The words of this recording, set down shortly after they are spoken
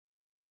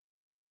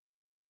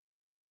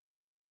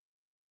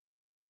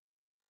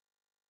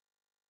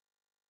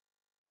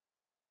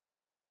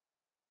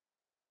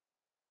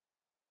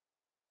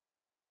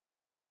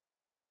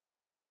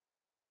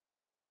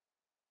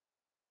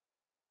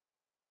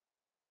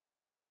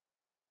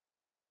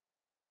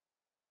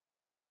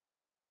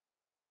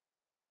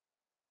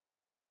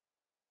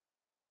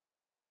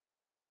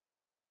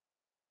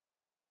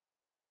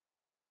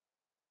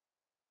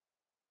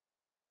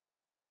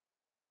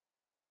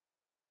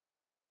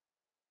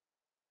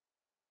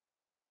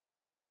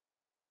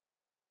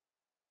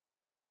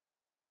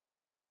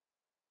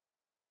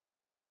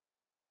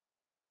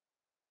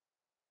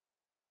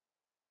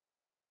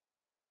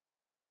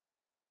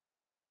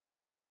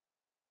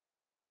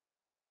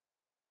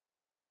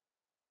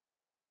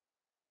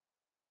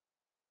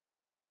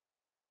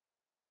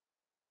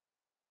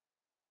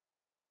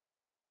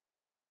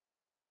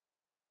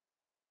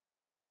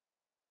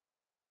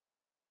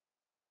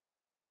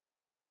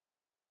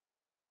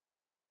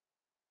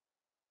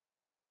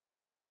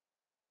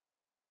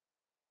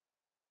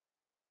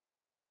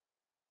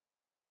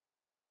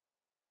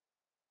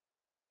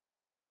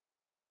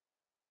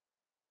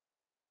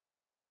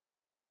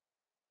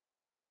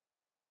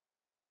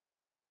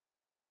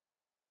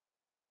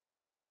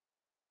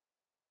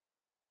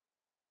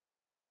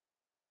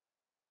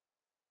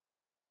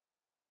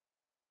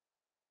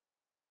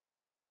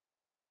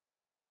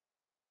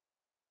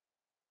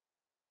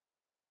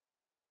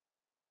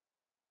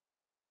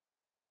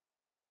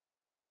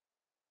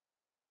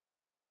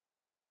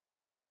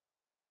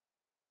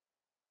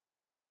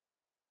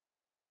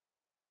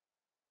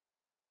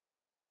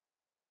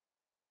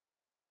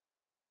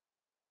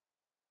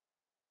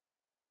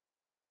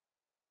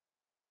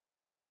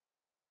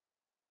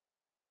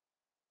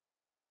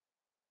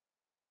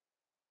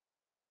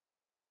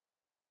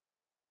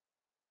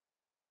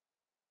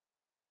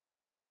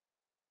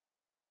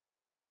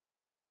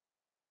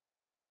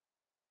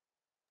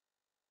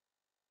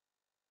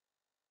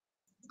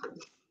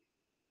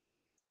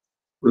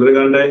പിള്ളേരെ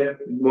കാണട്ടെ,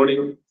 good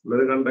morning.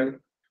 പിള്ളേരെ കാണട്ടെ,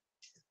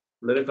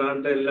 പിള്ളേരെ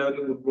കാണട്ടെ.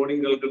 എല്ലാവരും ഗുഡ്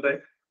മോർണിംഗ് കേൾക്കട്ടെ.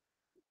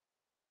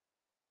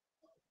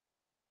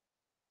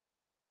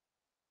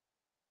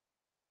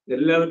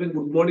 എല്ലാവരും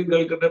ഗുഡ് മോർണിംഗ്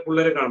കേൾക്കട്ടെ.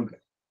 പിള്ളേരെ കാണട്ടെ.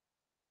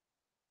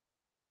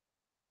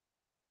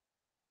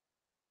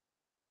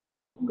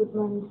 Good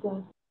morning, sir.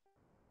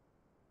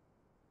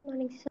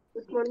 Morning, sir.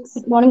 Good morning, sir.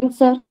 Good morning,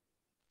 sir.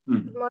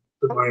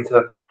 Good morning,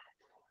 sir.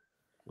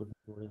 Good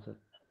morning, sir.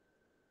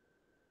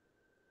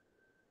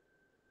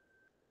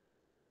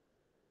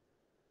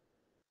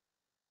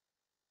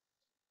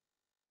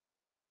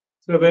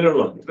 ഇത്ര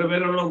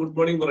പേരുള്ളോ ഗുഡ്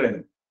മോർണിംഗ് പറയാൻ?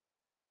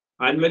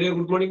 ആൻമരിയ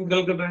ഗുഡ് മോർണിംഗ്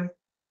കേൾക്കട്ടെ.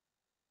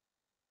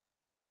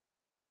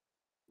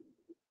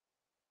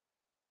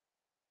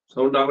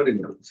 സൗണ്ട്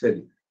ആവണില്ല.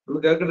 ശരി, ഒന്ന്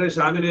കേൾക്കട്ടെ.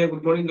 ഷാമിനെ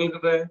ഗുഡ് മോർണിംഗ്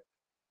കേൾക്കട്ടെ.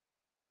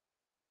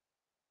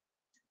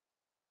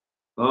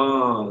 ആ,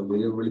 നീ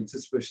വിളിച്ച്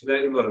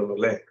സ്പെഷ്യലായിട്ട് പറയണം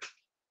അല്ലേ?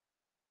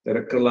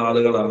 തിരക്കുള്ള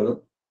ആളുകളാണ്.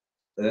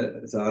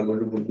 സാറിന്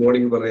ഒരു ഗുഡ്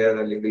മോർണിംഗ് പറയാൻ,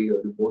 അല്ലെങ്കിൽ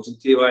ഒരു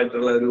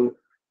പോസിറ്റീവായിട്ടുള്ള ഒരു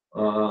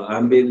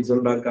ആംബിയൻസ്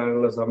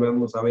ഉണ്ടാക്കാനുള്ള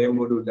സമയം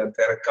പോലും ഇല്ല.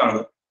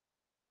 തിരക്കാണ്.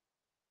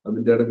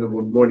 അതിന്റെ ഇടയ്ക്ക്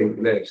ഗുഡ് മോർണിംഗ്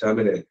അല്ലേ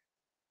ഷാമിനെ?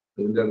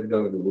 അതിന്റെ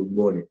ഇടയ്ക്കാണ് ഗുഡ്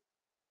മോർണിംഗ്.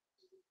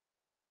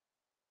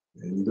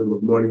 എന്ത്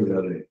ഗുഡ് മോർണിംഗ്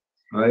സാറേ?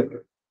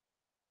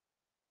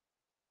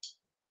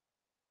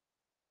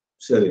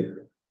 ശരി,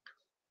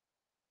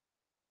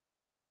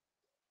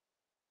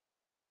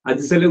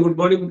 അജിസലെ ഗുഡ്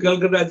മോർണിംഗ്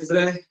കേൾക്കട്ടെ.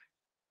 അജിസലെ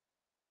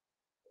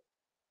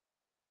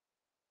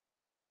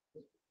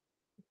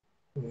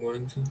Good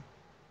morning, sir.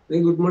 നീ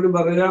ഗുഡ് മോർണിംഗ്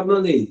പറയാറുണ്ടോ?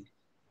 നീ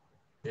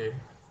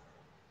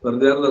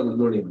പറഞ്ഞായിരുന്നോ ഗുഡ്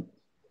മോർണിംഗ്?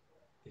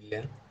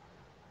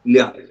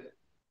 ഇല്ല.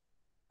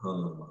 ആ,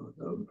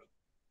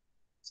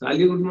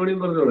 സാലി ഗുഡ്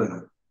മോർണിംഗ് പറഞ്ഞോളാ.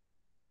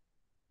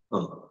 ആ,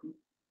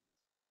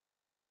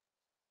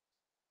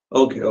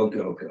 okay okay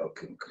okay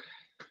okay okay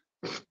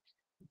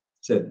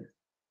ശരി.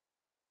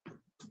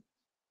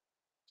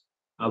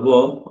 അപ്പോ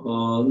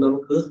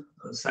നമുക്ക്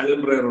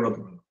സൈലന്റ്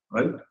പ്രയറോടൊപ്പം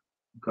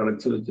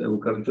കടച്ചു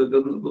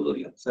വെച്ചൊന്നും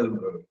തോന്നില്ല.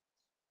 Silent prayer.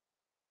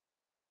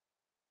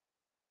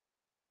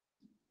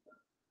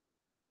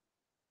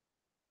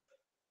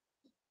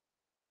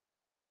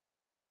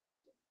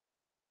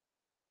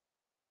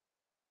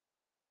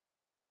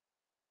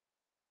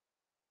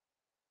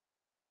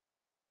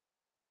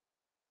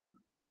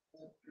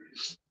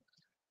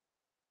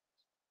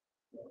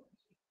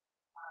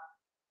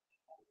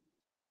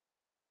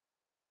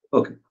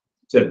 ഓക്കെ,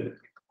 ശരി.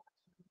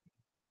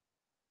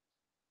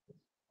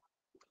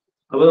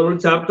 അപ്പൊ നമ്മൾ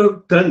ചാപ്റ്റർ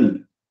 10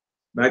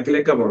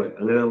 ബാക്കിലേക്കാ പോണേ.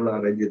 അങ്ങനെ നമ്മൾ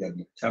അറേഞ്ച് ചെയ്താൽ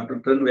chapter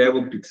 10 wave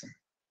optics.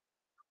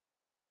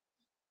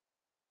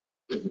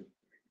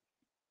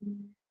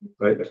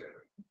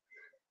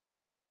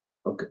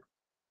 Okay,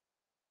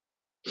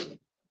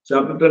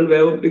 chapter 10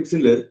 wave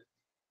ഒപ്റ്റിക്സില്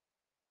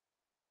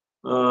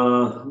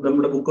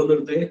നമ്മുടെ ബുക്കൊന്നും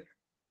എടുത്തേ.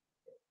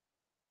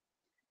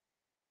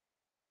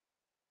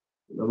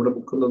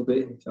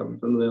 ചാപ്റ്റർ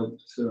 10 വേവ്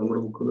ഒപ്റ്റിക്സ് നമ്മുടെ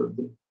ബുക്കൊന്നും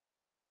എടുത്ത്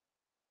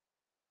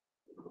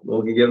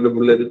നോക്കിക്കേണ്ട.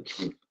 പിള്ളേര്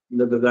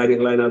ഇന്നത്തെ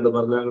കാര്യങ്ങൾ അതിനകത്ത്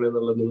പറഞ്ഞാൽ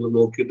എന്നുള്ളത് നിങ്ങൾ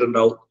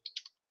നോക്കിയിട്ടുണ്ടാവും.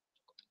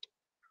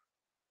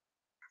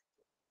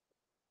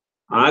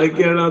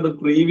 ആരൊക്കെയാണ് അത്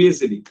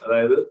പ്രീവിയസ്ലി,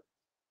 അതായത്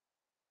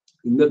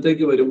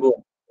ഇന്നത്തേക്ക് വരുമ്പോ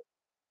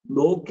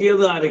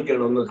നോക്കിയത്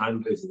ആരൊക്കെയാണ്? ഒന്ന്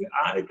ഹാൻഡ് റൈസ് ചെയ്യുക.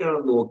 ആരൊക്കെയാണ്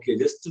നോക്കിയത്?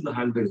 ജസ്റ്റ് ഒന്ന്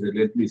ഹാൻഡ് റൈസ് ചെയ്യുക.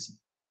 Let me see.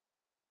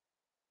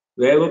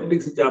 Wave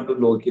optics chapter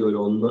നോക്കിയവർ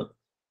 1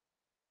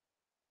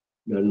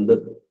 2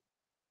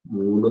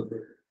 3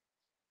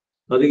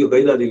 അധികം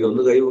കയ്യിലധികം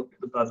ഒന്ന് കൈ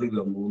എടുത്ത്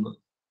അധികം 3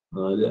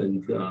 4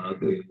 5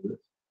 6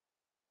 7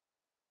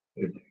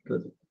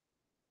 8.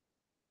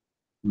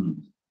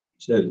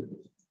 ശരി,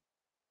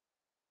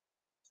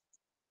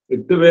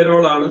 8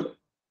 പേരോളാണ്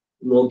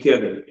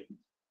നോക്കിയാൽ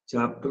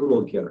ചാപ്റ്റർ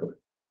നോക്കിയാൽ.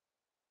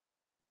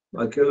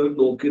 ബാക്കിയുള്ളവർ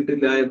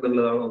നോക്കിയിട്ടില്ല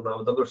എന്നുള്ളതാണ്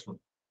ഒന്നാമത്തെ പ്രശ്നം.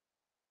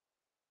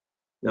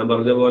 ഞാൻ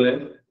പറഞ്ഞ പോലെ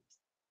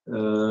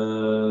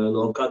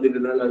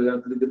നോക്കാതിരുന്നാൽ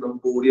അതിനകത്തേക്ക്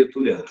നമുക്ക്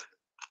ഓടിയെത്തൂല.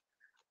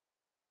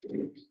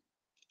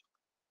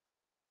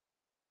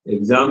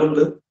 എക്സാം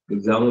ഉണ്ട്,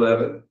 എക്സാം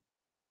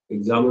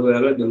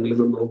വേറെ.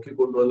 നിങ്ങളിത്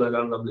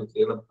നോക്കിക്കൊണ്ടുവന്നാലാണ് നമ്മൾ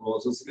ചെയ്യുന്ന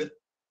പ്രോസസ്സിൽ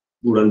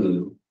ഗുണം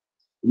ചെയ്യും.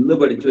 ഇന്ന്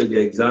പഠിച്ചു വെക്കുക,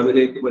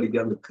 എക്സാമിലേക്ക്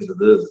പഠിക്കാൻ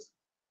നിൽക്കരുത്.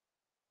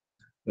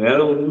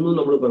 വേറെ ഒന്നും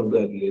നമ്മൾ പറഞ്ഞു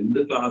തരില്ല. എന്ത്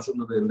ക്ലാസ്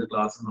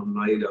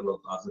നന്നായില്ലാന്നോ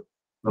ക്ലാസ്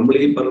നമ്മൾ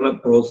ഈ പറഞ്ഞ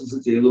പ്രോസസ്സ്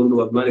ചെയ്തുകൊണ്ട്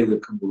വന്നാൽ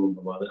ഇതൊക്കെ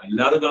ഗുണമാണ്.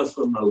 അല്ലാതെ ക്ലാസ്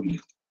നന്നാവില്ല.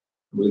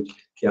 നമ്മൾ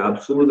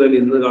ക്യാപ്സൂൾ തന്നെ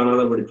ഇന്ന്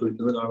കാണാതെ പഠിച്ചു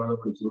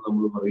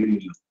നമ്മൾ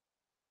പറയുന്നില്ല.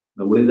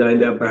 നമ്മളിത്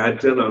അതിന്റെ ആ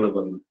പാറ്റേൺ ആണ്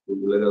പറഞ്ഞത്.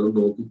 പിള്ളേരെ അത്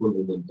നോക്കിക്കൊണ്ട്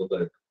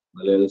നിർബന്ധമായിട്ട്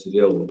നല്ലത്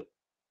ശരിയാവുള്ളൂ.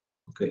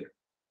 ഓക്കെ,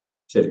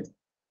 ശരി.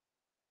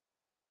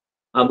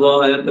 അപ്പോ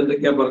അതിനകത്ത്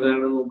എന്തൊക്കെയാ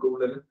പറഞ്ഞാണ് നോക്ക്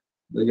പിള്ളേര്?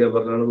 എന്തൊക്കെയാ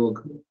പറഞ്ഞാണ്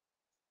നോക്ക്?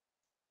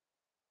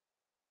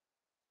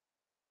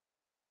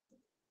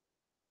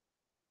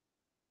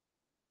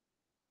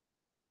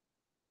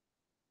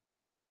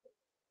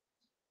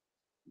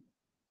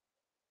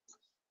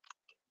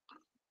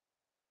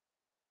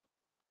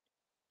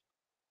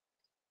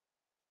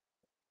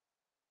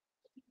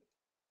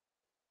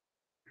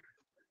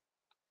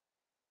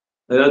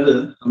 അതിനകത്ത്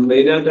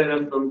മെയിനായിട്ട്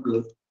നമുക്ക്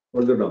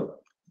കൊണ്ടുണ്ടാവും.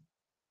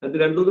 അത്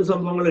 2-3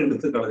 സംഭവങ്ങൾ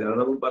എടുത്ത് കളഞ്ഞാൽ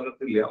നമ്മൾ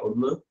പറഞ്ഞിട്ടില്ല.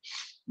 ഒന്ന്,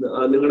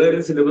 നിങ്ങളുടെ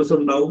ഒരു സിലബസ്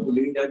ഉണ്ടാവും.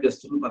 ഇല്ലെങ്കിൽ ഞാൻ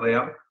ജസ്റ്റ് ഒന്ന്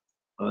പറയാം.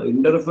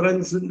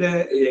 ഇന്റർഫറൻസിന്റെ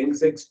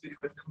യങ്സ്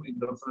എക്സ്പെരിമെന്റും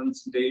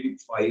ഇന്റർഫറൻസിന്റെയും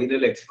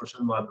ഫൈനൽ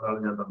എക്സ്പ്രഷൻ മാത്രമാണ്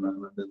ഞാൻ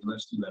തന്നിരുന്നത്.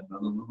 ഡെറിവേഷൻ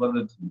വേണ്ടെന്ന്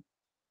പറഞ്ഞിട്ടുണ്ട്.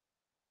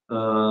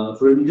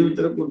 ഫ്രിഞ്ച്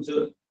വിത്തിനെ കുറിച്ച്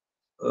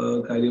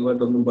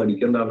കാര്യമായിട്ടൊന്നും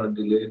പഠിക്കേണ്ടതാണ്.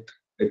 ഡിലേറ്റ്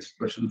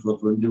എക്സ്പ്രഷൻ ഫോർ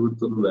ഫ്രിഞ്ച്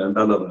വിത്ത് ഒന്നും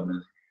വേണ്ടെന്നാണ്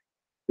പറഞ്ഞത്.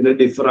 പിന്നെ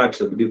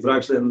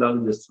ഡിഫ്രാക്ഷൻ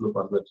എന്താണെന്ന് ജസ്റ്റ് ഒന്ന്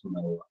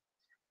പറഞ്ഞിട്ടുണ്ടാവുക.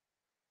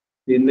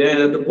 പിന്നെ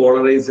അതിനകത്ത്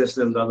പോളറൈസേഷൻ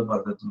എന്താണെന്ന്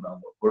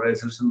പറഞ്ഞിട്ടുണ്ടാവുക.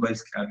 പോളറൈസേഷൻ ബൈ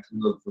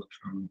സ്കാറ്ററിംഗ്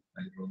റിഫ്ലക്ഷൻ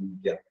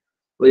ഇല്ല.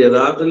 അപ്പൊ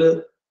യഥാർത്ഥത്തില്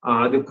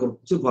ആദ്യം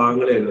കുറച്ച്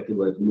ഭാഗങ്ങളെ അതിനകത്ത്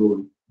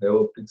വരുന്നുള്ളൂ.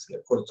 ഡയോപ്റ്റിക്സിലെ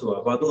കുറച്ച് ഭാഗം.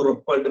 അപ്പൊ അത്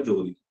ഉറപ്പായിട്ട്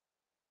ചോദിക്കും.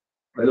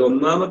 അതിൽ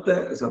ഒന്നാമത്തെ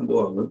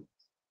സംഭവമാണ്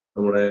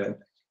നമ്മുടെ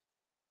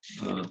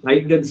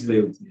ഹൈഗൻസ്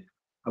വേവ് തിയറി.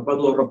 അപ്പൊ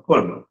അത്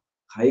ഉറപ്പാണ്.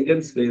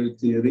 ഹൈഗൻസ് വേവ്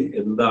തിയറി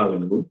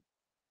എന്താണെന്നും,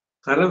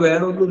 കാരണം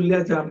വേറെ ഒന്നുമില്ല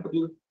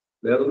ചാപ്റ്ററിൽ,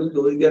 വേറെ ഒന്നും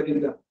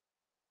ചോദിക്കാനില്ല.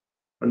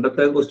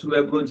 പണ്ടത്തെ ക്വസ്റ്റ്യൻ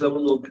പേപ്പർ വെച്ച്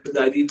നമ്മൾ നോക്കിയിട്ട്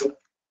കാര്യമില്ല.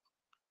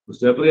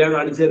 ക്വസ്റ്റ്യൻ പേപ്പർ ഞാൻ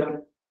കാണിച്ചു തരാം.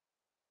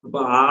 അപ്പൊ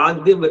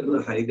ആദ്യം വരുന്ന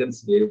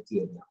Huygens wave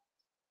theory.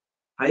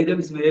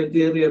 Huygens wave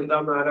theory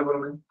എന്താണെന്ന് ആരാ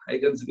പറഞ്ഞത്?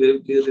 ഹൈഗൻസ് വേവ്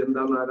തിയറി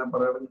എന്താണെന്ന് ആരാ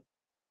പറയണത്?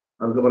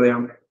 ആർക്ക്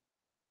പറയാം?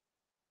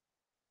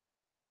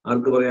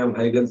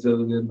 ഹൈഗൻസ്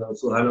വേവ് തിയറി എന്താ?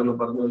 സുഹാനൊന്ന്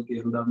പറഞ്ഞു നോക്കി.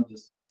 എന്താണെന്ന്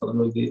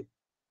പറഞ്ഞു നോക്കി.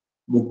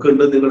 ബുക്ക്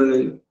ഉണ്ട് നിങ്ങളുടെ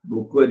കയ്യിൽ?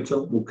 ബുക്ക് വെച്ചോ.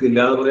 ബുക്ക്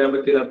ഇല്ലാതെ പറയാൻ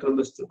പറ്റിയ അത്ര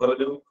ബെസ്റ്റ്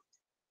പറഞ്ഞു.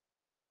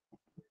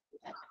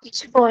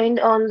 Each point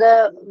on the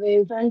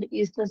wavefront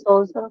is the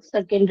source of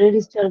secondary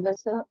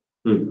disturbance,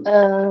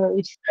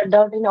 which spread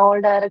out in all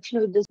directions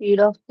with the speed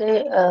of the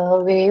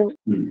wave.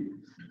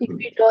 If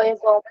we draw a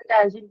common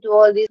tangent to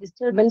all these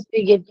disturbances,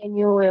 we get a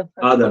new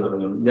wavefront. അതാണ്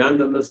ഞാൻ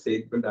തന്ന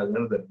statement.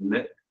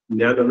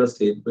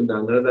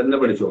 അങ്ങനെ തന്നെ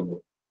പഠിച്ചു വന്നു.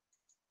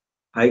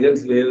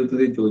 Huygens wave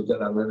theory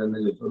ചോദിച്ചാൽ അങ്ങനെ തന്നെ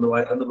ചോദിച്ചു. ഒന്ന്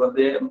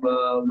പറഞ്ഞേ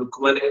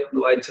ലുക്കുമാനെ,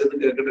 ഒന്ന് വായിച്ചത്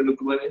കേൾക്കട്ടെ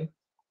ലുക്കുമാനെ.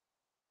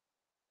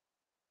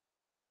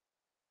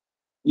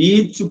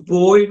 Each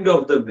point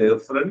of the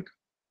wavefront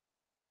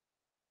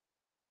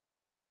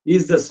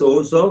is the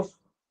source of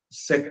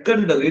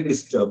secondary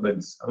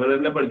disturbance. അങ്ങനെ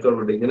തന്നെ പഠിച്ചോളൂ.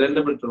 ഇങ്ങനെ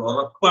തന്നെ പഠിച്ചോളൂ.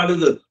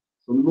 ഉറപ്പാണിത്.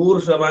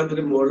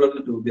 90% മുകളിലുള്ള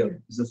ചോദ്യമാണ്.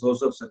 Is the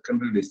source of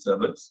secondary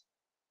disturbance.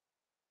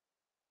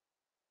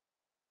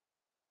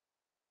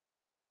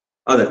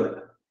 അതെ,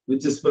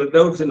 which is spread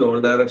out in all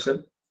direction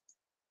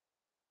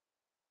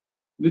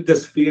with the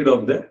speed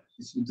of the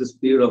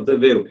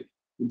wave.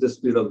 With the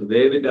speed of the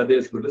wave in അതേ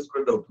സ്പീഡ്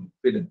സ്പ്രെഡ് ഔട്ട്.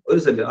 പിന്നെ ഒരു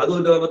സെന്റൻസ്, അത്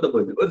ഒന്നാമത്തെ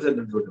പോയിന്റ്. ഒരു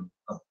sentence കൊടുക്കണം.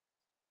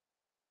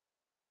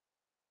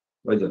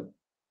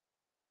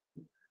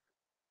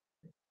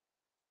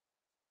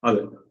 അതെ.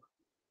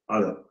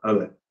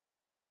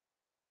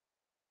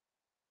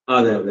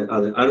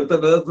 അടുത്ത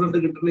വേവ് ഫ്രണ്ട്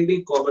കിട്ടണമെങ്കിൽ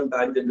കോമൺ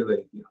ടാൻജന്റ്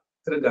വരയ്ക്കുക.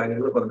 ഇത്തരം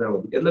കാര്യങ്ങൾ പറഞ്ഞാൽ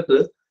മതി. എന്നിട്ട്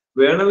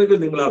വേണമെങ്കിൽ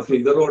നിങ്ങൾ ആ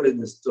ഫിഗറോട്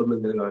ജസ്റ്റ് ഒന്ന്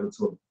ഇങ്ങനെ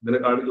കാണിച്ചോളൂ. ഇങ്ങനെ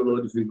കാണിച്ചുള്ള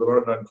ഒരു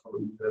ഫിഗറോട് കാണിച്ചോളൂ.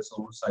 ഇങ്ങനെ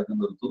സോഴ്സ് ആക്കി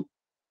നിർത്തും.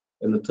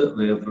 എന്നിട്ട്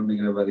വേവ് ഫ്രണ്ട്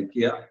ഇങ്ങനെ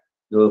വരയ്ക്കുക.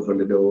 വേവ്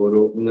ഫ്രണ്ടിന്റെ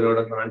ഓരോ ഇങ്ങനെ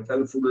കാണിച്ചാൽ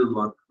ഫുൾ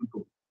മാർക്ക്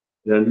കിട്ടും.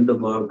 2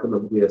 മാർക്ക്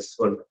നമുക്ക്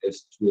S1,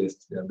 S2,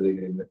 S3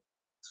 അതിങ്ങനെ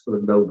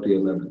സ്പ്രെഡ് ഔട്ട്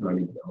ചെയ്യുന്നതായിട്ട്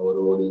കാണിക്കുക.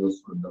 ഓരോന്നും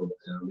സ്പ്രെഡ് ഔട്ട്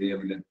ചെയ്യാം.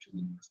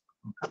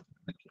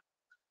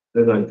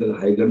 കാണിച്ചാൽ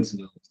ഹൈഗൻസ്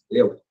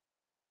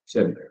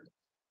ശരി.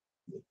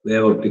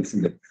 വേവ്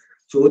ഒപ്റ്റിക്സിന്റെ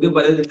ചോദ്യം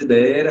പറയുന്നത്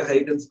നേരെ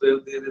ഹൈഗൻസ് വേവ്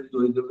തിയറി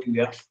ചോദിക്കുന്നില്ല.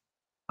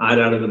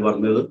 ആരാണിത്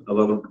പറഞ്ഞത്?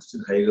 അപ്പൊ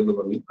ക്രിസ്ത്യൻ ഹൈഗൻ എന്ന്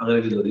പറഞ്ഞു. അങ്ങനെ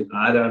ചോദ്യം,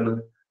 ആരാണ്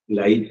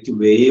ലൈറ്റ്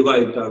വേവ്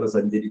ആയിട്ടാണ്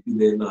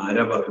സഞ്ചരിക്കുന്നതെന്ന്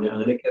ആരാ പറഞ്ഞ?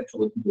 അങ്ങനെയൊക്കെ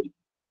ചോദ്യം ചോദിക്കും.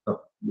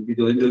 എനിക്ക്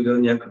ചോദ്യം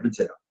ചോദിക്കുന്നത് ഞാൻ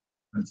കാണിച്ചു തരാം.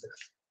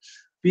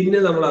 പിന്നെ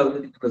നമ്മൾ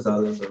അറിഞ്ഞിരിക്കുന്ന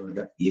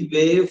സാധനം ഈ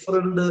വേവ്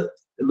ഫ്രണ്ട്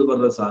എന്ന്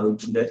പറഞ്ഞ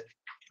സാധനത്തിന്റെ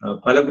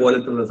പല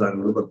പോലത്തുള്ള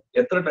സാധനങ്ങൾ.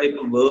 എത്ര ടൈപ്പ്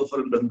വേവ്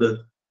ഫ്രണ്ട് ഉണ്ട്?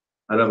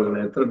 ആരാ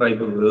പറഞ്ഞത്? എത്ര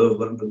ടൈപ്പ് വേവ്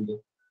ഫ്രണ്ട് ഉണ്ട്?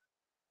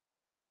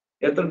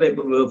 എത്ര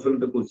ടൈപ്പ് വേവ്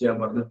ഫ്രണ്ടിനെ കുറിച്ച് ഞാൻ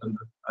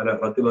പറഞ്ഞിട്ടുണ്ട്? ആരാ?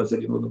 ഫാത്തിമ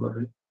സലീം എന്ന്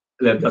പറഞ്ഞു.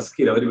 അല്ലെ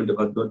തസ്കീർ, ഒരു മിനിറ്റ്.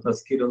 ഫാത്തിമ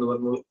തസ്കീർ എന്ന്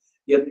പറഞ്ഞു.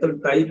 എത്ര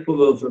ടൈപ്പ്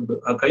വേവ് ഫ്രണ്ട്?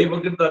 ആ കൈ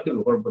പൊക്കി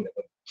താത്തില്ല, കുഴപ്പമില്ല.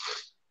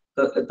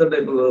 എത്ര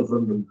ടൈപ്പ് വേവ്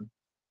ഫ്രണ്ട് ഉണ്ട്?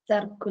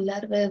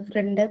 സർക്കുലർ വേവ്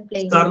ഫ്രണ്ട്,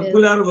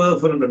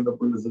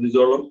 ഉണ്ട്.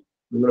 ശ്രദ്ധിച്ചോളം,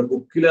 നിങ്ങളുടെ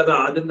ബുക്കിൽ അത്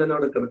ആദ്യം തന്നെ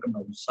അവിടെ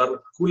കിടക്കണ്ടാവും.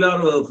 സർക്കുലർ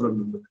വേവ്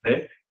ഫ്രണ്ട് ഉണ്ട്.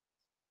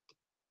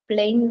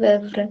 Plane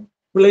wave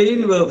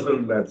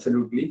front,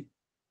 absolutely.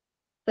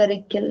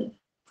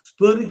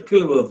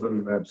 Spherical wave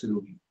front,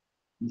 absolutely.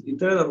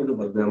 ഇത്രയും നമുക്ക്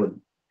പറഞ്ഞാൽ മതി.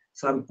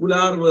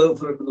 സർക്കുലാർ വേവ്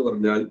ഫ്രണ്ട് എന്ന്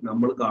പറഞ്ഞാൽ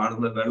നമ്മൾ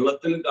കാണുന്ന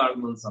വെള്ളത്തിൽ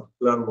കാണുന്നത്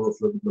സർക്കുലാർ വേവ്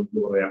ഫ്രണ്ട് നമുക്ക്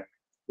പറയാം.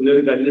 പിന്നെ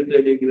ഒരു കല്ലിട്ട്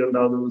കഴിഞ്ഞെങ്കിലും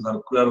ഉണ്ടാകുന്നത്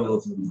സർക്കുലാർ വേവ്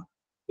ഫ്രണ്ട്.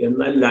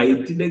 എന്നാൽ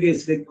ലൈറ്റിന്റെ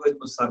കേസിലേക്ക്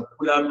വരുമ്പോൾ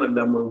സർക്കുലാർ എന്നല്ല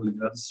നമ്മൾ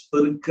വിളിക്കുന്നത്, അത്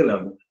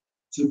സ്പെറിക്കലാണ്.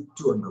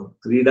 ചുറ്റും ഉണ്ടാവും.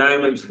 3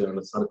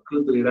 ഡയമെൻഷനാണ്. സർക്കിൾ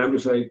 3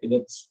 ഡയമെൻഷൻ ആയി പിന്നെ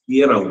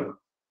സ്പിയർ ആവും.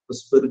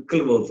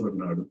 സ്പെറിക്കൽ വേവ്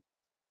ഫ്രണ്ട് ആണ്.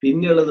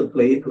 പിന്നെയുള്ളത്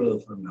പ്ലെയിൻ വേവ്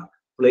ഫ്രണ്ട് ആണ്.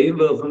 പ്ലെയിൻ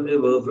വേവ്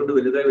ഫ്രണ്ട്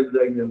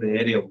വലുതായി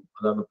നേരെയാവും.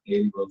 അതാണ്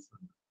plane wave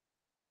front.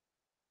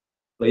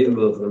 Plane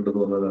wave front എന്ന്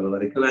പറഞ്ഞതാണ്.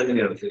 വരയ്ക്കുന്നത്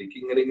അങ്ങനെയാണ്. ശരിക്കും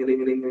ഇങ്ങനെ വരും.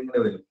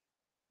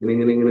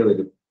 ഇങ്ങനെ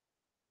വരും.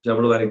 പക്ഷെ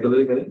നമ്മൾ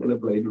വരയ്ക്കുന്നത് ഇങ്ങനെ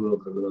പ്ലെയിൻ വേവ്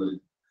ഫ്രണ്ട്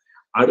വരും.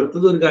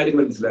 അടുത്തത് ഒരു കാര്യം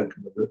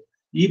മനസ്സിലാക്കുന്നത്,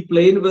 ഈ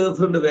പ്ലെയിൻ വേവ്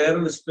ഫ്രണ്ട്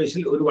വേറൊരു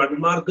സ്പെഷ്യൽ ഒരു 1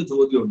 മാർക്ക്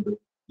ചോദ്യമുണ്ട്.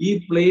 ഈ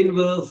പ്ലെയിൻ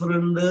വേവ്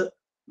ഫ്രണ്ട്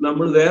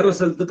നമ്മൾ വേറെ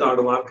സ്ഥലത്ത്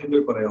കാണും.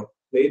 ആർക്കെങ്കിലും പറയാം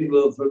പ്ലെയിൻ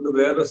വേവ് ഫ്രണ്ട്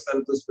വേറെ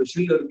സ്ഥലത്ത്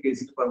സ്പെഷ്യൽ ഒരു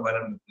കേസിൽ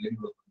വരാനുണ്ട്. പ്ലെയിൻ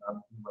വേവ് ഫ്രണ്ട്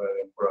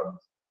എപ്പോഴാണ്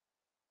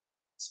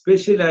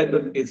സ്പെഷ്യൽ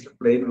ആയിട്ടൊരു കേസിൽ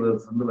പ്ലെയിൻ വേവ്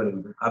ഫ്രണ്ട്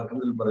വരുന്നത്?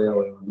 ആർക്കെങ്കിലും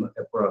പറയാമോ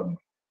എപ്പോഴാണ്?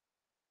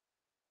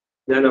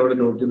 ഞാൻ അവിടെ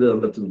നോട്ട് ചെയ്ത്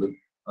കണ്ടിട്ടുണ്ട്.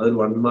 അതിൽ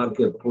 1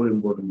 മാർക്ക് എപ്പോഴും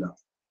ഇമ്പോർട്ടൻ്റ് ആണ്.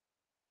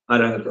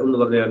 ആരാ ഒന്ന്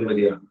പറയാൻ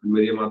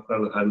അൻമരിയ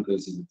മാത്രമാണ് ഹാൻഡ്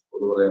റൈസ് ചെയ്തത്.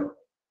 ഒന്ന് പറയാം.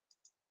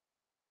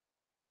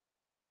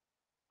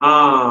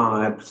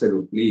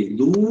 അബ്സല്യൂട്ട്ലി.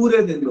 ദൂരെ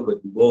നിന്ന്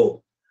വരുമ്പോ,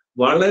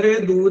 വളരെ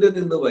ദൂരെ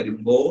നിന്ന്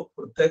വരുമ്പോ,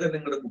 പ്രത്യേകം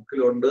നിങ്ങളുടെ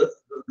ബുക്കിലുണ്ട്,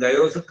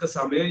 ഗയോസൊക്കെ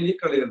സമയം ഈ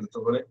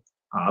കളിയെടുത്തോളെ.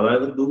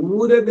 അതായത്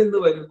ദൂരെ നിന്ന്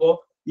വരുമ്പോ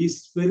ഈ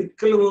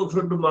സ്പെറിക്കൽ വേവ്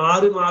ഫ്രണ്ട്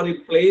മാറി മാറി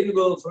പ്ലെയിൻ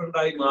വേവ് ഫ്രണ്ട്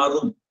ആയി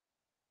മാറും.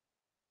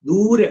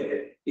 ദൂരെ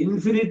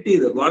ഇൻഫിനിറ്റി,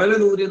 വളരെ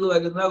ദൂരെ നിന്ന്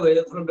വരുന്ന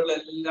വേവ്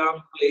ഫ്രണ്ടുകളെല്ലാം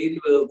പ്ലെയിൻ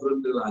വേവ്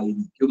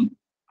ഫ്രണ്ടുകളായിരിക്കും.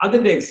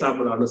 അതിന്റെ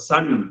എക്സാമ്പിൾ ആണ്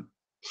സൺ.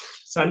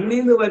 സണ്ണിൽ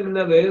നിന്ന് വരുന്ന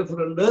വേവ്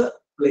ഫ്രണ്ട്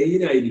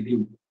പ്ലെയിൻ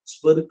ആയിരിക്കും,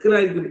 സ്പെറിക്കൽ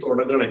ആയിരിക്കും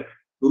തുടങ്ങണേ.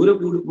 ദൂരെ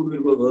കൂടി കൂടി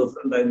വരുമ്പോൾ വേവ്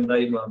ഫ്രണ്ട്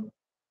എന്തായി മാറും?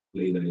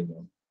 പ്ലെയിൻ ആയി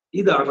മാറും.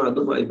 ഇതാണ്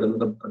അതുമായി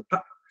ബന്ധപ്പെട്ട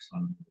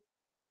സാധനം.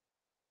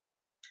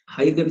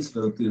 ഹൈഗൻസ്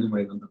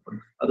ഇതുമായി ബന്ധപ്പെട്ട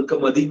അതൊക്കെ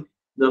മതി.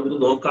 നമുക്ക്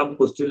നോക്കാം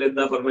ക്വസ്റ്റ്യനിൽ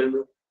എന്താ പറഞ്ഞത്.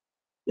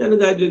 ഞാൻ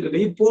കാര്യം ചോദിക്കട്ടെ,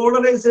 ഈ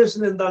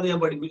പോളറൈസേഷൻ എന്താന്ന് ഞാൻ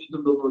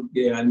പഠിപ്പിച്ചിട്ടുണ്ടോ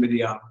നോക്കിയേ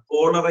ആൻമരിയ?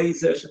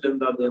 പോളറൈസേഷൻ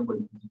എന്താന്ന് ഞാൻ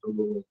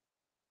പഠിപ്പിച്ചിട്ടുണ്ടോ?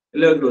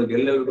 എല്ലാവരും നോക്കി,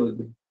 എല്ലാവരും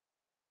നോക്കി.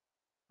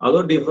 അതോ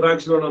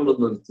ഡിഫ്രാക്ഷനോ നമ്മൾ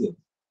നിർത്തിയത്?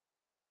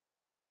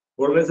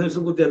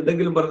 പോളറൈസേഷനെ കുറിച്ച്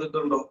എന്തെങ്കിലും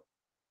പറഞ്ഞിട്ടുണ്ടോ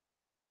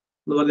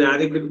എന്ന് പറഞ്ഞ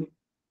ആരെങ്കിലും?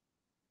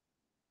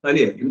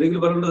 തനിയെ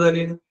എന്തെങ്കിലും പറഞ്ഞിട്ടുണ്ടോ?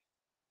 തനിയെ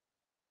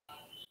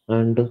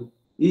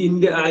ഈ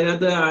ഇന്ത്യ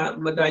അതിനകത്ത്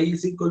മറ്റേ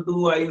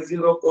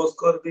I=I0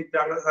 cos²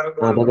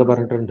 അങ്ങനെ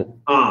പറഞ്ഞിട്ടുണ്ട്.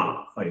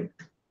 ഫൈൻ.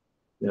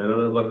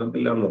 ഞാനത്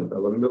പറഞ്ഞിട്ടില്ല എന്ന്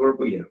നോക്കാം, പറഞ്ഞ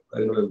കുഴപ്പമില്ല,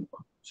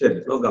 കാര്യങ്ങളെല്ലാം ശരി.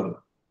 നോക്കാം.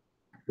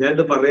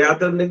 ഞാനിത്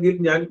പറയാത്തുണ്ടെങ്കിൽ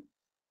ഞാൻ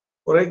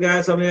കുറെ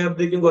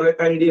സമയത്തേക്കും കുറെ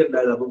ഐഡിയ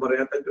ഉണ്ടായത്, അപ്പൊ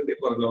പറയാത്തുണ്ടെങ്കിൽ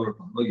പറഞ്ഞോളൂ.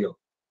 നോക്കിയോ?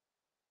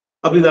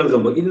 അപ്പൊ ഇതാണ്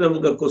സംഭവം. ഇനി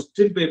നമുക്ക്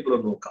ക്വസ്റ്റ്യൻ പേപ്പർ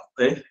നോക്കാം.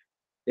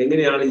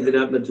 എങ്ങനെയാണ്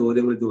ഇതിനകത്ത്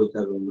ചോദ്യങ്ങൾ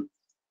ചോദിച്ചാൽ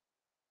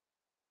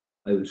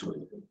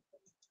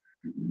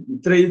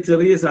ഇത്രയും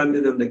ചെറിയ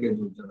സാധ്യത എന്തൊക്കെയാണ്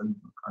ചോദിച്ചാൽ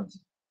കാണിച്ചു.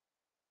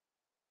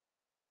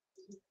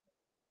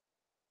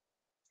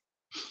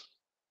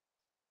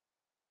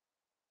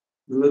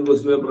 നിങ്ങൾ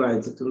ക്വസ്റ്റ്യൻ പേപ്പർ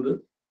അയച്ചിട്ടുണ്ട്.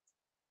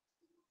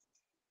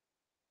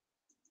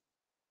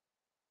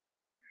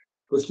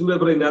 ക്വസ്റ്റ്യൻ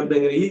പേപ്പർ ഇതിനകത്ത്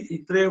എങ്ങനെ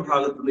ഇത്രയും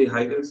ഭാഗത്ത് നിന്ന് ഈ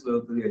ഹൈഗൻസ്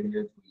ലോകത്തിന്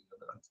എങ്ങനെയാണ്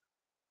ചോദിക്കുന്നത്?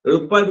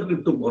 എളുപ്പമായിട്ട്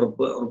കിട്ടും,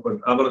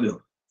 ഉറപ്പായിട്ട്. പറഞ്ഞോ.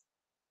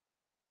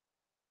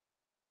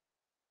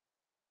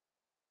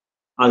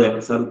 അതെ,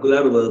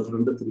 സർക്കുലർ വേവ്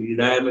ഫ്രണ്ട് 3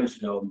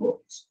 ഡയമെൻഷൻ ആവുമ്പോൾ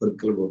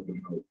സ്പെറിക്കൽ വേവ്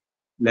ഫ്രണ്ട് ആവും.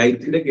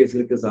 ലൈറ്റിന്റെ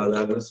കേസിലൊക്കെ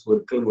സാധാരണ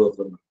സ്പെറിക്കൽ വേവ്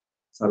ഫ്രണ്ട്.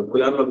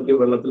 സർക്കുലർ നമുക്ക്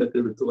വെള്ളത്തിലൊക്കെ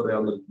എടുത്തു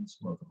പറയാവുന്ന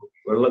മാത്രം.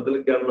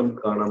 വെള്ളത്തിലൊക്കെയാണ്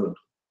നമുക്ക് കാണാൻ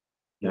പറ്റും.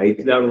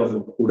 ലൈറ്റിലാണ്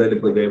നമുക്ക് കൂടുതൽ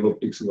ഇപ്പൊ വേവ്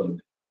ഒപ്റ്റിക്സ്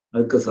പറഞ്ഞത്.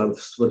 അതൊക്കെ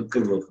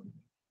സ്പെറിക്കൽ വേവ് ഫ്രണ്ട്.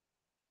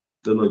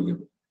 ഇത്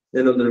നോക്കിയത്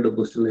ഞാൻ 1-2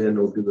 ക്വസ്റ്റ്യൻ ഞാൻ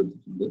നോട്ട് ചെയ്ത്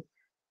വെച്ചിട്ടുണ്ട്.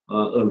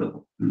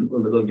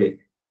 നോക്കിയേ.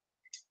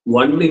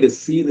 1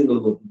 C നിങ്ങൾ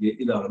നോക്കിയേ.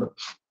 ഇതാണ്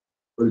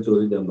ഒരു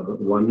ചോദ്യം ഞാൻ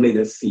പറഞ്ഞത്.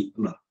 1 C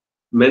എന്നാ.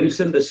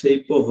 Mention the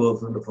shape of wave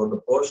front for the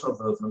portion of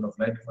wave front of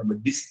light from a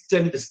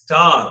distant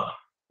star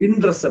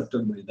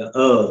intercepted by the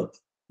earth.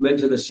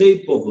 Mention the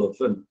shape of wave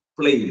front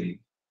plane.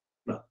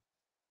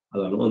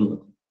 അതാണ് ഒന്ന്.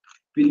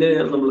 പിന്നെ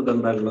നമ്മൾ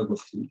കണ്ടാലുള്ള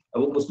ക്വസ്റ്റ്യൻ.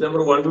 അപ്പൊ question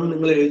number 1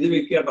 നിങ്ങൾ എഴുതി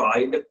വെക്കുക കേട്ടോ.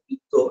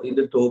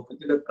 ഇതിന്റെ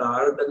ടോപ്പിക്കിന്റെ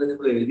താഴെ തന്നെ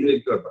നിങ്ങൾ എഴുതി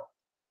വെക്കുക കേട്ടോ.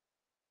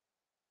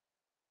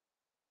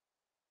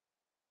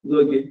 ഇത്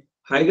നോക്കി.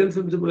 Huygens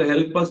principle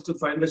help us to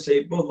find the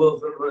shape of wave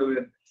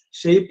front.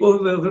 Shape of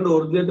wave front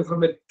originated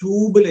from a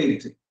tube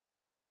light.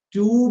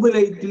 Tube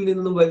ലൈറ്റിൽ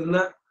നിന്നും വരുന്ന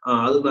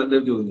അത്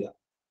നല്ലൊരു ചോദ്യം.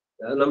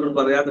 നമ്മൾ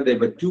പറയാത്ത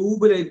ടൈപ്പ്.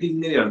 ട്യൂബ് ലൈറ്റ്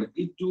ഇങ്ങനെയാണ്.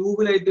 ഈ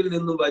ട്യൂബ് ലൈറ്റിൽ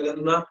നിന്നും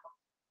വരുന്ന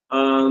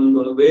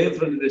വേവ്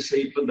ഫ്രണ്ടിന്റെ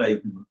ഷേപ്പ്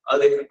എന്തായിരിക്കുന്നു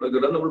അത്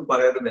നമ്മൾ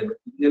പറയാത്ത ടൈപ്പ്.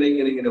 ഇങ്ങനെ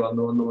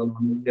വന്ന്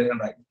ഇങ്ങനെ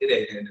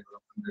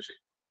ഇങ്ങനെയായിരിക്കും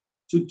ഷേപ്പ്.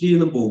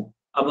 ചുറ്റിന്നും പോകും.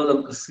 അപ്പൊ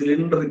നമുക്ക്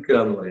സിലിണ്ടറിക്കൽ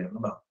എന്ന് പറയാം.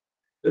 അതാ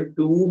ഒരു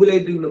ട്യൂബ്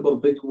ലൈറ്റിൽ നിന്ന്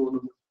പുറത്തേക്ക്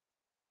പോകുന്നത്.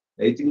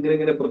 ലൈറ്റ്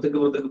ഇങ്ങനെ പുറത്തേക്ക്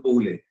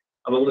പോകില്ലേ?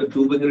 അപ്പൊ നമ്മൾ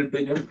ട്യൂബ് ഇങ്ങനെ ഇട്ട്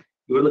കഴിഞ്ഞാൽ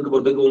ഇവിടെ നിന്ന്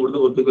പുറത്തേക്ക്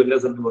പോകുമ്പോൾ പുറത്തേക്ക് എല്ലാ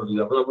സ്ഥലത്തും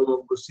പറഞ്ഞില്ല. അപ്പൊ നമ്മൾ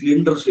നമുക്ക്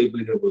സിലിണ്ടർ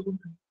ഷേപ്പിലേക്ക്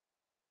പോയിക്കൊണ്ടിരിക്കും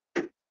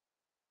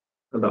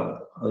കേട്ടോ.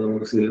 അത്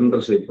നമുക്ക് സിലിണ്ടർ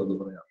ഷേപ്പ് എന്ന്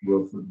പറയാം.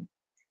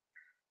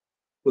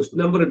 ക്വസ്റ്റ്യൻ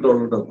നമ്പർ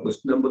ഇട്ടോളാം കേട്ടോ.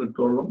 ക്വസ്റ്റ്യൻ നമ്പർ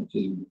ഇട്ടോളാം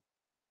ചെയ്യുന്നു.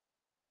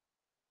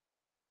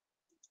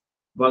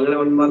 അപ്പൊ അങ്ങനെ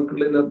 1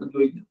 മാർക്കുള്ള ഇതിനകത്ത്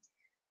ചോദിക്കാം.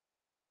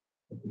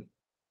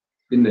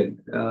 പിന്നെ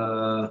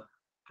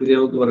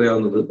നമുക്ക്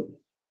പറയാവുന്നത്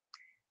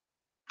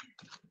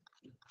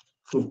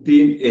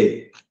 15A.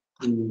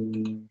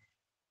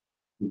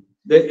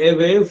 A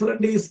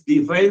wavefront is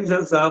defined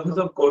as surface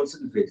of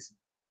constant phase.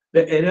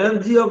 The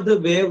energy of the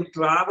wave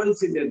travels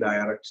in a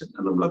direction.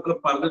 നമ്മളൊക്കെ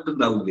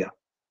പറഞ്ഞിട്ടുണ്ടാവില്ല.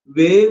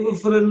 വേവ്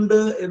ഫ്രണ്ട്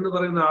എന്ന്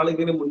പറയുന്ന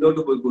ആളിങ്ങനെ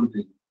മുന്നോട്ട്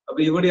പോയിക്കൊണ്ടിരിക്കും. അപ്പൊ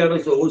ഇവിടെയാണ്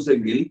സോഴ്സ്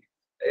എങ്കിൽ,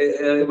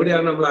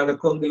 എവിടെയാണ് നമ്മൾ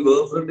അനക്കമെങ്കിൽ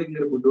വേവ് ഫ്രണ്ട്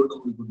ഇങ്ങനെ മുന്നോട്ട്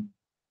പോയിക്കൊണ്ടിരിക്കും.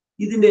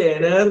 ഇതിന്റെ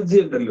എനർജി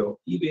ഉണ്ടല്ലോ,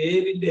 ഈ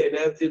വേവിന്റെ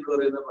എനർജി എന്ന്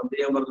പറയുന്നത് പണ്ട്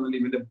ഞാൻ പറഞ്ഞ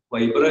ഇവന്റെ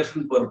വൈബ്രേഷൻ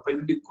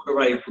പെർപെൻഡിക്കുലർ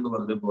ആയിട്ടെന്ന്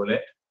പറഞ്ഞ പോലെ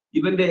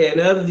ഇവന്റെ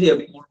എനർജി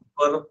എപ്പോൾ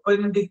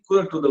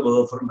perpendicular to the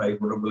wave front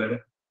ആയിക്കോട്ടെ.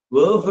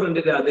 വേവ്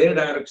ഫ്രണ്ടിന്റെ അതേ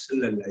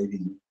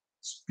ഡയറക്ഷനിലല്ലായിരിക്കും.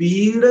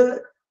 സ്പീഡ്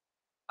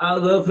ആ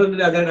വേവ്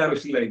ഫ്രണ്ടിന്റെ അതേ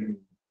ഡയറക്ഷനിലായിരിക്കും.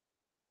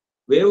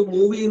 വേവ്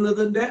മൂവ്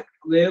ചെയ്യുന്നതിന്റെ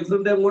വേവ്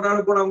ഫ്രണ്ട്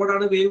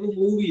അങ്ങോട്ടാണ് വേവ്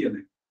മൂവ്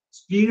ചെയ്യുന്നത്.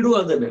 സ്പീഡും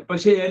അത് തന്നെ.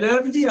 പക്ഷെ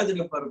എനർജി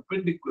അതിന്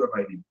പെർപെൻഡിക്കുലർ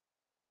ആയിരിക്കും.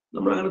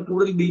 നമ്മൾ അങ്ങനെ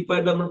കൂടുതൽ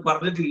ഡീപ്പായിട്ട് നമ്മൾ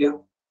പറഞ്ഞിട്ടില്ല.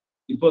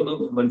 ഇപ്പൊ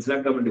ഒന്ന്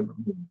മനസ്സിലാക്കാൻ വേണ്ടി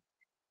പറഞ്ഞു.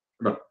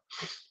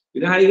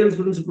 പിന്നെ ഹൈഗൻസ്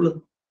പ്രിൻസിപ്പിൾ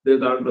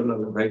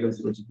കാണുന്നതാണ്. ഹൈഗൻസ്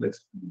പ്രിൻസിപ്പിൾ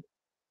എക്സ്പ്ലെയിൻ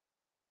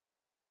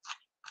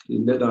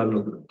പിന്നെ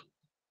കാണുന്നത്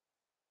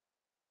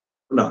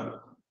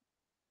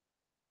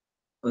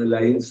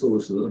line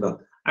source.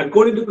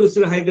 According to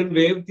Mr. Huygens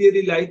wave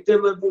theory, light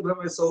emerging from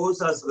a source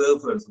as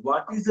wavefronts.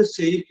 What is the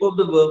shape of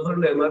the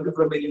wavefront emerging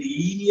from a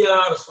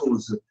linear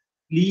source?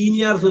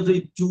 Linear source ഈ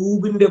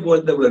ട്യൂബിന്റെ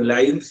പോലത്തെ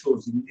line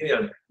source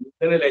ഇങ്ങനെയാണ്,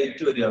 ഇങ്ങനെ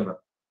light വരികയാണ്.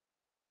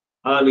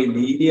 അതാണ് ഈ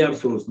linear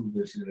source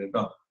ഉദ്ദേശിക്കുന്നത്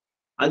കേട്ടോ.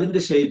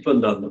 അതിന്റെ ഷേപ്പ്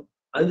എന്താന്ന്,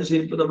 അതിന്റെ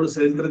ഷേപ്പ് നമ്മൾ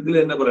സിലിണ്ടറിക്കൽ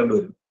തന്നെ പറയേണ്ടി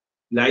വരും.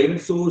 ലൈൻ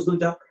സോഴ്സ് എന്ന്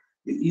വെച്ചാൽ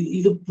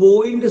ഇത്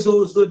പോയിന്റ്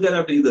സോഴ്സ് എന്ന്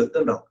വെച്ചാൽ ഇത്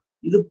കണ്ടോ,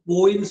 ഇത്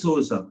പോയിന്റ്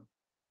സോഴ്സ് ആണ്.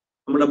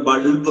 നമ്മുടെ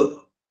ബൾബ്,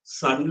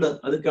 സണ്ണ്,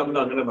 അതൊക്കെ നമ്മൾ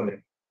അങ്ങനെ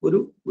പറയാം.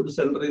 ഒരു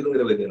സെന്ററിൽ നിന്ന്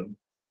ഇങ്ങനെ വരികയാണ്.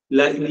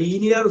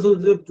 ലീനിയർ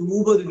സോഴ്സ്,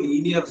 ട്യൂബ് ഒരു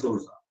ലീനിയർ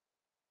സോഴ്സാണ്,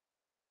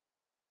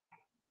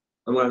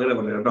 നമ്മൾ അങ്ങനെ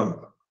പറയാം കേട്ടോ.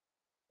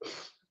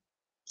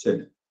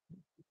 ശരി,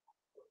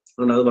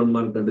 അതുകൊണ്ട് അത് 1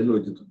 മാർക്ക് ഉണ്ട്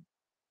ചോദിച്ചിട്ടുണ്ട്.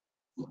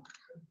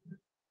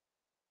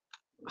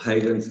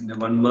 ഹൈഗൻസിന്റെ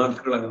 1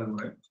 മാർക്കുകൾ അങ്ങനെ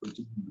കുറെ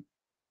ചോദിച്ചിട്ടുണ്ട്.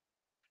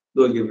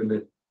 നോക്കിയേ, പിന്നെ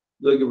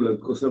നോക്കിയപ്പോൾ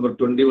ക്വസ്റ്റ്യൻ നമ്പർ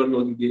 21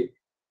 നോക്കിക്കേ.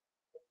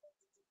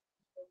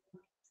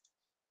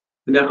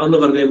 പിന്നെ ഒന്ന്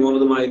പറഞ്ഞേ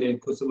മുഹമ്മദ് മായിനെ,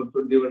 ക്വസ്റ്റ്യൻ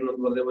നമ്പർ 21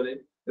 എന്ന് പറഞ്ഞ പോലെ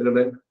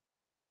എവിടെ?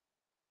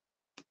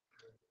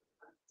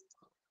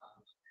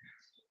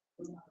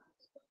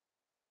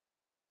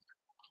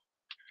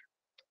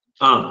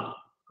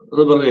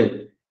 ഒന്ന് പറഞ്ഞേ.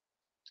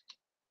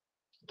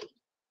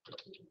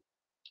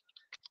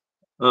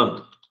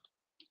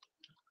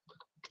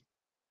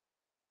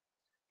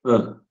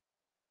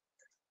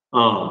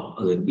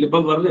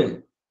 അതെനിക്കിപ്പം പറഞ്ഞേ,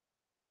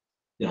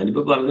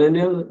 ഞാനിപ്പോ പറഞ്ഞു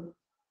തന്നെയാണ്.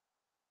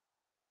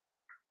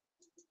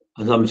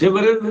 അത് സംശയം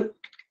പറയരുത്,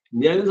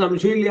 ഇനി അതിന്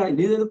സംശയമില്ല.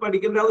 ഇനി ഇത്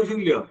പഠിക്കേണ്ട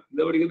ആവശ്യമില്ല.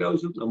 എന്താ പഠിക്കേണ്ട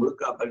ആവശ്യം? നമ്മൾ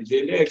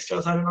പഠിച്ചതിന്റെ എക്സ്ട്രാ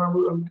സാധനങ്ങൾ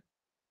നമ്മൾ കണ്ടു.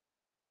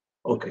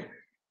 ഓക്കെ,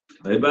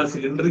 അതിപ്പോ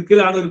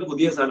സിലിണ്ടറിക്കലാണ് ഒരു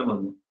പുതിയ സാധനം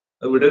വന്നത്,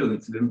 അത് വിടരുത്.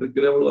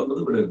 സിലിണ്ടറിക്കൽ നമ്മൾ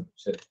വന്നത് വിടരുത്.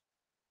 ശരി,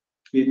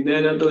 പിന്നെ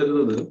അതിനകത്ത്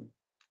വരുന്നത്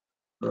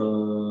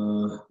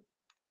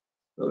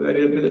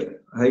കാര്യമായിട്ട്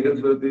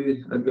ഹൈഗൻസ്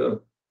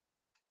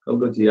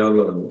നമുക്ക്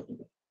ചെയ്യാവുന്നതാണ്.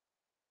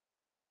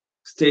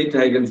 സ്റ്റേറ്റ്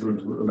ഹൈഗൻസ്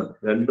പ്രിൻസിപ്പിൾ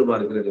 2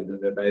 മാർക്കിന്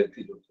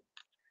 2020.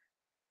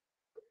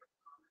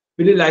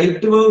 പിന്നെ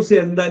ലൈറ്റ് വേവ്സ്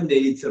എന്താ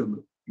nature?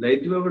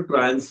 Light wave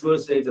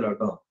transverse nature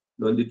ആട്ടോ,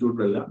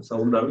 ലോഞ്ചിറ്റ്യൂഡിനല്ല,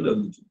 സൗണ്ട് ആണ്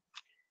ലോഞ്ചിറ്റ്യൂഡ്.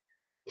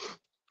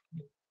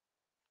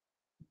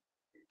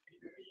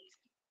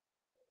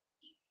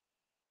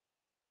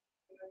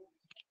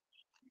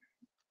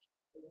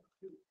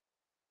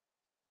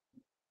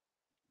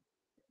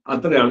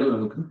 അത്രയാണ്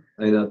നമുക്ക്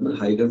അതിനകത്ത്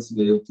ഹൈഗൻസ്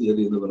വേവ്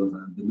തിയറി എന്ന് പറയുന്ന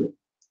സാധനത്തിന്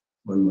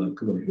 1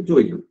 മാർക്ക് നമുക്ക്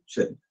ചോദിക്കും.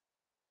 ശരി,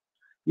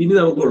 ഇനി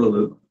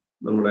നമുക്കുള്ളത്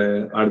നമ്മുടെ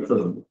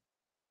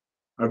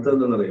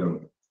അടുത്തതെന്നറിയാമോ?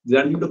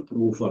 2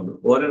 പ്രൂഫാണ്.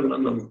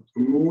 ഒരെണ്ണം നമുക്ക്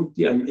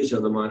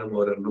 95%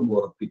 ഒരെണ്ണം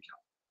ഉറപ്പിക്കാം.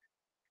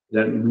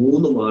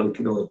 3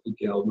 മാർക്കിന്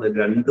ഉറപ്പിക്കാവുന്ന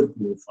 2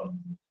 പ്രൂഫാണ്.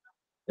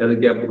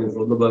 ഏതൊക്കെയാ പ്രൂഫ്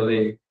എന്ന്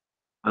പറഞ്ഞേ?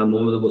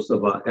 മുഹമ്മദ്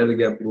മുസ്തഫ,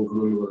 ഏതൊക്കെയാ പ്രൂഫ്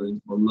എന്ന് പറയും?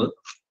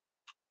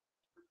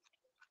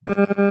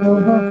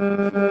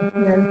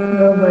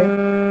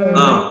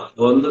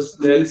 ഒന്ന്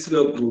സ്നെൽസ്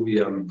ലോ പ്രൂവ്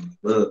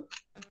ചെയ്യാമെന്ന്.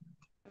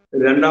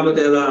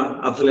 രണ്ടാമത്തേതാ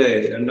അഫ്ലെ?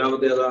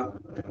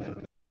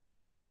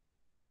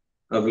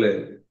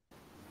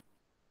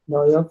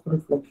 Law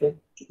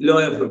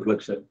of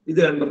reflection. ഇത്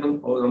 2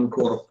 നമുക്ക്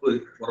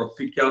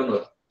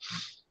ഉറപ്പിക്കാവുന്നതാണ്,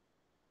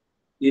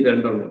 ഈ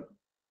 2.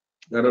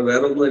 കാരണം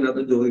വേറെ ഒന്നും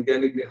അതിനകത്ത്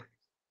ചോദിക്കാനില്ല,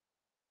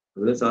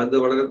 അതിന്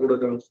സാധ്യത വളരെ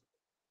കൂടുതലാണ്.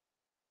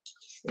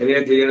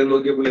 എങ്ങനെയാ ചെയ്യണമെന്ന്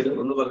നോക്കിയപ്പോഴേക്കും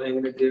ഒന്ന് പറഞ്ഞാൽ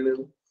എങ്ങനെയാ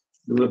ചെയ്യണമെന്ന്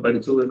നിങ്ങൾ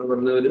പഠിച്ചു എന്ന്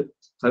പറഞ്ഞവര്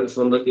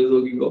സ്വന്തം ചെയ്ത്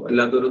നോക്കിക്കോ,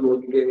 അല്ലാത്തവരും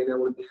നോക്കിക്കോ എങ്ങനെയാ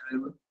നമ്മൾ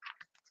ചെയ്യണമെന്ന്.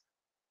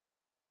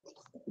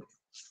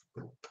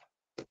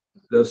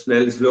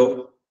 സ്നെൽസ് ലോ,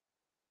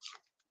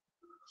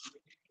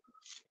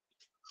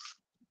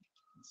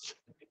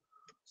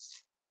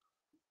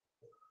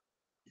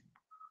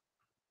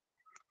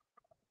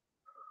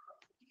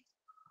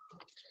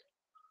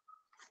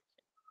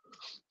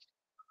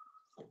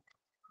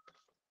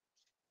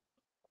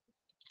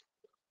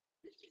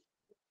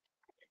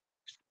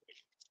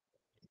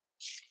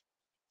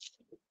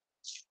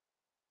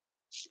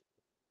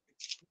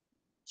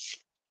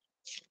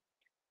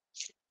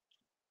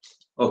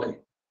 ഓക്കെ,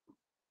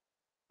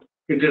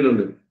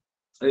 കിട്ടിയിട്ടുണ്ട്.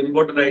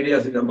 ഇമ്പോർട്ടന്റ്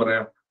ഐഡിയാസ് ഞാൻ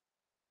പറയാം,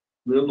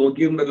 നിങ്ങൾ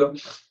നോക്കിയിട്ടുണ്ടല്ലോ.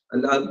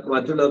 അല്ലാതെ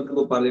മറ്റുള്ളവർക്ക്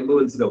ഇപ്പൊ പറയുമ്പോൾ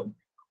മനസ്സിലാവും.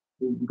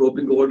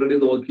 ടോപ്പിക് ഓൾറെഡി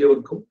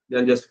നോക്കിയവർക്കും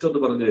ഞാൻ ജസ്റ്റ് ഒന്ന്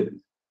പറഞ്ഞു തരും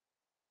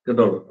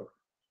കേട്ടോ.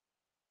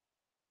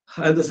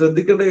 അത്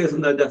ശ്രദ്ധിക്കേണ്ട കേസ്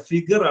എന്താ വെച്ചാൽ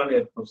ഫിഗർ ആണ്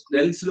ഏറ്റവും.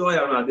 സ്നെൽസ് ലോ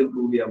ആണ് ആദ്യം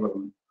പ്രൂവ് ചെയ്യാൻ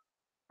പറഞ്ഞത്.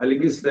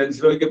 അല്ലെങ്കിൽ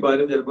സ്നെൽസ് ലോയ്ക്ക്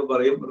പകരം ചിലപ്പോൾ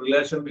പറയും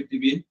relation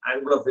between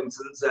angle of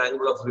incidence,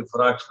 angle of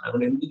refraction,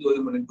 അങ്ങനെ എന്ത്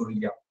ചോദ്യം വേണമെങ്കിൽ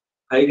ചോദിക്കാം.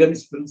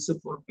 ഹൈഗൻസ്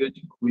പ്രിൻസിപ്പിൾ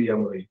ഉപയോഗിച്ച് പ്രൂവ് ചെയ്യാൻ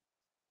പറയും.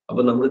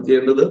 അപ്പൊ നമ്മൾ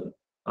ചെയ്യേണ്ടത്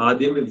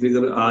ആദ്യം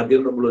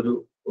നമ്മളൊരു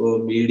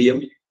മീഡിയം,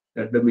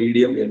 2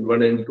 മീഡിയം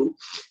N1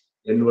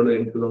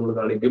 N2 നമ്മൾ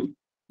കാണിക്കും.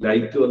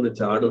 ലൈറ്റ് വന്ന്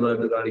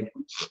ചാടുന്നതായിട്ട് കാണിക്കും.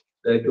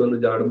 ലൈറ്റ് വന്ന്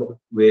ചാടുമ്പോൾ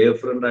വേവ്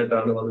ഫ്രണ്ട്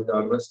ആയിട്ടാണ് വന്ന്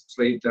ചാടുന്നത്,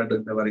 സ്ട്രെയിറ്റ് ആയിട്ട്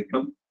തന്നെ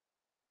വരയ്ക്കണം.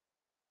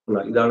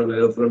 ഇതാണ്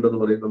വേവ് ഫ്രണ്ട് എന്ന്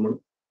പറയും നമ്മൾ.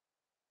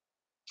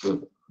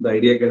 ഇത്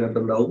ഐഡിയ ഒക്കെ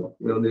അതിനകത്ത് ഉണ്ടാവും.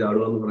 ഇങ്ങനെ വന്ന്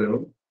ചാടുക എന്ന്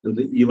പറയണം.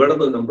 എന്നിട്ട് ഇവിടെ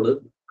നിന്ന് നമ്മൾ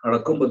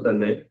കടക്കുമ്പോൾ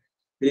തന്നെ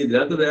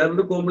ഇതിനകത്ത്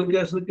വേറൊരു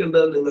കോംപ്ലിക്കേഷൻ ഒക്കെ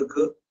ഉണ്ട്.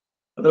 നിങ്ങൾക്ക്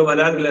അത്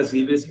വരാറില്ല,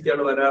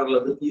 CBSEക്കാണ്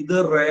വരാറുള്ളത്. ഇത്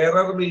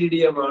റെയറർ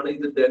മീഡിയമാണ്,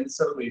 ഇത്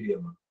ഡെൻസർ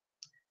മീഡിയമാണ്.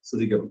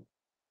 ശ്രദ്ധിക്കണം,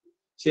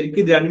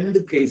 ശരിക്കും 2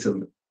 കേസ്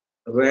ഉണ്ട്.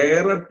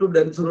 റയറർ ടു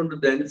ഡെൻസർ ഉണ്ട്,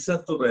 ഡെൻസർ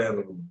ടു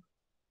റയറർ ഉണ്ട്.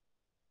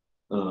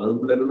 അത്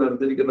പിള്ളേർ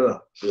നടത്തിയിരിക്കുന്നതാ.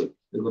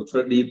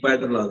 കുറച്ചുകൂടെ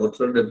ഡീപ്പായിട്ടുള്ള,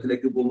 കുറച്ചുകൂടെ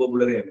ഡെപ്തിലേക്ക് പോകുമ്പോൾ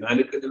പിള്ളേരെ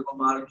ഞാനൊക്കെ ചിലപ്പോൾ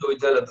മാറി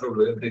ചോദിച്ചാൽ അത്ര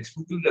ഉള്ളൂ. ടെക്സ്റ്റ്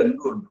ബുക്കിൽ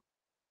രണ്ടും ഉണ്ട്.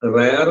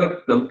 റയറർ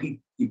നമുക്ക്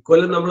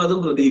ഇക്കൊല്ലം നമ്മൾ അതും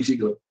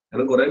പ്രതീക്ഷിക്കണം.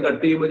 കാരണം കുറെ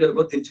കട്ട് ചെയ്യുമ്പോൾ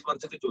ചിലപ്പോൾ തിരിച്ചു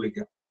മറിച്ചിട്ട്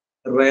ചോദിക്കാം.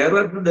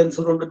 റയറർ ടു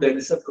ഡെൻസർ ഉണ്ട്,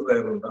 ഡെൻസർ ടു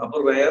റയർ ഉണ്ട്. അപ്പൊ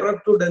റയറർ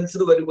ടു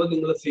ഡെൻസർ വരുമ്പോൾ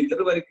നിങ്ങൾ ഫിഗർ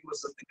വരയ്ക്കുമ്പോൾ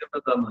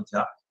ശ്രദ്ധിക്കേണ്ടതാന്ന്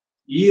വെച്ചാൽ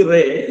ഈ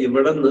റേ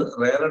ഇവിടെ നിന്ന്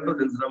റയറർ ടു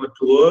ഡെൻസർ ആകുമ്പോൾ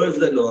ടുവേഴ്സ്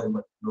ദ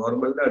നോർമൽ,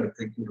 നോർമലിന്റെ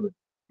അടുത്തേക്ക് വരും.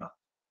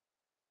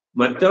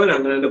 മറ്റവൻ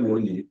അങ്ങനെ തന്നെ മൂവ്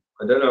ചെയ്യും,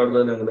 മറ്റവൻ അവിടെ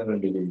തന്നെ അങ്ങനെ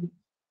കണ്ടിന്യൂ ചെയ്യും.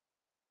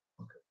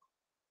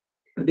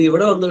 എന്നിട്ട്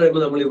ഇവിടെ വന്നു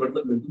കഴിയുമ്പോൾ നമ്മൾ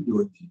ഇവിടുന്ന് വീണ്ടും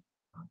ജോയിൻ ചെയ്യും.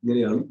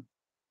 ഇങ്ങനെയാണ്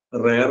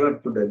റയറർ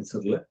ടു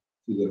ഡെൻസറിലെ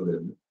ഫിഗർ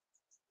വരുന്നത്.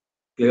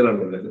 ക്ലിയർ ആണ്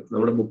ഉള്ളത്,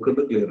 നമ്മുടെ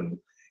ബുക്കിന്റെ ക്ലിയർ ആണ്.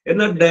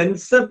 എന്നാൽ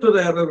ഡെൻസർ ടു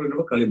റയറർ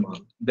വരുമ്പോൾ കളി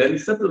മാറും.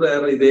 ഡെൻസർ ടു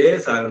റയറർ ഇതേ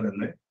സാധനം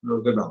തന്നെ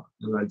നോക്കണ്ടാവും,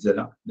 ഞാൻ കാണിച്ചു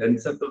തരാം.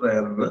 ഡെൻസർ ടു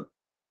റയറിന്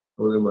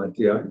നമുക്ക്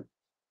മാറ്റിയാൽ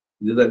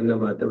ഇത് തന്നെ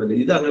മാറ്റമല്ല,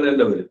 ഇത് അങ്ങനെ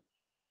തന്നെ വരും.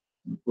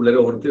 പിള്ളേരെ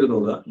ഓർത്തിരുന്ന്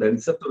നോക്കുക.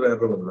 ഡെൻസർ ടു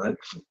റയറർ വന്നാൽ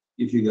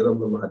ഈ ഫിഗർ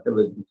നമ്മൾ മാറ്റം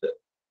വരുത്തിട്ട്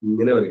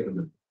ഇങ്ങനെ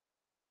വരയ്ക്കുന്നുണ്ട്,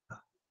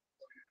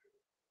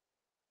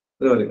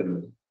 ഇങ്ങനെ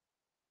വരയ്ക്കുന്നുണ്ട്.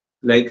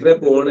 ലൈറ്റ് റേ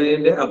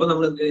പോണേന്റെ അപ്പൊ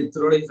നമ്മൾ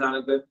ഇത്രയോടെ ഈ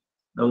സാധനത്തെ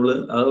നമ്മൾ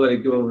അത്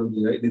വരയ്ക്കുമ്പോൾ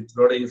ഇത്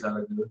ഇത്രയോടെ ഈ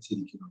സാധനത്തിൽ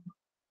ചിരിക്കുന്നുണ്ട്.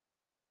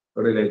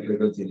 ഇവിടെ ലൈറ്റ്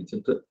റേകൾ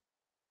ചിരിച്ചിട്ട്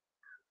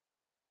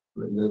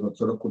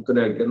കുറച്ചുകൂടെ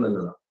കുത്തനാക്കിയാൽ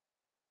നല്ലതാണ്.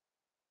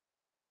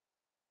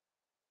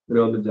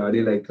 ഇങ്ങനെ ഒന്ന് ജാടി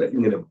ലൈറ്റ്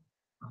ഇങ്ങനെ പോകും,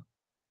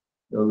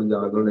 ഒന്ന്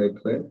ജാഗ്രത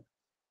ലൈറ്റ്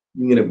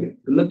ഇങ്ങനെ പോകും.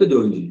 എന്നിട്ട്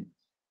ജോയിൻ ചെയ്യും,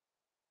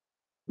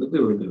 എന്നിട്ട്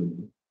ജോയിൻ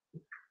ചെയ്യും.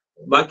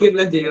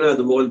 ബാക്കിയെല്ലാം ചെയ്യണം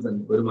അതുപോലെ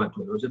തന്നെ, ഒരു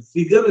മാറ്റമില്ല. പക്ഷെ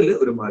ഫിഗറിൽ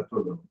ഒരു മാറ്റം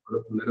ഉണ്ടാവും. അത്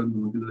പിള്ളേരെ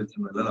നോക്കി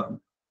വെച്ചാൽ നല്ലതാണ്.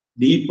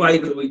 ഡീപ്പായി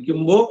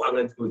ചോദിക്കുമ്പോൾ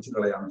അങ്ങനെ ചോദിച്ച്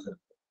കളയാൻ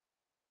സാധിക്കും.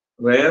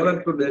 റയറർ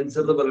ടു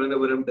ഡെൻസർ എന്ന് പറയുന്നതിന്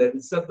പകരം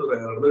ഡെൻസർ ടു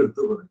റയർ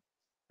എടുത്തു പറയും.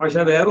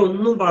 പക്ഷെ വേറെ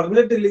ഒന്നും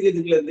പറഞ്ഞിട്ടില്ലെങ്കിൽ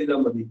നിങ്ങൾ എന്ത് ചെയ്താൽ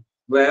മതി,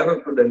 റയറർ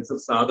ടു ഡെൻസർ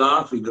സാധാ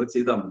ഫിഗർ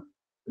ചെയ്താൽ മതി.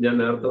 ഞാൻ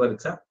നേരത്തെ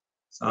വരച്ച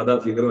സാധാ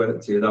ഫിഗർ വരെ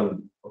ചെയ്താൽ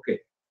മതി. ഓക്കെ,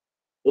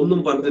 ഒന്നും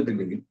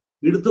പറഞ്ഞിട്ടില്ലെങ്കിൽ.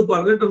 എടുത്ത്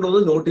പറഞ്ഞിട്ടുണ്ടോ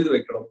എന്ന് നോട്ട് ചെയ്ത്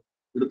വെക്കണം,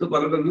 എടുത്ത്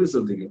പറഞ്ഞിട്ടുണ്ടെങ്കിൽ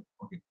ശ്രദ്ധിക്കണം.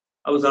 ഓക്കെ,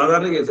 അപ്പൊ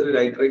സാധാരണ കേസിൽ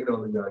ലൈറ്റ് റേക്കിനെ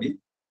വന്ന് ചാടി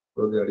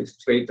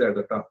സ്ട്രെയിറ്റ് ആയിട്ട്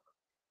കേട്ടോ,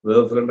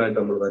 വേവ് ഫ്രണ്ട് ആയിട്ട്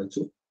നമ്മൾ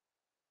വരച്ചു.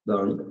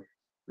 ഇതാണ്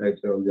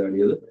ലൈറ്റ് റേ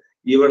ചാടിയത്.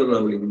 ഇവിടെ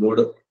നമ്മൾ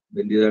ഇങ്ങോട്ട്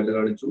വലിയതായിട്ട്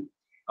കാണിച്ചു.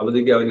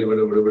 അപ്പോഴത്തേക്ക് അവൻ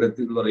ഇവിടെ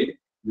എത്തിന്ന് പറയും,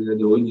 ഇതിനെ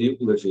ജോയിൻ ചെയ്യും,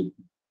 ഇവിടെ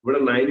ഷേപ്പ്. ഇവിടെ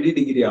 90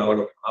 ഡിഗ്രി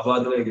ആവണം, അപ്പൊ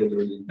അതിലേക്ക്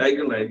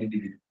ഉണ്ടായിരിക്കും 90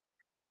 ഡിഗ്രി.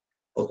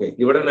 ഓക്കെ,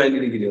 ഇവിടെ 90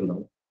 ഡിഗ്രി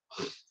ഉണ്ടാവും.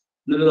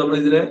 എന്നിട്ട് നമ്മൾ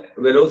ഇതിനെ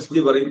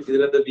വെലോസിറ്റി പറയും,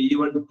 ഇതിനകത്ത്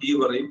V1T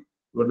പറയും,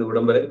 ഇവിടുന്ന്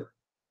ഇവിടം വരെ.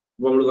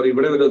 അപ്പൊ നമ്മൾ പറയും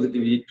ഇവിടെ വെലോസിറ്റി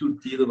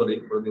V2T എന്ന്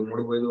പറയും, ഇവിടെ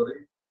ഇങ്ങോട്ട് പോയെന്ന്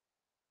പറയും.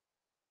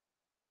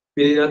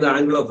 പിന്നെ ഇതിനകത്ത്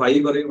ആംഗിൾ ഓഫ് I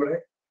പറയും, ഇവിടെ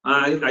ആ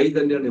I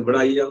തന്നെയാണ് ഇവിടെ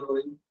I ആന്ന്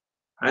പറയും.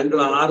 ആംഗിൾ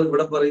R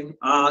ഇവിടെ പറയും,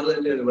 ആ R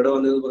തന്നെയാണ് ഇവിടെ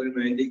വന്നതെന്ന് പറയും,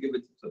 90ക്ക്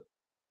വെച്ചിട്ട്.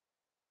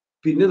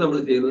 പിന്നെ നമ്മൾ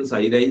ചെയ്യുന്നത്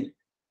സൈനായി,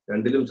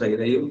 രണ്ടിലും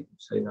സൈനായും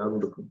സൈനാറും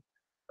എടുക്കും.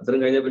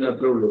 അത്രയും കഴിഞ്ഞാൽ പിന്നെ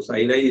അത്രേ ഉള്ളൂ.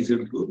 സൈനായി ഈസ്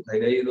എടുക്കും.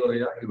 സൈനായി എന്ന്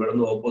പറഞ്ഞാൽ ഇവിടെ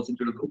നിന്ന്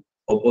ഓപ്പോസിറ്റ് എടുക്കും,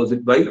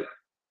 ഓപ്പോസിറ്റ് ബൈ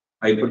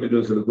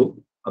ഹൈപ്പോട്ടിന്യൂസ് എടുക്കും.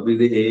 അപ്പൊ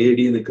ഇത് AD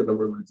എന്നൊക്കെ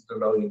നമ്മൾ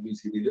വിളിച്ചിട്ടുണ്ടാവും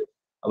ABCD.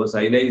 അപ്പൊ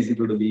സൈനായി is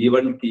equal to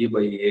V1T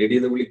by AD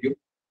എന്ന് വിളിക്കും.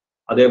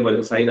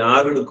 അതേപോലെ സൈൻ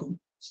R എടുക്കും,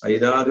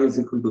 sign R is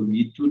equal to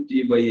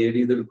V2T by AD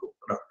എന്ന് എടുക്കും.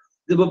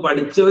 ഇതിപ്പോ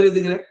പഠിച്ചവർ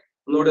ഇതിങ്ങനെ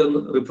ഒന്നുകൂടെ ഒന്ന്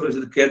റിഫ്രഷ്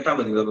ചെയ്ത് കേട്ടാൽ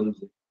മതി, വേറെ ഒന്നും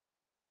ചെയ്യും.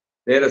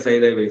 നേരെ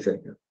സൈനായി ബൈ സൈൻ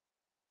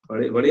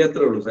പണി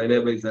അത്രേ ഉള്ളൂ.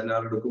 സൈനായി ബൈ സൈൻ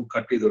R എടുക്കും,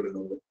 കട്ട് ചെയ്ത്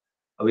കൊടുക്കും.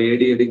 അപ്പൊ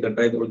AD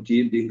കട്ടായി പോകും,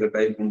 T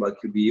കട്ടായി പോകും,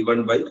 ബാക്കി V1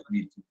 ബൈ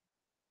V2.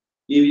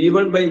 ഈ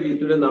V1 ബൈ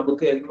V2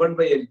 നമുക്ക് N1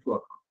 ബൈ N2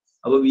 ആക്കാം.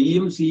 അപ്പൊ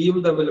വിയും സിയും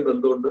തമ്മിൽ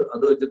ബന്ധമുണ്ട്.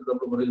 അത് വെച്ചിട്ട്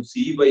നമ്മൾ പറയും C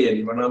ബൈ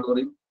N1 ആന്ന്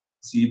പറയും,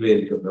 C ബൈ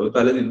N2. അപ്പൊ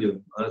തല തിരിഞ്ഞു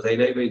വരും.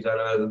 സൈനായി ബൈ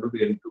സാധനം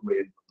N2 ബൈ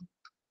N2.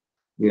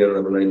 ഇങ്ങനെയാണ്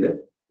നമ്മൾ അതിന്റെ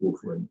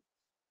പ്രൂഫ് വേണ്ടി.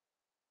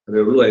 അതേ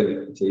ഉള്ളൂ, അതിന്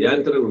ചെയ്യാൻ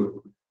ഇത്രേ ഉള്ളൂ.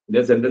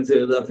 പിന്നെ സെന്റൻസ്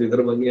എഴുതുക, ഫിഗർ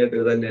ഭംഗിയായിട്ട്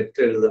എഴുതാൻ,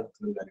 നെറ്റ് എഴുതുക,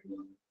 അത്രയും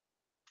കാര്യങ്ങളാണ്.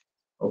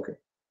 ഓക്കെ,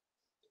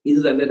 ഇത്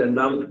തന്നെ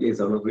രണ്ടാമത്തെ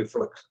കേസാണ്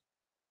റിഫ്ലക്ഷൻ.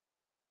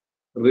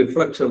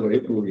 റിഫ്ലക്ഷൻ വഴി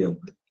പ്രൂവ് ചെയ്യാൻ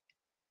പറ്റും.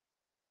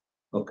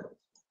 ഓക്കെ,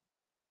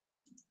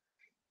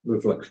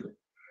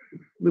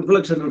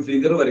 റിഫ്ലക്ഷനിൽ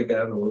ഫിഗർ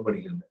വരയ്ക്കാനാണ് നമ്മൾ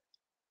പഠിക്കുന്നത്.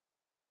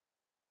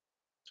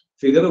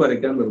 ഫിഗർ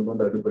വരയ്ക്കാൻ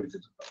നിർബന്ധമായിട്ട്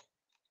പഠിച്ചിട്ടുണ്ടാവും.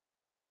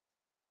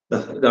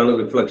 ഇതാണ്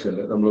റിഫ്ലക്ഷൻ.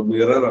 നമ്മൾ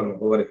മിററാണ്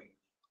അപ്പോൾ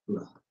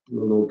വരയ്ക്കുന്നത്.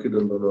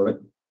 നോക്കിയിട്ടുണ്ടോ അവിടെ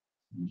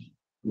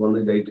വന്ന്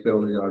ലൈറ്റ്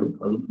വന്ന് ചാടും,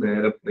 അത്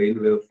നേരെ പ്ലെയിൻ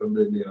വേവ് ഫ്രണ്ട്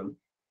തന്നെയാണ്.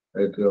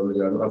 ലൈറ്റ് വന്ന്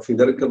ചാടും. ആ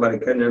ഫിഗറൊക്കെ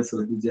വരയ്ക്കാൻ ഞാൻ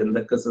ശ്രദ്ധിച്ച്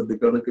എന്തൊക്കെ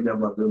ശ്രദ്ധിക്കണമെന്നൊക്കെ ഞാൻ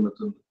പറഞ്ഞു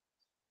തന്നിട്ടുണ്ട്.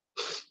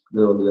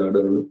 ഇത് വന്ന്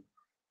ചാടുകയാണ്,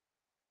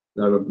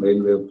 ഇതാണ് പ്ലെയിൻ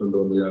വേവ് ഫ്രണ്ട്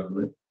വന്ന്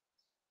ചാടുന്നത്.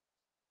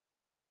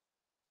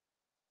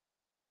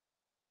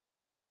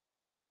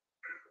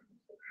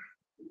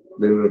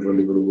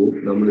 ഫ്രണ്ടിക്കൂടെ പോകും.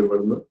 നമ്മൾ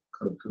ഇവിടുന്ന്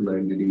കറക്റ്റ്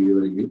 90 ഡിഗ്രി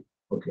വരയ്ക്കും.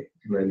 ഓക്കെ,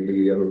 90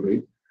 ഡിഗ്രിയാണ്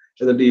പറയും.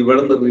 എന്നിട്ട്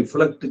ഇവിടെ നിന്ന്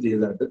റിഫ്ലക്ട്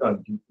ചെയ്തായിട്ട്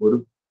കാണിക്കും. ഒരു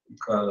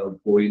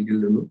പോയിന്റിൽ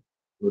നിന്നും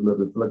ഇവിടുന്ന്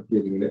റിഫ്ലക്ട്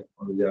ചെയ്തിങ്ങനെ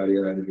ഒന്ന്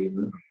ജാലിയാണ്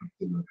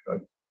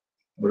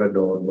ഇവിടെ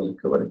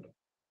നോർമലൊക്കെ വരയ്ക്കും.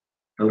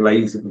 നമ്മൾ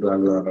ഐസ്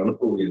ഇട്ടാണ്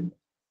പ്രൂവ് ചെയ്യുന്നത്.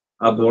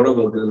 ആ പോണ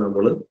പോക്കിൽ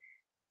നമ്മൾ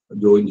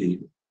ജോയിൻ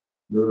ചെയ്യും.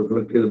 ഇത്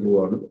റിഫ്ലക്ട് ചെയ്ത്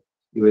പോവാണ്.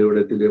 ഇവ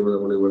ഇവിടെ എത്തിക്കഴിയുമ്പോൾ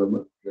നമ്മൾ ഇവിടെ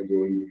നിന്ന്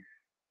ജോയിൻ ചെയ്യും.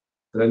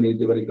 ഇത്ര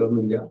നീറ്റ്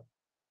വരയ്ക്കൊന്നുമില്ല.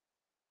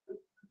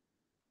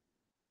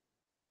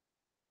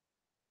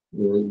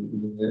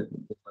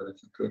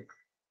 വരച്ചിട്ട്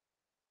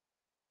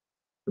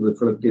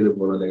റിഫ്ലക്ട് ചെയ്ത്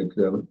പോണ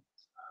ലൈറ്റാണ്.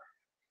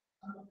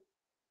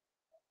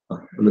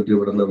 എന്നിട്ട്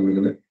ഇവിടെ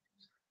നമ്മളിങ്ങനെ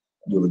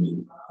ജോയിൻ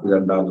ചെയ്യും.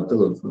 രണ്ടാമത്തെ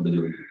വേർഫ്രണ്ട്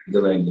ജോയിൻ ചെയ്യും. ഇത്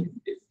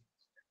ഭയങ്കര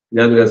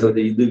ഞാൻ വിചാരിച്ചത്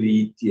ഇത്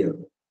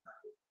വീറ്റിയാണ്.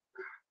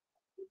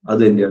 അത്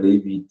തന്നെയാണ് ഈ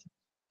വീറ്റ്.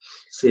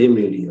 സെയിം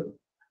ഏരിയ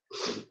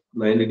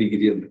 90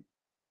 ഡിഗ്രി ഉണ്ട്.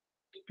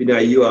 പിന്നെ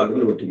ഐ ആറ്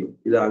നോട്ട് ചെയ്യും.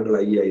 ഇത് ആംഗിൾ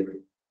ഐ ആയത്.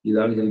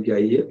 ഇതാണ് ശരിക്കും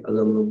ഐ. അത്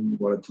നമ്മൾ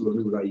വളച്ചു കൊണ്ട്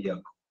ഇവിടെ ഐ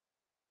ആക്കും.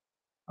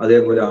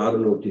 അതേപോലെ 6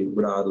 നോട്ട് ചെയ്യും.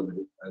 ഇവിടെ 6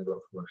 വരും. Angle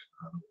of reflection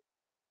 6.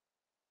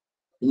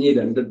 ഇനി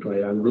രണ്ട്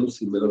ട്രയാങ്കിളും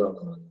സിമിലർ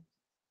ആണ്.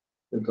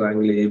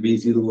 ട്രയാങ്കിൾ എ ബി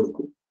സി എന്ന്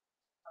കൊടുക്കും.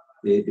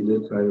 ഇത്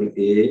ട്രയാങ്കിൾ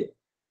എ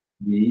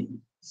ബി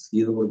സി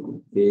എന്ന് കൊടുക്കും.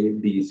 A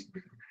D C.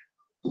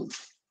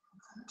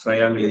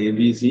 Triangle A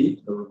B C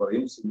നമ്മൾ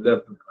പറയും similar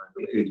to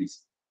triangle A D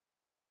C.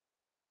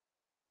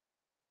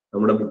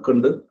 നമ്മുടെ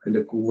ബുക്കുണ്ട്.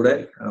 അതിന്റെ കൂടെ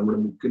നമ്മുടെ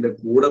ബുക്കിന്റെ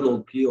കൂടെ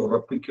നോക്കി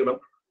ഉറപ്പിക്കണം.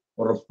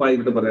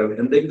 ഉറപ്പായിട്ട് പറയണം.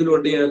 എന്തെങ്കിലും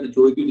ഉണ്ടെങ്കിൽ അത്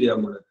ചോദിക്കുകയും ചെയ്യാം.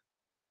 നമ്മള്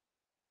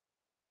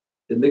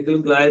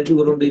എന്തെങ്കിലും ക്ലാരിറ്റി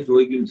കുറവുണ്ടെങ്കിൽ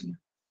ചോദിക്കുകയും ചെയ്യും.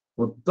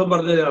 മൊത്തം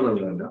പറഞ്ഞു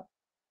തരാനുള്ളതല്ല.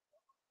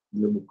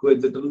 ബുക്ക്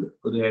വെച്ചിട്ടുണ്ട്.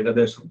 ഒരു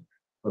ഏകദേശം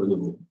പറഞ്ഞു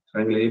പോകും.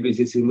 Triangle A B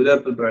C similar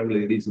to triangle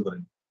A D C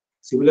പറയും.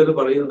 സിമിലർ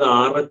പറയുന്നത്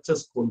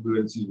RHS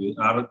കോൺഗ്രുവൻസി.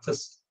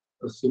 RHS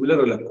സിമിലർ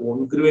അല്ല,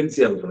 കോൺഗ്രുവൻസി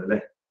ആണ് പറയുന്നത് അല്ലെ.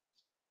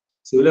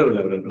 സിമിലർ അല്ല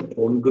പറയുന്നത്,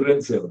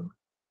 കോൺഗ്രുവൻസി ആണ് പറയുന്നത്.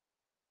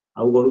 ആ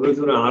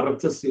കോൺഗ്രുവൻസി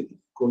RHS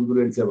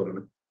കോൺഗ്രുവൻസിയാണ്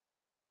പറയുന്നത്.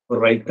 അപ്പൊ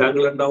റൈറ്റ്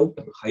ആംഗിൾ ഉണ്ടാവും,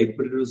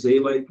 ഹൈപ്പോട്ടൻയൂസ്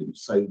സെയിം ആയിരിക്കും,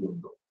 സൈഡ്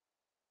ഉണ്ടാവും.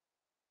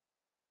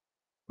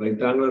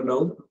 റൈറ്റ് ആംഗിൾ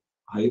ഉണ്ടാവും,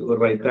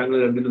 റൈറ്റ് ആംഗിൾ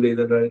രണ്ടിനും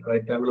ചെയ്തിട്ട്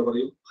റൈറ്റ് ആംഗിൾ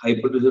പറയും.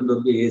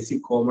 ഹൈപ്പോട്ടൻയൂസ് AC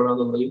കോമൺ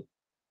ആണെന്ന് പറയും.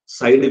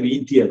 സൈഡ്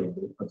VT ആണ്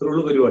പറയും. അത്രേ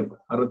ഉള്ളൂ പരിപാടി.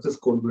 RHS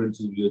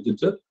കോൺഗ്രുവൻസി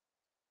ഉപയോഗിച്ചിട്ട്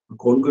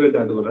കോൺഗ്രുവന്റ്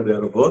ആയിട്ട് പറയാം.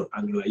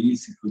 ആംഗിൾ I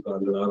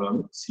ആംഗിൾ R ആണ്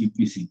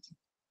CPCT.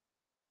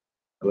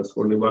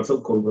 Corresponding parts of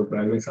congruent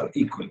triangles are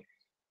equal.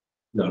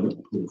 ഇതാണ്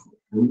പ്രൂഫ്.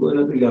 മുമ്പ്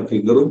അതിനകത്തില്ല,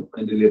 ഫിഗറും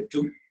അതിന്റെ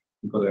ലെറ്റും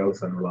പറയാനുള്ള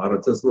സാധനങ്ങൾ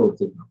RHS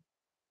ഓർത്തിരുന്നു.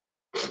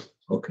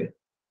 ഓക്കെ,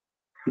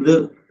 ഇത്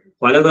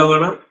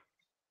പലതവണ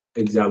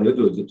എക്സാമിൽ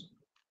ചോദിച്ചിട്ടുണ്ട്.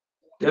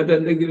 ഞാൻ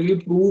എന്തെങ്കിലും ഈ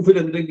പ്രൂഫിൽ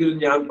എന്തെങ്കിലും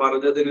ഞാൻ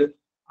പറഞ്ഞതിൽ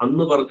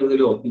അന്ന്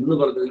പറഞ്ഞതിലോ ഇന്ന്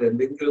പറഞ്ഞതിലോ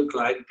എന്തെങ്കിലും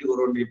ക്ലാരിറ്റി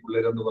കുറവുണ്ട് ഈ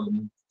പിള്ളേരെന്ന്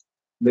പറഞ്ഞു,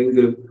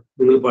 എന്തെങ്കിലും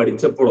നിങ്ങൾ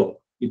പഠിച്ചപ്പോഴോ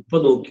ഇപ്പൊ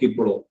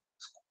നോക്കിയപ്പോഴോ,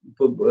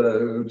 ഇപ്പൊ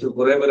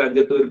കുറെ പേര്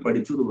 5-8 പേര്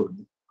പഠിച്ചു എന്ന്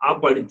പറഞ്ഞു. ആ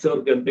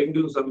പഠിച്ചവർക്ക്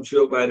എന്തെങ്കിലും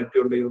സംശയമോ ക്ലാരിറ്റി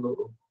ഉണ്ടെങ്കിൽ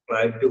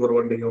ക്ലാരിറ്റി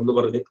കുറവുണ്ടെങ്കിൽ ഒന്ന്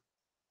പറഞ്ഞു.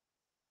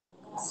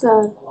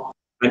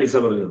 അനിസ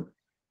പറഞ്ഞു.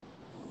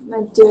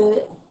 മറ്റേ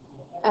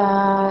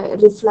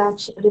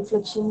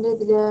റിഫ്ലക്ഷന്റെ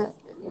ഇതില്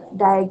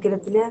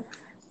ഡയഗ്രത്തില്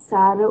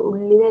സാറ്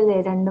ഉള്ളിലല്ലേ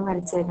രണ്ടും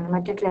വരച്ചേക്കണം,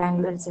 മറ്റേ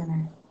ട്രയാങ്കിൾ വരച്ചേനെ.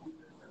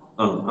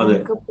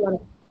 നമുക്ക്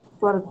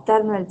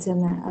പുറത്തായിരുന്നു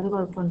വരച്ചെന്ന്. അത്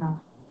കുഴപ്പമുണ്ടോ?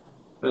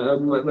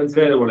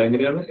 മനസ്സിലായോ മോളെ?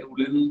 എങ്ങനെയാണ്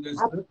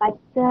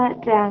പച്ച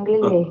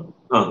ട്രയാങ്കിളില്ലേ,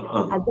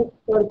 അത്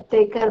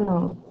പുറത്തേക്കായിരുന്നു.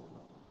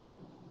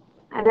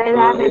 അതായത്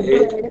ആ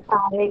റെഡ്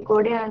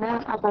താഴേക്കൂടെയാണ്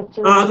ആ പച്ച.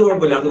 അത്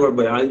കുഴപ്പമില്ല, അത്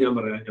കുഴപ്പമില്ല. അത് ഞാൻ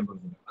പറയാം.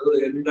 അത്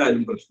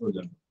എന്തായാലും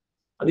പ്രശ്നമില്ല.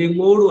 അത്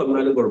എങ്ങോട്ട്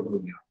വന്നാലും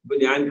കുഴപ്പമില്ല. ഇപ്പൊ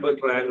ഞാനിപ്പോ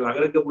ട്രയാങ്കിൾ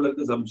അങ്ങനെയൊക്കെ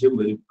പിള്ളേർക്ക് സംശയം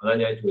വരും. അതാ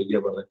ഞാൻ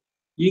ചോദിക്കാൻ പറഞ്ഞത്.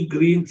 ഈ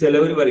ഗ്രീൻ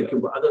ചിലവർ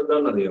വരയ്ക്കുമ്പോൾ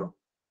അതെന്താണെന്നറിയോ?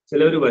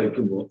 ചിലവർ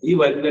വരയ്ക്കുമ്പോൾ ഈ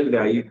വരുന്ന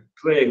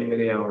ലൈറ്റർ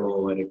എങ്ങനെയാണോ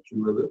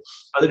വരയ്ക്കുന്നത്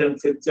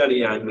അതിനനുസരിച്ചാണ് ഈ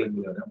ആംഗിൾ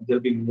ഇങ്ങനെ വരാം.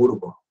 ചിലപ്പോൾ ഇങ്ങോട്ട്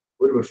പോകാം,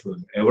 ഒരു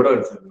പ്രശ്നമില്ല. എവിടെ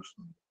വരച്ചാലും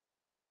പ്രശ്നമില്ല,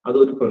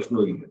 അതൊരു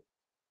പ്രശ്നമില്ല.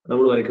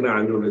 നമ്മൾ വരയ്ക്കുന്ന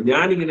ആംഗിൾ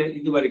ഞാനിങ്ങനെ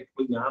ഇത്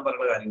വരയ്ക്കുമ്പോൾ ഞാൻ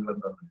പറയുന്ന കാര്യങ്ങൾ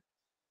എന്താണ്,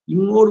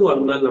 ഇങ്ങോട്ട്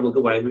വന്നാൽ നമുക്ക്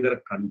ഭയങ്കര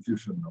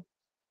കൺഫ്യൂഷൻ ഉണ്ടാവും.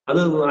 അത്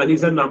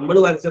അനീസ നമ്മൾ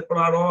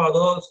വരച്ചപ്പോഴാണോ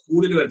അതോ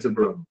സ്കൂളിൽ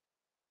വരച്ചപ്പോഴാണോ?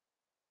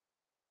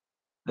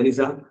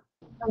 അനീസ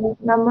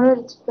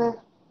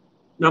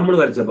നമ്മൾ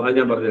വരച്ചപ്പോ അത്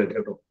ഞാൻ പറഞ്ഞു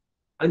കേട്ടോ.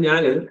 അത്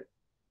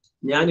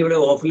ഞാനിവിടെ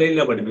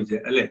ഓഫ്ലൈനിലാണ്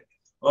പഠിപ്പിച്ചത് അല്ലെ.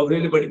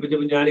 ഓഫ്ലൈനിൽ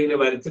പഠിപ്പിച്ചപ്പോൾ ഞാനിങ്ങനെ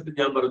വരച്ചിട്ട്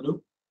ഞാൻ പറഞ്ഞു,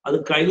 അത്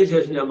കഴിഞ്ഞ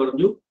ശേഷം ഞാൻ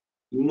പറഞ്ഞു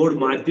ഇങ്ങോട്ട്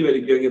മാറ്റി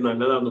വരയ്ക്കുമെങ്കിൽ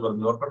നല്ലതാന്ന്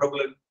പറഞ്ഞു.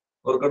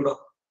 ഓർക്കണ്ടോ?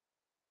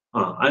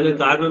 അതിന്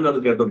കാരണം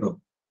എന്താണെന്ന് കേട്ടോ.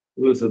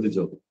 നിങ്ങൾ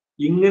ശ്രദ്ധിച്ചോ?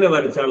 ഇങ്ങനെ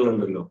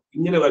വരച്ചാലുണ്ടല്ലോ,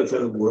 ഇങ്ങനെ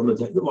വരച്ചാൽ ഗുണം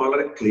വെച്ചാൽ ഇത്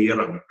വളരെ ക്ലിയർ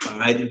ആണ്,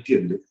 ക്ലാരിറ്റി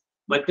ഉണ്ട്.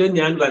 മറ്റേ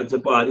ഞാൻ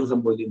വരച്ചപ്പോൾ ആദ്യം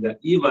സംഭവിച്ചില്ല.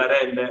 ഈ വര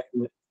എന്റെ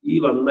ഈ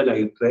വന്ന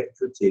ലൈറ്ററെ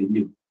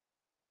ചെരിഞ്ഞു.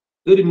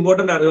 ഇതൊരു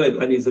ഇമ്പോർട്ടന്റ്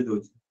അറിവായിരുന്നു അനീസ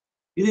ചോദിച്ചു.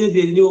 ഇതിന്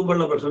ചെരിഞ്ഞു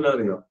പോകുമ്പോഴുള്ള പ്രശ്നം എന്താ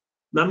അറിയോ?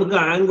 നമുക്ക്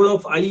angle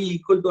of I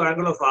equal to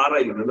angle of R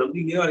ആയിരിക്കണം. നമുക്ക്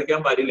ഇങ്ങനെ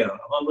വരയ്ക്കാൻ പാടില്ല.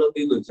 അപ്പൊ നമ്മൾ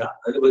എന്തെന്ന് വെച്ചാൽ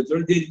അതിൽ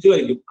വെച്ചോണ്ട് തിരിച്ചു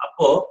വരയ്ക്കും.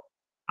 അപ്പോ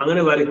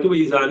അങ്ങനെ വരയ്ക്കുമ്പോൾ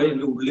ഈ സാധനം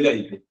ഇതിന്റെ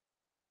ഉള്ളിലായിരിക്കും.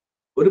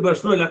 ഒരു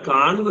പ്രശ്നമില്ല,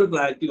 കാണുന്ന ഒരു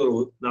ക്ലാരിറ്റി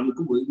കുറവ്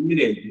നമുക്ക്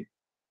ഇങ്ങനെയായിരിക്കും.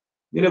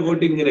 ഇങ്ങനെ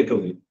പോയിട്ട് ഇങ്ങനെയൊക്കെ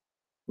വരും,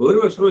 ഒരു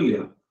പ്രശ്നമില്ല.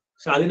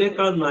 പക്ഷെ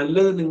അതിനേക്കാൾ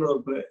നല്ലത് നിങ്ങൾ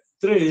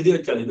ഇത്ര എഴുതി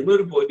വെച്ചാൽ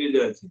നിങ്ങളൊരു പോയിന്റ് എഴുതി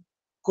വെച്ചാൽ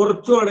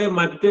കുറച്ചുകൂടെ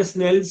മറ്റേ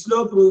Snell's law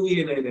prove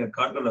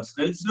ചെയ്യുന്നതിനെക്കാട്ടുള്ള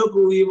Snell's law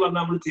prove ചെയ്യുമ്പോൾ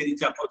നമ്മൾ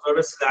തിരിച്ച്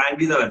അപ്പുറത്തോടെ സ്ലാൻഡ്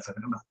ചെയ്താ വരച്ചത്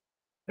കണ്ട.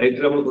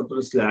 ലൈറ്റ് നമ്മൾ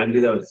കുറച്ചുകൂടെ സ്ലാൻഡ്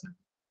ചെയ്താ വരച്ചത്.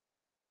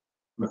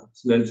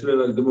 സ്നെൽസ് ലോ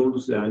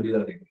വരയ്ക്കുമ്പോൾ സ്ലാൻഡ് ചെയ്താ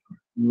വരയ്ക്കും,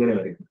 ഇങ്ങനെ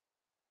വരയ്ക്കും.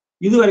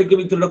 ഇത്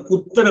വരയ്ക്കുമ്പോൾ ഇത്ര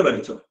കുത്തനെ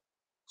വരച്ചോ,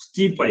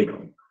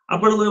 സ്റ്റീപ്പായിരിക്കും.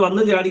 അപ്പോൾ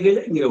വന്ന് ചാടി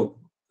കഴിഞ്ഞാൽ ഇങ്ങനെ പോകും.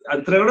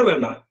 അത്രയോടെ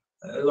വേണ്ട,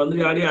 വന്ന്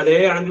ചാടി അതേ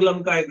ആംഗിൾ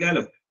നമുക്ക്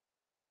അയക്കാലോ.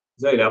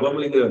 മനസ്സിലായില്ല? അപ്പൊ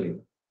നമ്മൾ ഇങ്ങനെ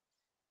വരയ്ക്കും.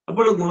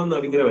 അപ്പോൾ ഗുണം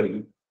എന്താണ്? ഇങ്ങനെ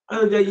വരയ്ക്കും.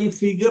 അതെന്ന് വെച്ചാൽ ഈ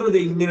ഫിഗർ ഇത്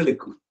ഇങ്ങനെ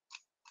നിൽക്കും.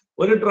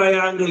 ഒരു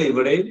ട്രയാങ്കിൾ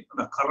ഇവിടെയും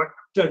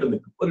കറക്റ്റ് ആയിട്ട്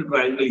നിൽക്കും, ഒരു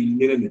ട്രയാങ്കിൾ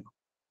ഇങ്ങനെ നിൽക്കും.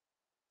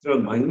 ഇത്ര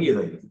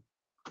ഭംഗിയതായിരിക്കും.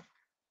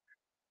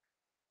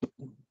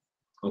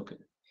 ഓക്കെ,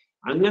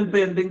 അങ്ങനത്തെ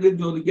എന്തെങ്കിലും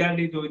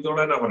ചോദിക്കാണ്ട്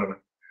ചോദിച്ചോളാനാ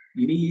പറയണത്.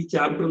 ഇനി ഈ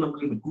ചാപ്റ്റർ നമ്മൾ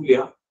എടുക്കൂല,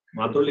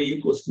 മാത്രമല്ല ഈ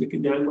ക്വസ്റ്റിനിക്ക്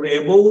ഞാൻ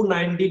എബവ്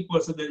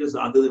 90%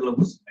 സാധ്യതയുള്ള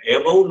ക്വസ്റ്റ്യൻ,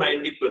 എബവ്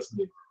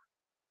 90%.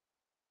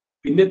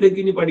 പിന്നത്തേക്ക്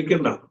ഇനി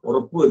പഠിക്കണ്ട,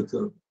 ഉറപ്പ്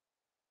വരുത്തുക.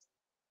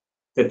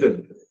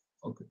 തെറ്റരുത്.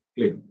 Okay,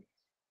 clear.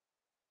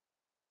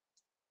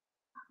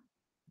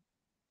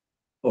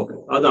 ഓക്കെ,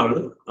 അതാണ്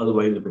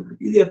അതുമായി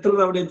ബന്ധപ്പെട്ട്. ഇത് എത്ര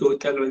തവണ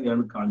ചോദിച്ചാൽ ഞാൻ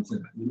കാണിച്ചു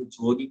തരാം. ഇതിന്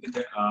ചോദിക്കുന്ന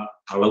ആ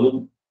അളവും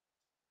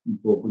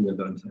പോക്കും ഞാൻ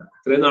കാണിച്ചു തരാം.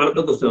 ഇത്രയും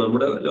നാളത്തെ ക്വസ്റ്റ്യൻ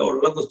നമ്മുടെ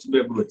ഉള്ള ക്വസ്റ്റ്യൻ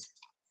പേപ്പർ വെച്ച്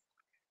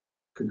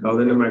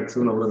അതിന്റെ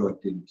മാക്സിമം നമ്മൾ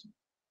വർത്തിയിരിക്കും.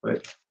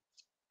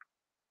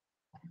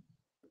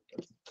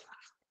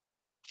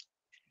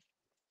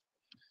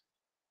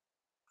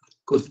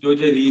 ക്വസ്റ്റ്യൻ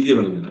ചോദിച്ച രീതി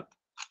പറഞ്ഞില്ല.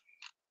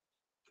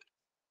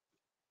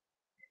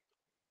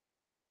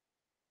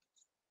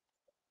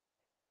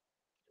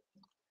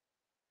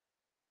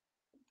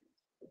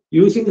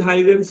 Using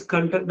Huygens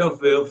content of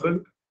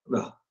wavefront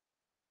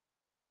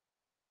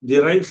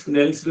derives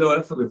Snell's law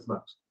of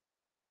refraction.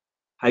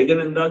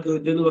 Huygens എന്താ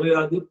ചോദിച്ചെന്ന് പറയുക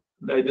ആദ്യം,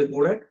 അതിന്റെ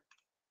കൂടെ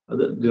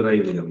അത്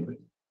ഡിറൈവ് ചെയ്യാൻ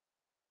പറയും.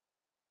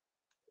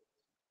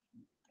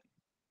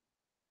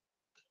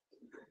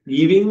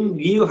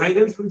 Give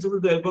Huygens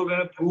principle to help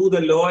us prove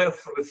the law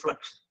of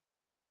reflection.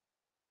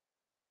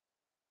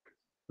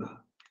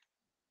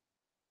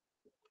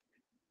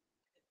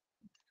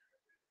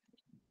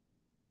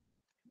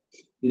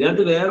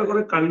 ഇതിനകത്ത് വേറെ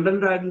കുറെ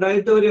കണ്ടന്റ്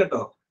ഉണ്ടായിട്ട് വരും കേട്ടോ.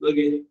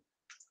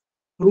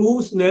 Prove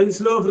Snell's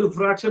law of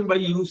refraction by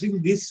using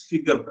this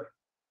figure.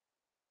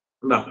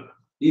 കണ്ടാ,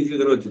 ഈ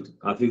ഫിഗർ വെച്ചിട്ട്.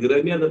 ആ ഫിഗർ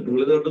തന്നെയാണ്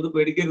നിങ്ങൾ കണ്ടത്,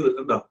 പേടിക്കരുത്.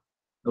 കണ്ടാ,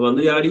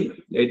 വന്ന് ചാടി,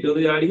 ലൈറ്റ്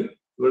വന്ന് ചാടി,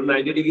 ഇവിടെ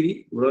 90 ഡിഗ്രി,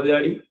 ഇവിടെ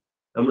ചാടി,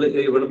 നമ്മൾ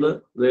ഇവിടുന്ന്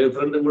വേവ്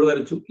ഫ്രണ്ട് ഇങ്ങോട്ട്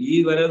വരച്ചു. ഈ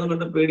വരയൊന്നും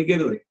കണ്ട്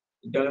പേടിക്കരുത്.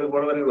 എനിക്ക് അങ്ങനെ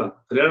പോണ വരകളാ.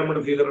 ഇത്രയാണ്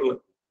നമ്മുടെ ഫിഗറുകൾ.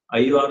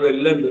 IR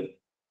എല്ലാം ഉണ്ട്.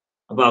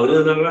 അപ്പൊ അവര്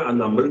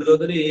നമ്മളുടെ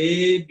ചോദ്യത്തിന്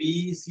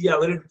ABC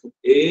അവരെടുത്തു,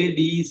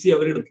 ADC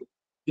അവരെടുത്തു.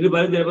 ഇതിന്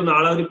പകരം ചിലപ്പോൾ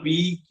നാളെ ഒരു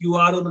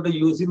PQR എന്നിട്ട്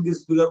യൂസിങ്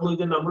ദിസ് ഫിഗർ എന്ന്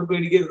വെച്ചാൽ നമ്മൾ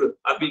പേടിക്കരുത്.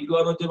 ആ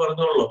PQR വെച്ച്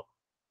പറഞ്ഞോളൂ.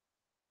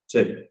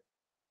 ശരി.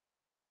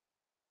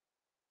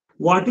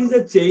 What is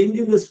the change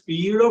in the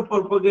speed of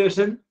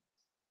propagation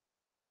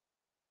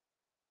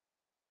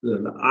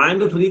and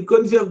the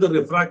frequency of the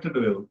refracted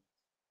wave?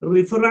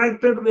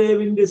 Refracted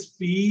wave in the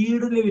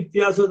speed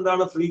വ്യത്യാസം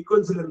എന്താണ്,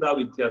 ഫ്രീക്വൻസിയിൽ എന്താ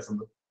വ്യത്യാസം?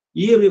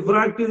 ഈ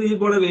റിഫ്രാക്ട്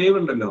ചെയ്ത വേവ്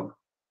ഉണ്ടല്ലോ,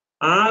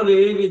 ആ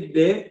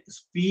വേവിന്റെ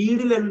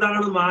സ്പീഡിൽ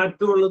എന്താണ്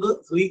മാറ്റമുള്ളത്,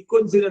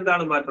 ഫ്രീക്വൻസിയിൽ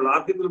എന്താണ് മാറ്റമുള്ളത്?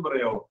 ആർക്കെങ്കിലും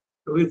പറയാമോ?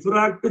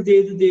 റിഫ്രാക്ട്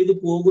ചെയ്ത്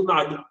പോകുന്ന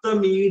അടുത്ത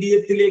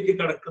മീഡിയത്തിലേക്ക്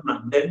കടക്കുന്ന,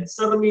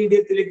 ഡെൻസർ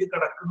മീഡിയത്തിലേക്ക്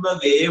കടക്കുന്ന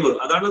വേവ്,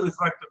 അതാണ്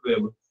റിഫ്രാക്റ്റഡ്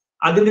വേവ്.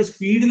 അതിന്റെ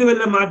സ്പീഡിൽ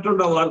വല്ല മാറ്റം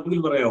ഉണ്ടാവും?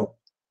 ആർക്കെങ്കിലും പറയാമോ?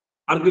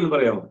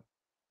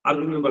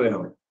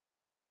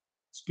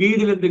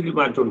 സ്പീഡിൽ എന്തെങ്കിലും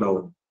മാറ്റം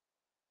ഉണ്ടാവും?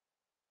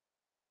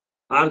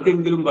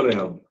 ആർക്കെങ്കിലും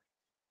പറയാമോ?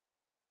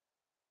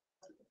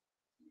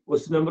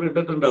 ക്വസ്റ്റ്യൻ നമ്പർ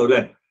ഇട്ടിട്ടുണ്ടാവും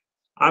അല്ലെ?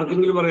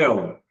 ആർക്കെങ്കിലും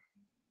പറയാമോ?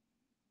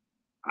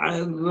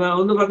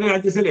 ഒന്ന് പറഞ്ഞ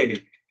അഡ്ജസ്റ്റല്ലേ.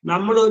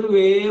 നമ്മളൊരു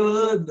വേവ്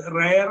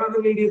റയറർ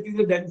മീഡിയത്തിൽ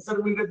നിന്ന് ഡെൻസർ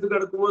മീഡിയത്തിൽ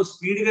കിടക്കുമ്പോൾ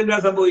സ്പീഡിൽ എന്താ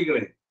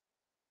സംഭവിക്കണേ?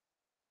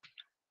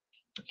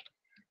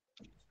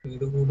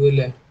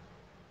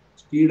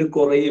 സ്പീഡ്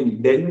കുറയും.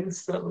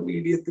 ഡെൻസർ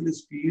മീഡിയത്തിൽ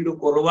സ്പീഡ്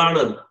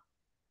കുറവാണ്.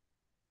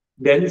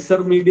 ഡെൻസർ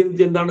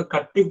മീഡിയത്തിൽ എന്താണ്?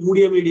 കട്ടി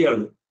കൂടിയ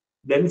മീഡിയമാണ്.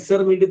 ഡെൻസർ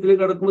മീഡിയത്തിൽ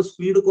കിടക്കുമ്പോൾ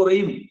സ്പീഡ്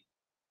കുറയും,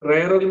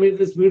 റയറർ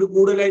മീഡിയത്തിൽ സ്പീഡ്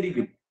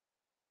കൂടുതലായിരിക്കും.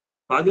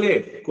 അതിലെ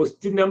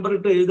ക്വസ്റ്റ്യൻ നമ്പർ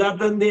ഇട്ട്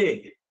എഴുതാത്തന്തേ?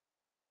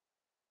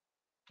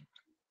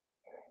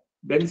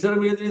 ഡെൻസർ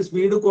മീഡിയത്തിൽ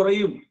സ്പീഡ്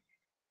കുറയും.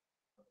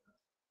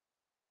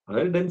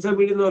 അതായത് ഡെൻസർ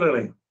മീഡിയം എന്ന്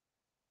പറയണേ.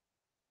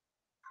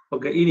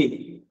 ഓക്കെ, ഇനി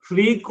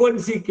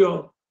ഫ്രീക്വൻസിക്കോ?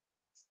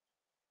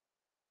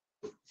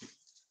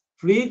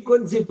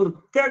 ഫ്രീക്വൻസി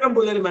പ്രത്യേകം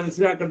പിള്ളേർ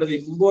മനസ്സിലാക്കേണ്ടത്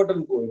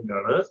ഇമ്പോർട്ടന്റ് പോയിന്റ്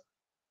ആണ്.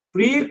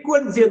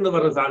 ഫ്രീക്വൻസി എന്ന്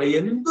പറയുന്ന സാധനം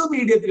എന്ത്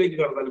മീഡിയത്തിലേക്ക്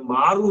കടന്നാലും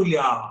മാറൂല.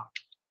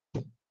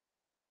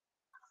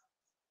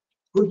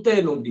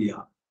 കൃത്യം നോട്ട്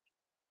ചെയ്യാം.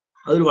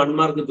 അതൊരു 1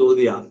 മാർക്ക്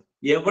ചോദ്യമാണ്.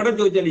 എവിടെ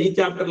ചോദിച്ചാലും, ഈ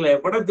ചാപ്റ്ററിൽ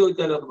എവിടെ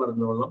ചോദിച്ചാലും അത്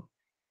പറഞ്ഞോളാം.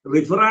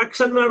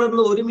 റിഫ്രാക്ഷൻ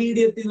നടന്ന് ഒരു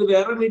മീഡിയത്തിൽ നിന്ന്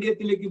വേറെ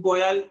മീഡിയത്തിലേക്ക്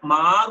പോയാൽ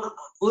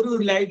ഒരു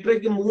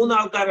ലൈറ്ററേക്ക് 3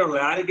 ആൾക്കാരേ ഉള്ളു.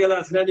 ആരൊക്കെയാണ്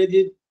അസ്നാ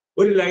ചേച്ചി?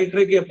 ഒരു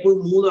ലൈറ്ററേക്ക് എപ്പോഴും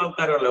 3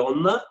 ആൾക്കാരേ ഉള്ളു.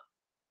 ഒന്ന്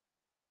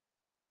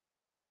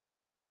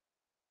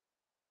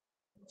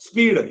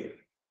സ്പീഡ്,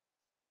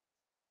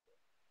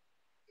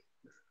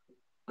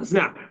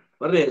 അസ്നാ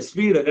പറഞ്ഞേ,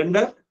 സ്പീഡ്.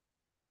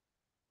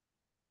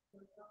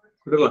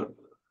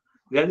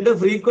 2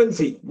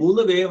 frequency,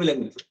 3 wave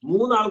length.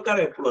 3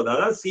 ആൾക്കാരെ എപ്പോഴും.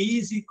 അതായത് C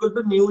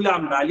 = ന്യൂ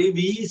ലാംഡ അല്ലെങ്കിൽ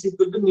V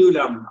 = ന്യൂ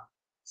ലാംഡ.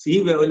 C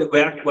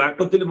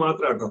വാക്വത്തിൽ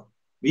മാത്രം കേട്ടോ.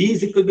 V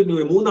 = new.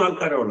 3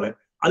 ആൾക്കാരെ ഉള്ളത്.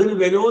 അതിന്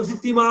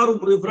വെലോസിറ്റി മാറും,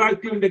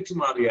 റിഫ്രാക്റ്റീവ് ഇൻഡെക്സ്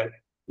മാറിയാൽ.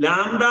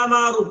 ലാംഡ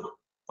മാറും,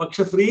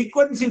 പക്ഷെ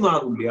ഫ്രീക്വൻസി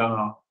മാറില്ല.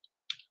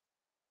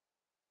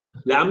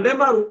 ലാംഡ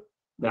മാറും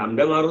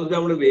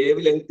നമ്മുടെ വേവ്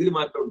ലെങ്ത്തിൽ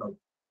മാറ്റം ഉണ്ടാവും.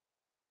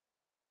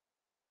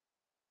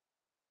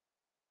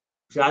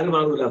 പക്ഷെ ആര്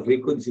മാറില്ല?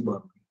 ഫ്രീക്വൻസി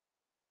മാറും.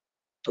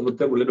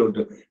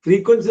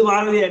 ഫ്രീക്വൻസി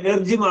മാറില്ല,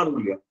 എനർജി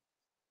മാറില്ല.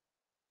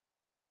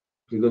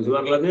 ഫ്രീക്വൻസി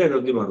മാറില്ല,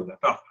 എനർജി മാറില്ല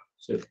കേട്ടോ.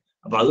 ശരി.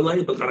 അപ്പൊ അതുമായി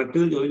ഇപ്പൊ കറക്റ്റ്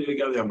ജോലി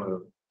ചോദിക്കാതെ ഞാൻ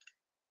പറഞ്ഞത്.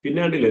 പിന്നെ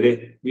കണ്ടില്ലേ,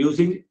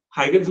 using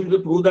Huygens to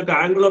prove that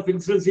angle of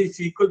incidence is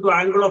equal to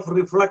angle of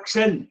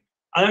reflection.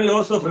 അതാണ്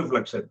ലോസ് ഓഫ്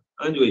റിഫ്ലക്ഷൻ.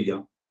 അത്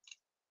ചോദിക്കാം.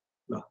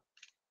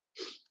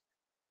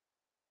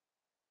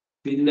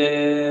 പിന്നെ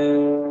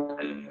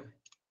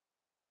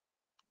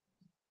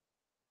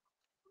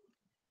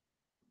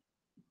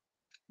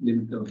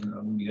limit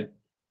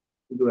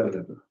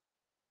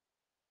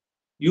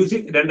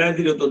using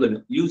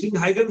 2021 using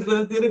Huygens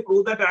wave theory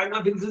prove that angle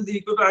of incidence is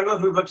equal to angle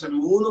of reflection.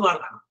 3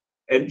 മാർക്കാണ്.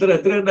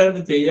 എത്ര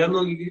ഉണ്ടായിരുന്നു ചെയ്യാൻ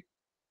നോക്കി.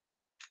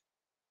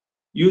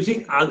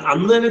 Using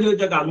അന്ന് തന്നെ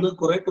ചോദിച്ചാൽ അന്ന്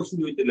കുറെ ക്വസ്റ്റ്യൻ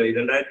ചോദിച്ചില്ല.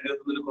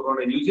 2021 corona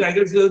using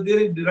Huygens wave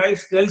theory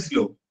derives Snell's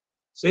law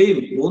same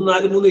 3,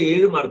 4, 3,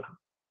 7 mark.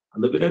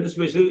 അന്ന് പിന്നെ ഒരു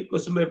സ്പെഷ്യൽ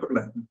ക്വസ്റ്റ്യൻ പേപ്പർ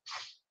ഉണ്ടായിരുന്നു.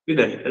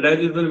 പിന്നെ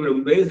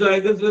 2021 based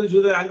Huygens wave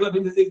show the angle of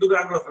incidence is equal to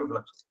angle of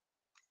reflection.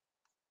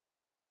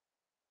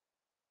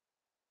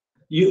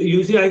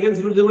 Using Huygens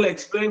principle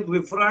explain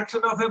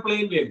refraction of a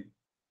plane wave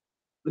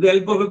with the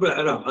help of a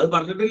അത്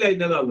പറഞ്ഞിട്ടില്ല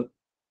അതിൻ്റെതാണ്.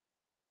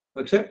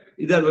 പക്ഷെ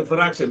ഇതാണ്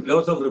refraction,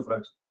 loss of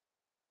refraction,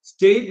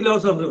 state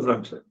loss of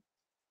refraction.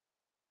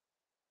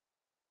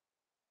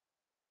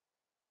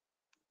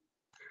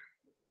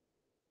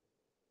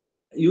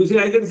 Using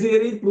Huygens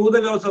theory prove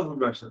the loss of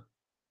refraction.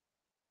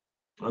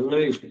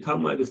 അങ്ങനെ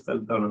ഇഷ്ടംമാതിരി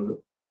സ്ഥലത്താണത്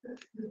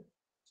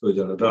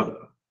ചോദിച്ചത് കേട്ടോ.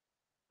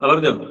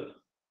 പറഞ്ഞോ.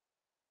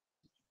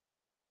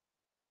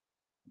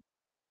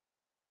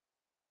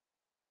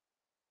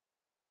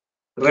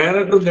 Rare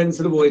to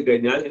denser പോയി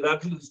കഴിഞ്ഞാൽ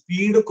യഥാർത്ഥത്തിൽ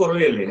സ്പീഡ്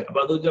കുറയല്ലേ. അപ്പൊ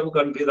അത് വെച്ച് നമുക്ക്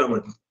കണക്ട് ചെയ്താൽ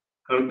മതി.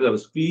 കണക്ട് ചെയ്താൽ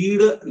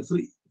സ്പീഡ്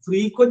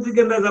ഫ്രീക്വൻസിക്ക്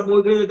എന്താ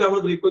സംഭവിക്കുന്നത് വെച്ചാൽ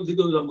നമ്മൾ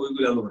ഫ്രീക്വൻസിക്ക് ഒന്നും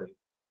സംഭവിക്കില്ല എന്ന് പറയും.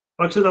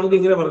 പക്ഷെ നമുക്ക്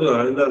ഇങ്ങനെ പറഞ്ഞു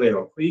എന്താ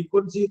അറിയാമോ,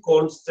 ഫ്രീക്വൻസി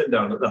കോൺസ്റ്റന്റ്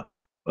ആണ്.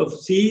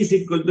 C is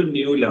equal to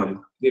new lambda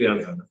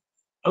ഇങ്ങനെയാണ് കാണുന്നത്.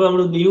 അപ്പൊ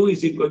നമ്മൾ new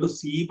is equal to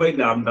C by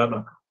lambda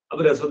എന്നാക്കാം.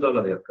 അപ്പൊ രസം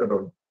എന്താണെന്ന് അറിയാം കേട്ടോ.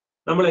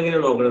 നമ്മൾ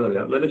എങ്ങനെയാണ് നോക്കണമെന്ന്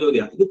അറിയാം. നല്ല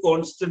ചോദ്യം. ഇത്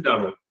കോൺസ്റ്റന്റ്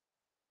ആണോ?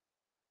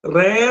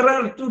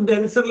 റയറർ ടു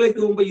ഡെൻസറിലേക്ക്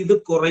പോകുമ്പോ ഇത്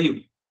കുറയും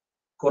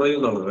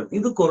എന്നുള്ളത്.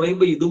 ഇത്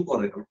കുറയുമ്പോ ഇതും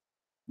കുറയണം,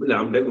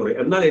 ലാംഡ കുറയും.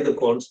 എന്നാൽ ഇത്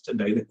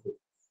കോൺസ്റ്റന്റ് ആയി നിൽക്കും.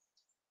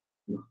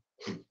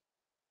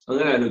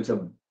 അങ്ങനെ ആലോചിച്ചാൽ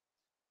മതി.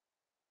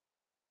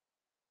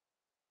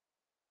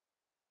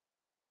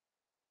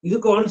 ഇത്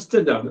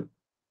കോൺസ്റ്റന്റ് ആണ്.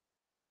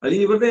 അത്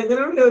ഇവരുടെ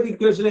എങ്ങനെയുള്ള ഒരു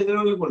ഇക്വേഷൻ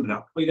എങ്ങനെയുള്ള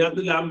കൊണ്ടുവരാം. അപ്പൊ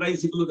ഇതിനകത്ത് ലാംഡ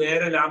ഇസിക്വൽ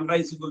നേരെ lambda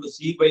is equal to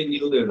C by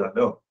new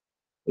എഴുതാമല്ലോ.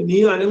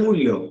 New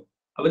അനങ്ങൂല്ലോ.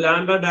 അപ്പൊ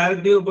lambda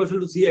direct proportional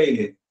to C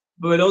ആയില്ലേ.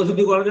 ഇപ്പൊ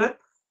വെലോസിറ്റി കുറഞ്ഞാൽ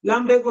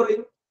ലാംഡ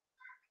കുറയും.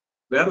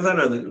 വേറെ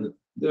സാധനമാണ്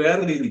ഇത്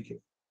വേറെ രീതിക്ക്.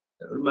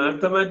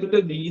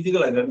 മാത്തമാറ്റിക്കൽ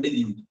രീതികളാണ്, 2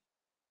 രീതി.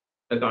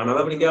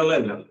 കാണാതെ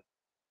പഠിക്കാനുള്ളതല്ല.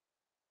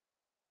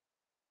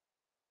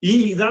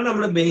 ഇതാണ്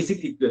നമ്മുടെ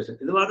ബേസിക് ഇക്വേഷൻ.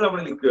 ഇത് മാത്രമേ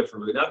നമ്മുടെ ഇക്വേഷൻ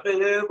ഉള്ളൂ. ഇതിനകത്ത്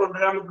എങ്ങനെ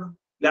കൊണ്ടുവരാൻ നമുക്ക്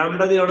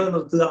ലാംഡ അവിടെ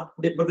നിർത്തുക,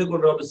 ഇപ്പുറത്തേക്ക്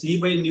കൊണ്ടുപോകാം. സി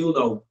ബൈ ന്യൂ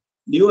എന്നാവും.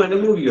 ന്യൂ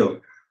അനങ്ങൂല്ലോ.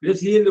 പിന്നെ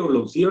സി അല്ലേ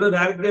ഉള്ളൂ. സിയുടെ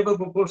ഡയറക്റ്റ്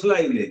പ്രൊപ്പോർഷണൽ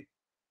ആയില്ലേ.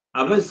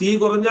 അപ്പൊ സി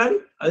കുറഞ്ഞാൽ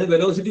അത്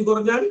വെലോസിറ്റി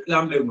കുറഞ്ഞാൽ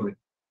ലാംഡയും കുറയും.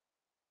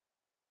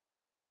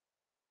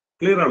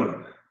 ക്ലിയർ ആണോ?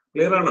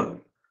 ക്ലിയർ ആണ്.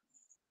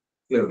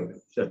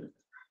 ശരി.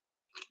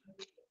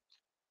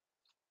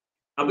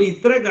 അപ്പൊ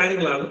ഇത്രയും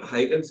കാര്യങ്ങളാണ്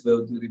ഹൈഗൻസ്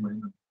വേവ് തിയറിയുമായി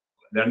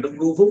 2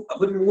 പ്രൂഫും.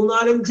 അപ്പൊ ഒരു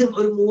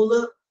 3,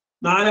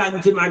 4,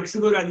 5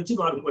 മാക്സിമം ഒരു 5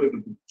 മാർക്ക് വരെ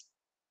കിട്ടും.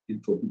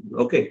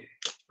 ഓക്കെ,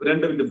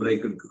 2 മിനിറ്റ്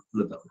ബ്രേക്ക് എടുക്കും.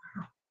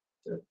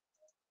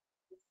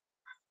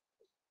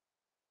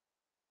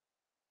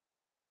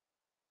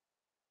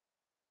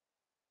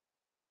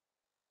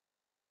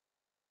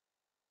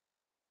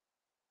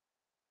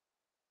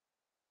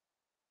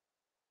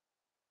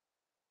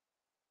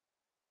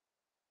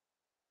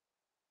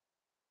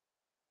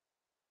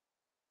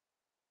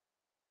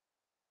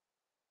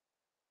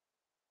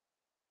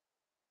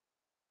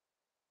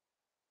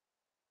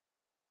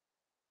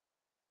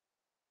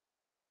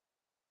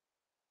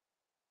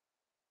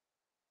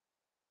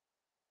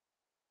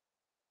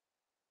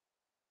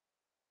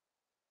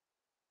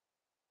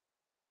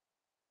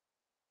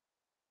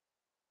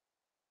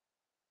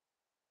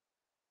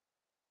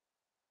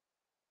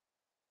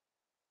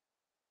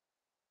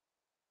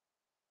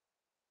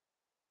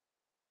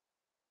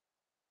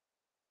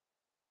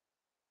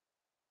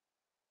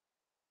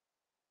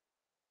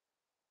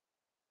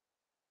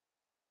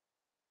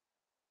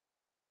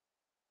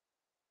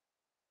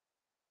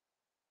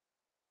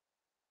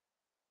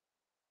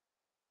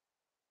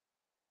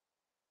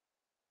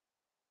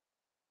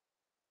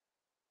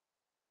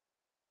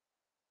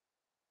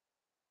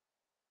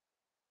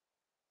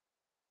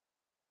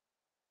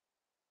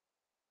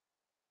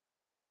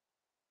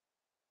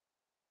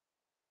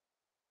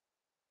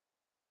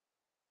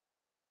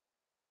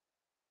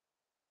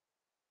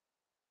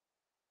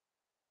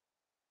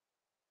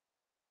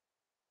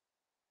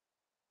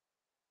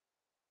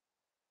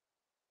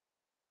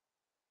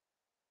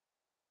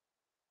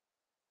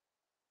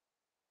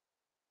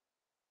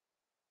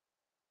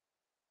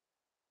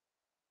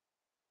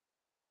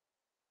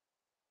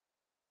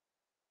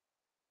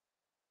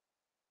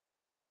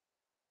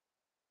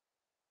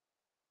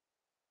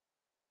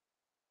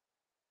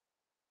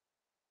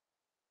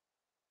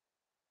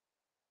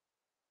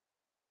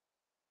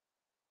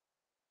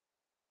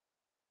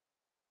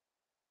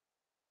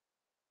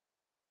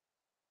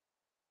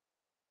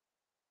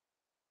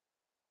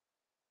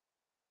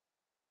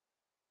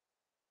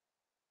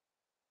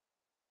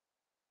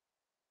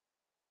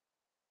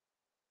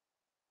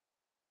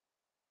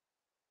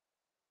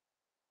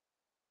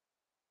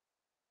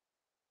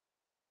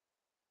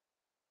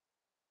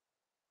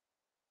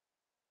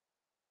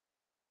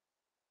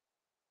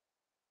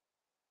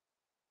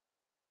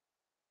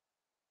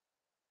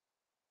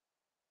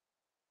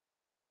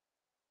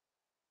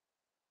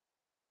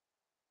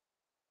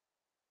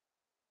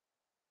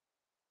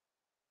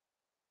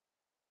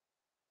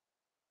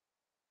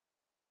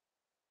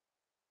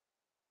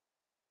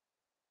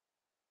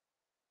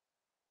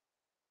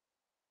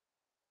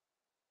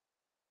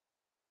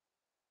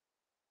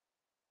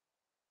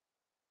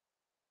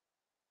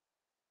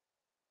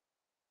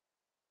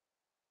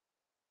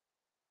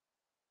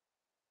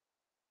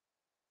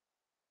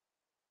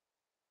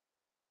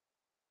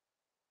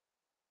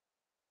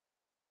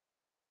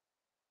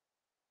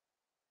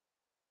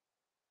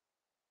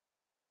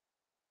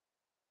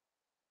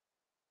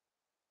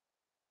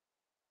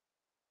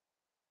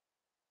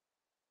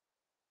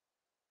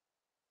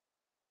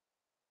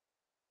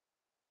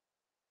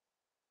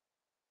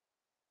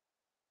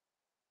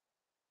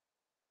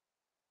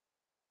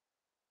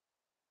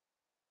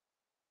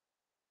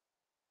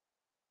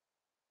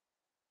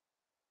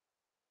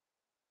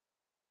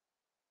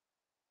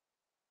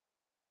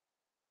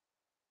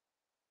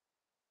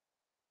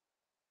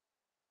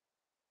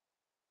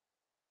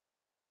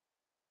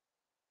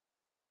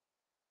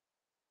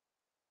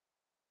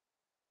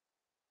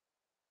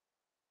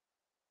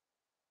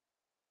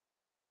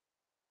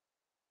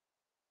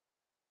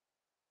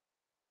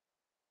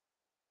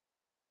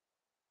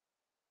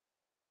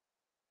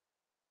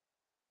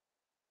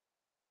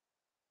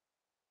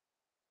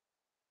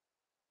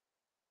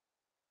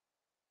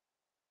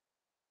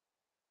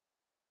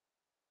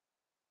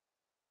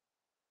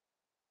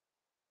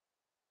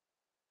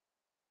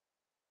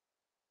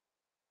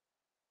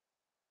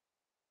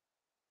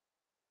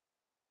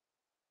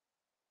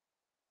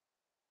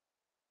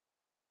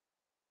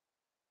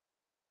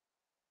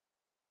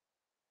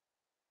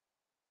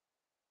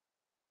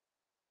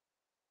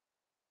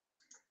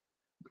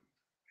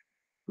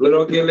 നിങ്ങൾ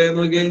ഓക്കെ അല്ലേ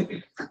നോക്കിയേ?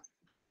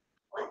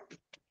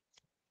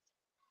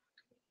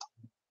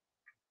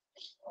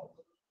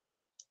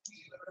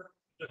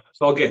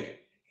 ഓക്കെ.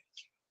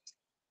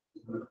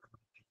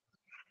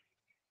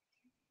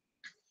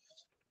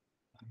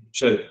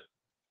 ശരി.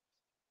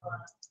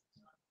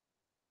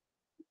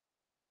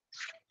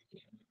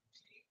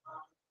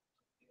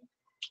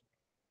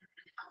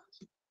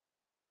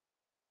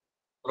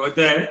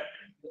 റോജേ,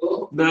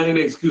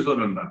 ഞാനിങ്ങനെ എക്സ്ക്യൂസ്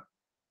പറഞ്ഞിട്ടുണ്ടോ?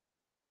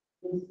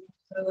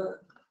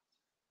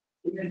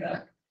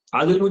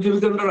 അതിൽ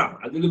ബുദ്ധിമുട്ടുണ്ടോ?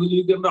 അതിൽ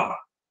ബുദ്ധിമുട്ടുണ്ടോ?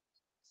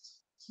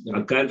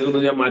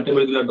 അക്കാര്യത്തിലൊന്നും ഞാൻ മാറ്റം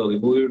വരുത്തില്ല കേട്ടോ.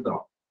 റിമൂവ് ചെയ്യട്ടോ.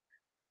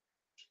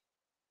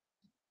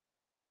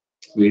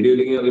 വീഡിയോ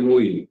ഇല്ലെങ്കിൽ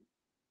റിമൂവ് ചെയ്യും.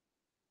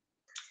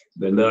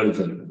 എന്താ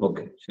കാണിച്ചത്?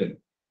 ഓക്കെ, ശരി,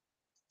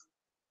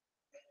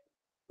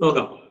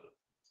 നോക്കാം.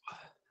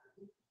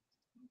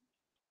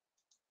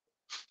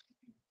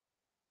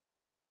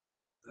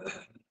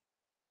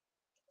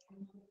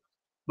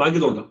 ബാക്കി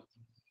നോക്കാം.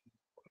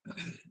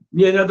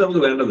 ഇനി അതിനകത്ത്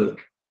നമുക്ക് വേണ്ടത്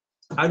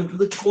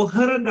അടുത്തത്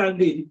coherent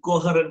and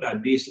ഇൻകൊഹറന്റ്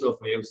addition of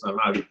waves ആണ്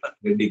അടുത്ത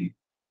ഹെഡിങ്.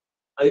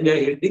 അത് ഞാൻ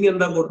ഹെഡിങ്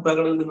എന്താ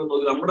കൊടുത്താക്കണത് നിങ്ങൾ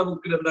നോക്കി. നമ്മുടെ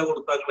ബുക്കിൽ എന്താ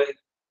കൊടുത്താക്കണേ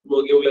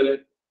നോക്കിയോളെ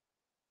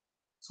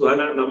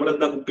സുഹാന,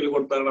 നമ്മളെന്താ ബുക്കിൽ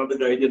കൊടുത്താക്കണം? അത്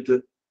കഴിഞ്ഞിട്ട്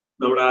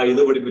നമ്മുടെ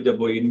ഇത്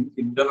പഠിപ്പിച്ചപ്പോ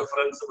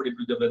ഇന്റർഫറൻസ്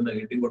പഠിപ്പിച്ചപ്പോ എന്താ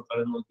ഹെഡിങ്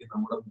കൊടുത്താണെന്ന് നോക്കി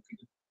നമ്മുടെ ബുക്കിൽ.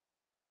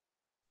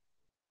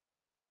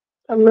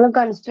 നമ്മള്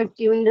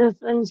കൺസ്ട്രക്റ്റീവും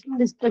ഡിഫറൻസും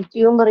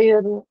ഡിസ്ട്രക്റ്റീവും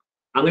പറയുമായിരുന്നു.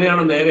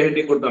 അങ്ങനെയാണോ നേരെ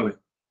ഹെഡിങ് കൊടുത്താണ്?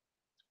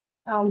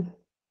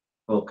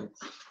 ഓക്കെ,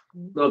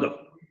 നോക്കാം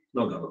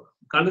നോക്കാം.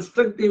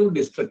 കൺസ്ട്രക്റ്റീവും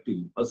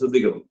ഡിസ്ട്രക്റ്റീവും അത്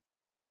ശ്രദ്ധിക്കണം.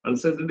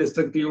 കൺസ്ട്രക്റ്റീവ്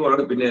ഡിസ്ട്രക്റ്റീവും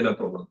ആണ് പിന്നെ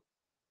അതിനകത്തുള്ളത്.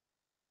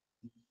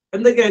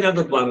 എന്തൊക്കെയാ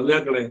അതിനകത്ത്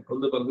പറഞ്ഞേക്കണേ?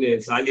 ഒന്ന് പറഞ്ഞേ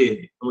സാലിയെ,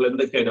 നമ്മൾ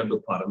എന്തൊക്കെയാ അതിനകത്ത്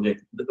പറഞ്ഞേ?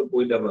 എന്തൊക്കെ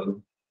പോയിന്റാ പറഞ്ഞു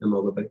ഞാൻ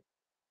നോക്കട്ടെ.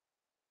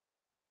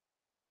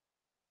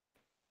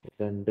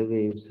 രണ്ട്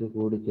വേവ്സ്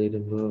കൂടി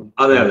ചേരുമ്പോ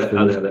അതെ അതെ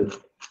അതെ അതെ.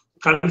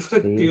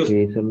 കൺസ്ട്രക്റ്റീവ്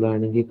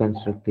ഫേസുകളാണെങ്കിൽ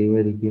കൺസ്ട്രക്റ്റീവ്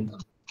ആയിരിക്കും.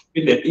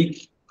 പിന്നെ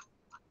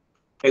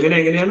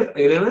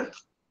എങ്ങനെയാണ്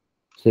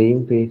സെയിം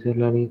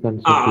ഫേസുകളാണെങ്കിൽ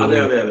അതെ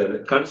അതെ അതെ അതെ.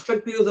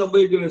 കൺസ്ട്രക്റ്റീവ്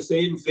സംഭവിക്കുന്നത്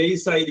സെയിം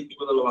ഫേസ് ആയിരിക്കും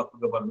എന്നുള്ള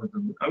വാക്കൊക്കെ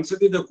പറഞ്ഞിട്ടുണ്ട്.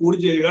 കൺസ്ട്രക്റ്റീവ് കൂടി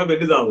ചേരുക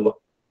വലുതാവുക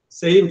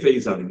സെയിം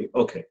ഫേസ് ആണെങ്കിൽ.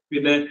 ഓക്കെ,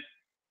 പിന്നെ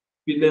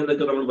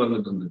എന്തൊക്കെ നമ്മൾ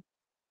പറഞ്ഞിട്ടുണ്ട്?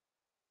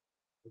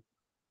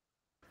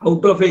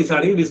 ഔട്ട് ഓഫ് ഫേസ്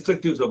ആണെങ്കിൽ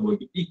ഡിസ്ട്രക്റ്റീവ്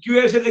സംഭവിക്കും.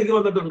 ഇക്വേഷനിലേക്ക്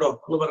വന്നിട്ടുണ്ടോ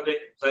എന്ന് പറഞ്ഞേ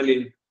സാലി?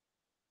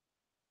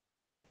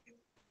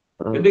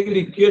 എന്തെങ്കിലും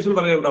ഇക്വേഷൻ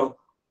പറയണ്ടോ?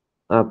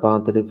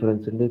 പാത്ത്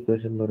ഡിഫറൻസിന്റെ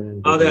ഇക്വേഷൻ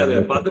പറയുന്നുണ്ട്. അതെ അതെ,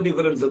 പാത്ത്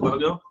ഡിഫറൻസ്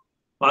പറഞ്ഞോ.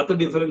 Path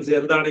difference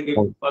എന്താണെങ്കിൽ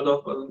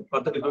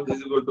path difference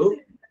equal to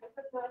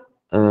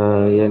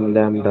n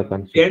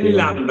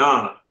lambda.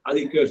 അത്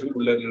ഇക്വേഷൻ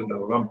പിള്ളേരിൽ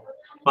ഉണ്ടാവണം.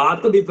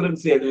 പാത്ത്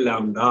ഡിഫറൻസ് n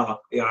ലാംഡ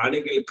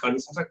ആണെങ്കിൽ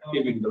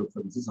കൺസ്ട്രക്റ്റീവ്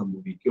ഇന്റർഫറൻസ്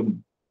സംഭവിക്കും,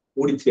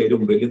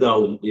 കൂടിച്ചേരും,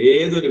 വലുതാവും.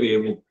 ഏതൊരു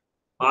വേവും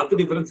path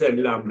difference n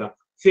lambda.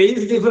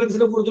 Face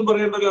ഡിഫറൻസിനെ കുറിച്ചും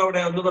പറയണ്ടല്ലോ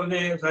അവിടെ. ഒന്ന്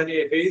പറഞ്ഞേ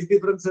സാനിയെ, ഫേസ്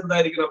ഡിഫറൻസ്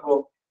എന്തായിരിക്കണം? അപ്പോ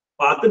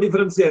പാത്ത്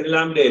ഡിഫറൻസ് n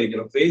ലാംഡ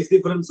ആയിരിക്കണം. ഫേസ്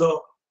ഡിഫറൻസോ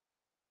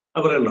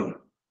പറയണ്ടോ?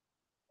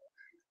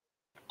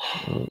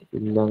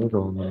 ഇല്ലാന്ന്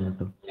തോന്നുന്നു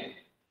കേട്ടോ.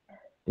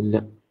 ഇല്ല,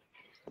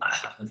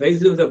 ഫേസ്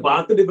ഡിഫറൻസ്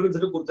പാത്ത്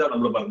ഡിഫറൻസിനെ കുറിച്ചാണ്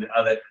നമ്മൾ പറഞ്ഞത്.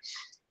 അതെ,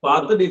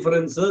 പാത്ത്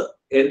ഡിഫറൻസ്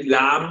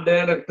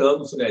ലാംഡയുടെ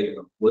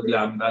ടേംസിലായിരിക്കണം. 1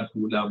 ലാംഡ,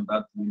 2 ലാംഡ,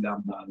 3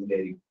 ലാംഡ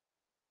അങ്ങനെയായിരിക്കും.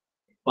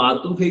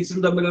 പാത്തും ഫേസും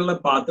തമ്മിലുള്ള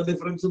പാത്ത്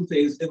ഡിഫറൻസും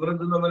ഫേസ്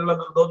ഡിഫറൻസും തമ്മിലുള്ള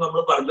ബന്ധവും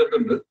നമ്മൾ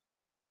പറഞ്ഞിട്ടുണ്ട്.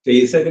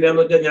 ഫേസ്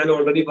എങ്ങനെയാന്ന് വെച്ചാൽ ഞാൻ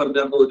ഓൾറെഡി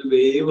പറഞ്ഞായിരുന്നു. ഒരു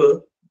വേവ്,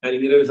 ഞാൻ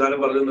ഇങ്ങനെ ഒരു സാധനം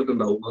പറഞ്ഞു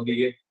തന്നിട്ടുണ്ടാവും.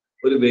 നോക്കിയേ,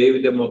 ഒരു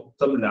വേവിന്റെ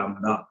മൊത്തം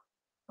ലാംഡ,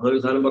 അങ്ങനെ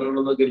ഒരു സാധനം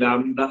പറയണമെന്ന് നോക്കി.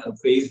 ലാംഡ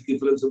ഫേസ്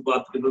ഡിഫറൻസും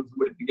പാത്ത് ഡിഫറൻസും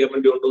പഠിപ്പിക്കാൻ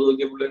വേണ്ടി ഉണ്ടോ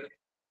നോക്കിയപ്പോൾ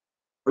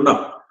ഉണ്ടോ?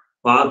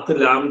 പാത്ത്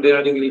ലാംഡ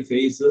ആണെങ്കിൽ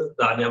ഫേസ്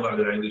ഞാൻ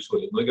പറഞ്ഞു ഇംഗ്ലീഷ്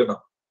പോലെ നോക്കിട്ടോ.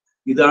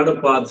 ഇതാണ്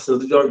പാത്ത്,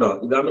 ശ്രദ്ധിച്ചോണ്ടോ.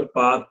 ഇതാണ്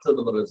പാത്ത്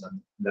എന്ന് പറയുന്ന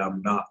സാധനം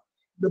ലാംഡ.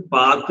 ഇത്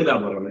പാത്തിലാ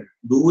പറഞ്ഞത്,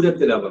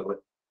 ദൂരത്തിലാ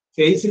പറഞ്ഞത്.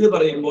 ഫേസിൽ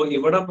പറയുമ്പോൾ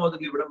ഇവിടം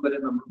മുതൽ ഇവിടം വരെ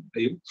നമ്മൾ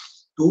പറയും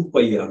 2π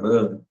ആണ്.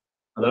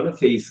 അതാണ്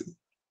ഫേസ്.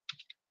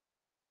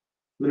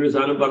 ഇങ്ങനൊരു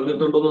സാധനം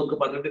പറഞ്ഞിട്ടുണ്ടോ നമുക്ക്?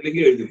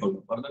 പറഞ്ഞിട്ടില്ലെങ്കിൽ എഴുതിക്കൊള്ളു.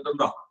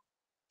 പറഞ്ഞിട്ടുണ്ടോ?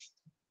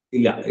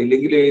 ഇല്ല,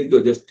 ഇല്ലെങ്കിൽ എഴുതിയോ,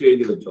 ജസ്റ്റ്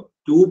എഴുതി വെച്ചോ.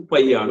 2π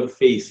ആണ്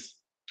ഫേസ്.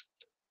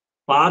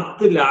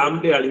 പാത്ത്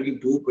ലാംഡ ആണെങ്കിൽ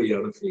 2π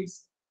ആണ് ഫേസ്.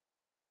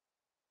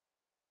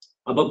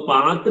 അപ്പൊ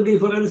പാത്ത്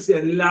ഡിഫറൻസ്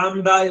n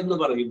ലാംഡ എന്ന്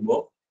പറയുമ്പോ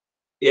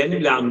n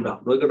ലാംഡ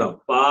നോക്കട്ടോ.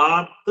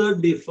 പാത്ത്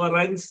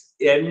ഡിഫറൻസ്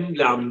n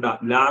ലാംഡ,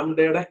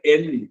 ലാംഡയുടെ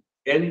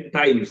n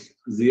times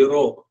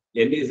 0.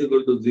 n is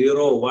equal to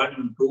 0, 1,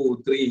 2,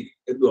 3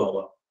 എന്തും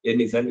ആവാം. n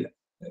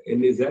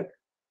is A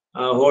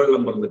whole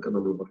number എന്നൊക്കെ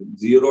നമ്മൾ പറയും.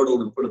 0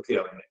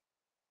 ഉൾപ്പെടുത്തിയാണ്.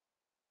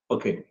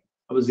 ഓക്കെ,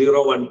 അപ്പൊ 0,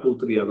 1, 2,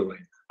 3 ആണ്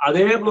പറയുന്നത്.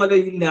 അതേപോലെ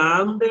ഈ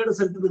ലാംഡയുടെ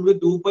സ്ഥലത്ത് നിങ്ങൾ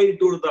 2π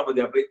ഇട്ട് കൊടുത്താൽ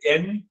മതി. അപ്പൊ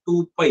n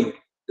 2π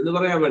എന്ന്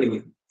പറയാൻ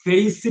വേണമെങ്കിൽ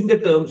ഫേസിന്റെ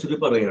ടേംസിൽ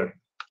പറയാണ്.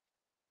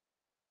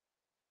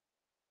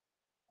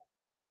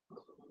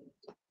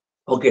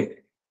 ഓക്കെ,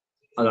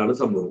 അതാണ്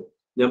സംഭവം.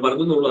 ഞാൻ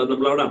പറഞ്ഞു തോന്നുന്നു, അത്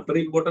നമ്മളവിടെ അത്ര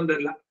ഇമ്പോർട്ടന്റ്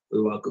അല്ല,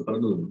 ഒരു വാക്ക്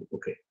പറഞ്ഞു തോന്നുന്നു.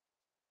 ഓക്കെ,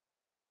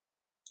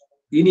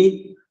 ഇനി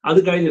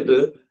അത് കഴിഞ്ഞിട്ട്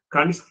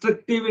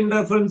കൺസ്ട്രക്റ്റീവ്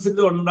ഇന്റർഫറൻസിൽ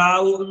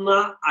ഉണ്ടാവുന്ന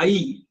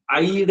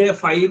ഐയുടെ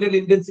ഫൈനൽ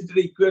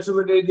ഇന്റൻസിറ്റിയുടെ ഇക്വേഷൻ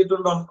വേണ്ടി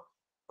എഴുതിയിട്ടുണ്ടോ?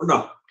 ഉണ്ടോ?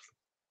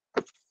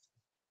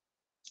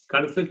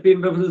 Constructive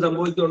interference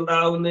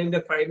സംഭവിച്ചുണ്ടാവുന്നതിന്റെ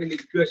final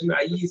equation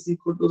I is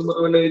equal to എന്ന്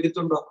പറഞ്ഞ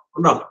എഴുതിയിട്ടുണ്ടോ?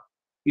 ഉണ്ടോ?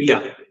 ഇല്ല,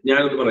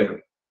 ഞാനൊന്ന് പറയാം,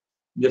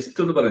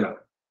 ജസ്റ്റ് ഒന്ന് പറയാം.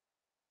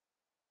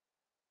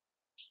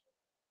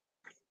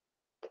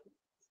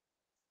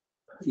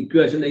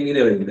 ഇക്വേഷൻ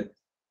എങ്ങനെയാ വരുന്നത്?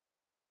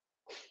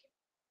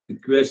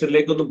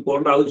 ഇക്വേഷനിലേക്കൊന്നും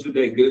പോകേണ്ട ആവശ്യമില്ല,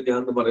 എങ്കിലും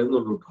ഞാൻ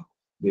പറയുന്നുള്ളൂ കേട്ടോ.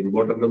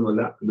 ഇമ്പോർട്ടൻ്റ്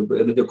ഒന്നുമല്ല.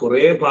 എന്നിട്ട്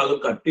കുറെ ഭാഗം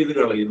കട്ട് ചെയ്ത്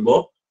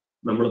കളയുമ്പോൾ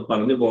നമ്മൾ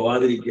പറഞ്ഞു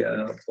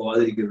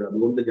പോവാതിരിക്കുന്നത്,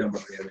 അതുകൊണ്ട് ഞാൻ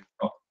പറയുന്നത്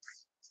കേട്ടോ.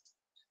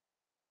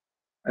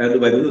 അതായത്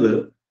വരുന്നത്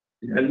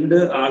 2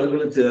 ആളുകൾ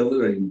ചേർന്ന്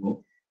കഴിയുമ്പോൾ,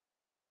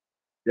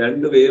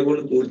 2 വേവുകൾ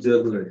കൂടി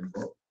ചേർന്ന്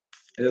കഴിയുമ്പോൾ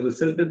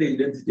റിസൾട്ടിന്റെ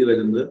ഇന്റൻസിറ്റി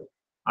വരുന്നത്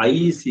I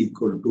is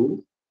equal to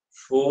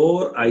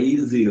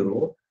 4I0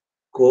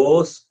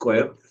 cos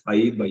square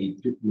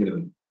 5/2 ഇങ്ങനെ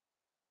വരും.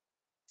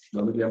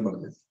 നമുക്ക് ഞാൻ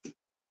പറഞ്ഞത്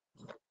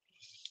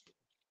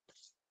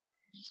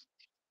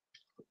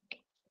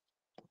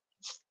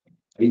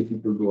I is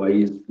equal to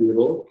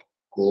I0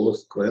 cos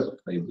square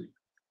 5/2.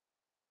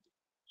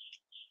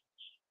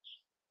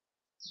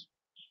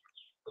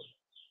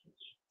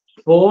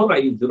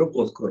 I0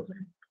 cos square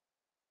 5.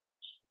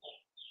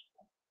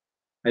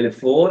 അതിൽ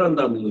 4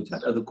 എന്താണെന്ന്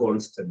ചോദിച്ചാൽ അത്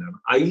കോൺസ്റ്റന്റ് ആണ്.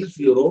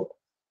 I0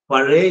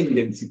 പഴയ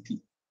intensity,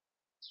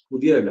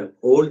 പുതിയതല്ല,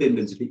 old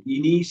intensity,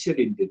 initial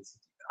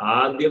intensity.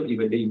 ആദ്യം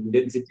ഇവന്റെ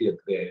ഇന്റൻസിറ്റി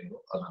എത്രയായിരുന്നു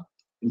അതാണ്.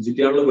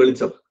 ഇന്റൻസിറ്റി ആണല്ലോ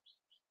വെളിച്ചം.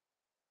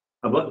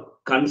 അപ്പൊ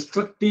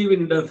കൺസ്ട്രക്റ്റീവ്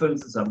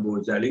ഇന്റർഫറൻസ്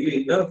സംഭവിച്ച, അല്ലെങ്കിൽ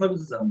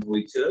ഇന്റർഫറൻസ്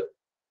സംഭവിച്ച്,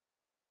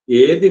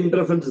 ഏത്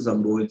ഇന്റർഫറൻസ്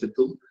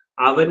സംഭവിച്ചിട്ടും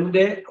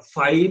അവന്റെ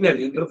ഫൈനൽ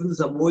ഇന്റർഫറൻസ്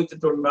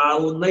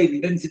സംഭവിച്ചിട്ടുണ്ടാവുന്ന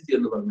ഇന്റൻസിറ്റി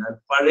എന്ന് പറഞ്ഞാൽ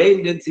പഴയ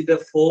ഇന്റൻസിറ്റി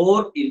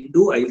 4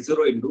 × I0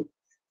 ×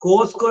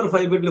 cos square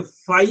 5/2.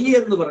 5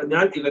 എന്ന്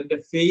പറഞ്ഞാൽ ഇവന്റെ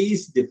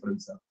ഫേസ്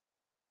ഡിഫറൻസ് ആണ്.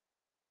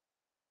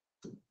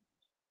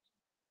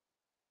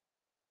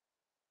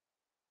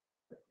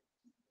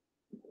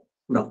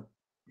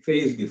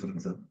 ഫേസ്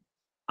ഡിഫറൻസ് ആണ്.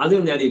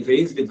 അതിന് ഞാൻ ഈ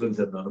ഫേസ്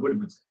ഡിഫറൻസ് എന്നാണ്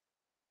പഠിപ്പിച്ചത്.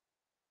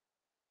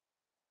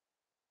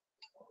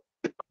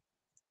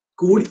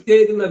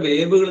 കൂടിച്ചേരുന്ന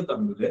വേവുകൾ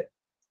തമ്മിൽ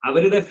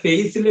അവരുടെ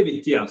ഫേസിലെ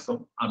വ്യത്യാസം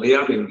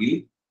അറിയാമെങ്കിൽ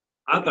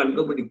ആ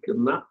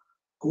കണ്ടുപിടിക്കുന്ന,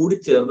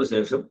 കൂടിച്ചേർന്ന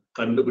ശേഷം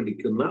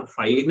കണ്ടുപിടിക്കുന്ന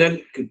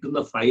കിട്ടുന്ന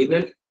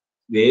ഫൈനൽ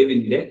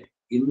വേവിന്റെ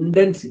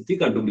ഇന്റൻസിറ്റി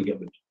കണ്ടുപിടിക്കാൻ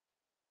പറ്റും.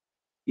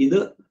 ഇത്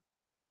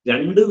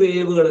 2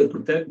 വേവുകൾ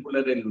പ്രത്യേക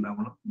പിള്ളേരിൽ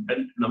ഉണ്ടാവണം.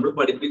 നമ്മൾ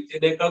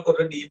പഠിപ്പിച്ചതിനേക്കാൾ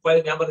കുറേ ഡീപ്പായി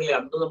ഞാൻ പറഞ്ഞില്ല,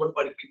 അന്ന് നമ്മൾ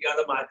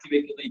പഠിപ്പിക്കാതെ മാറ്റി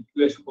വെക്കുന്ന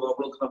ഇക്വേഷൻ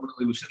പ്രോബ്ലംസ് നമ്മൾ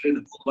റിവിഷനിൽ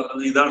എടുക്കും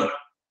പറഞ്ഞത് ഇതാണ്.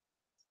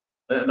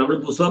 നമ്മൾ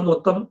പുസ്തകം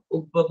മൊത്തം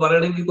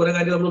പറയണമെങ്കിൽ കുറെ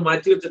കാര്യം നമ്മൾ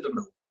മാറ്റി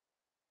വെച്ചിട്ടുണ്ടാവും.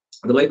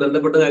 അതുമായി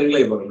ബന്ധപ്പെട്ട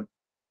കാര്യങ്ങളായി പറയുന്നത്.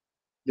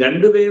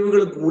 2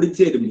 വേവുകൾ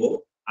കൂടിച്ചേരുമ്പോൾ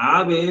ആ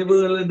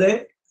വേവുകളുടെ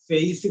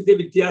ഫേസിന്റെ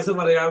വ്യത്യാസം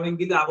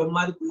അറിയാമെങ്കിൽ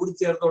അവന്മാർ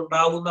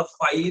കൂടിച്ചേർന്നുണ്ടാവുന്ന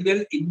ഫൈനൽ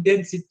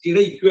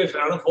ഇന്റൻസിറ്റിയുടെ ഇക്വേഷൻ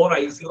ആണ്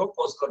 4I0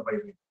 cos square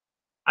 5/2.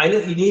 അതിന്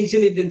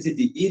ഇനീഷ്യൽ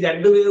ഇന്റൻസിറ്റി, ഈ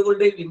 2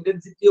 വേവുകളുടെയും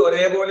ഇന്റൻസിറ്റി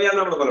ഒരേപോലെയാണ്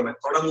നമ്മൾ പറയുന്നത്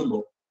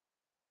തുടങ്ങുമ്പോൾ.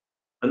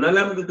 എന്നാലേ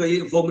നമുക്ക് ഈ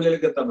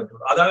ഫോർമുലയിലേക്ക് എത്താൻ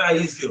പറ്റുള്ളൂ. അതാണ്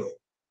I0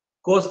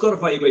 cos square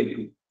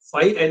 5/2.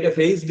 5 അതിന്റെ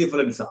ഫേസ്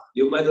ഡിഫറൻസാ.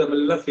 ഇവന്മാർ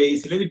തമ്മിലുള്ള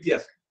ഫേസിലെ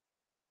വ്യത്യാസം.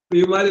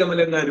 ഇവന്മാർ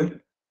തമ്മിലെങ്ങാനും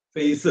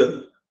ഫേസ്,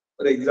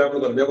 ഒരു എക്സാമ്പിൾ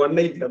പറഞ്ഞാൽ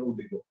 180 ആണ്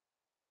കൂട്ടിക്കോ,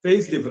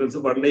 ഫേസ് ഡിഫറൻസ്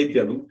 180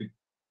 ആണ് കൂട്ടിക്കോ.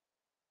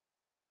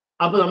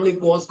 അപ്പൊ നമ്മൾ ഈ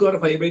cos square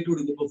 5/2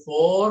 എടുക്കുമ്പോൾ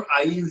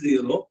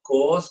 4I0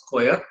 cos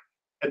square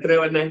എത്ര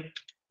വന്നെ?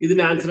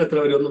 ഇതിന്റെ ആൻസർ എത്ര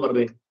വരും എന്ന്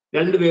പറഞ്ഞേ.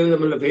 2 വേവ്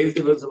തമ്മിലുള്ള ഫേസ്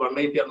ഡിഫറൻസ്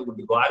 180 ആണ്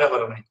കൂട്ടിക്കോ. ആരാ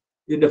പറഞ്ഞേ?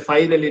 ഇതിന്റെ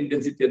ഫൈനൽ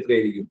ഇന്റൻസിറ്റി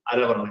എത്രയായിരിക്കും?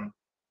 ആരാ പറഞ്ഞേ?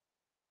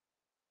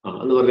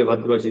 എന്ന് പറഞ്ഞേ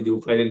 10 പ്രാവശ്യം.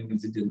 ഫൈനൽ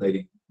ഇന്റൻസിറ്റി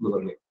എന്തായിരിക്കും എന്ന്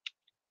പറഞ്ഞേ?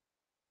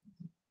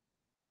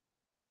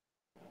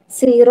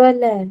 0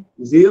 അല്ലേ?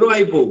 0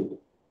 ആയി പോകും.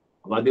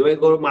 അപ്പൊ ആദ്യമായി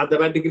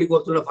മാത്തമാറ്റിക്കലി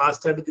കുറച്ചുകൂടെ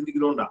ഫാസ്റ്റ് ആയിട്ട്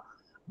ചിന്തിക്കുന്നോണ്ടാ.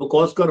 അപ്പൊ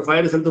cos square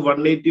 5 സ്ഥലത്ത്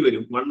 180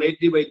 വരും.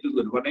 180/2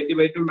 വരും.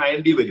 180/2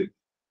 90 വരും.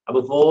 അപ്പൊ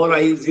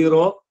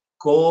 4I0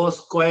 cos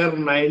square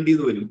 90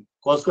 എന്ന് വരും.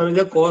 cos square എന്ന്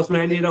വെച്ചാൽ cos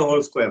 90 ഹോൾ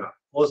സ്ക്വയർ ആണ്.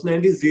 cos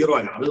 90 0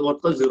 ആണ്. അത്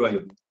മൊത്തം 0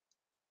 ആയിരുന്നു.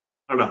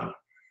 ആണോ?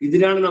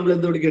 ഇതിനാണ് നമ്മൾ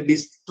എന്ത് വിളിക്കുക?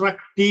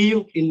 Destructive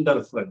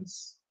interference.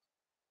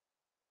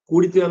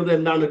 കൂടിച്ചേർന്നത്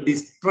എന്താണ്?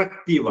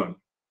 ഡിസ്ട്രക്റ്റീവ് ആണ്.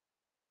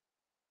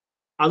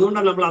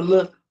 അതുകൊണ്ടാണ് നമ്മൾ അന്ന്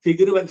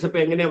ഫിഗർ വരച്ചപ്പോ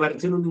എങ്ങനെയാ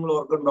വരച്ചതെന്ന് നിങ്ങൾ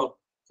ഓർക്കണ്ടോ?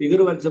 ഫിഗർ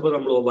വരച്ചപ്പോ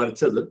നമ്മൾ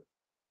വരച്ചത്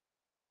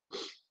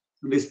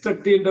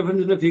ഡിസ്ട്രക്റ്റീവ്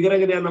ഇന്റർഫറൻസിന്റെ ഫിഗർ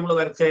എങ്ങനെയാണ് നമ്മൾ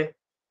വരച്ചേ?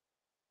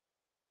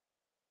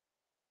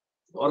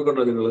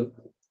 ഓർക്കണ്ടോ നിങ്ങൾ?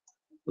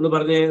 ഒന്ന്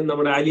പറഞ്ഞേ.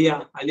 നമ്മുടെ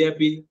അലിയ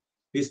പി,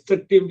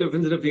 ഡിസ്ട്രക്റ്റീവ്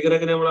ഇന്റർഫറൻസിന്റെ ഫിഗർ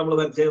എങ്ങനെയാണ് നമ്മൾ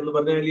വരച്ചേ? ഒന്ന്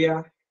പറഞ്ഞേ അലിയ.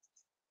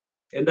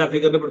 എന്താ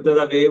ഫിഗറിന്റെ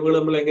പ്രത്യേകത? വേവുകൾ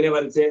നമ്മൾ എങ്ങനെയാ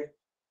വരച്ചേ?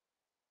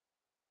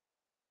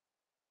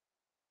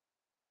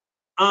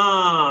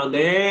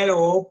 നേരെ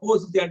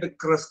ഓപ്പോസിറ്റ് ആയിട്ട്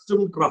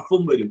ക്രസ്റ്റും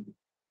ട്രഫും വരും.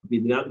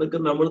 ഇതിനകത്തൊക്കെ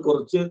നമ്മൾ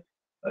കുറച്ച്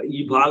ഈ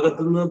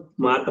ഭാഗത്ത് നിന്ന്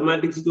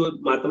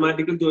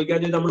മാത്തമാറ്റിക്കൽ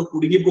ചോദിക്കാൻ നമ്മൾ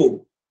കുടുങ്ങിപ്പോകും.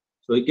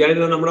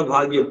 ചോദിക്കാതിരുന്ന നമ്മുടെ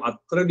ഭാഗ്യം.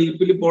 അത്ര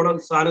ഡീപ്പിൽ പോണ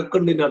സാധനമൊക്കെ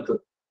ഉണ്ട് ഇതിനകത്ത്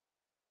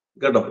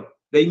കേട്ടോ.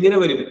 ഇങ്ങനെ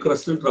വരും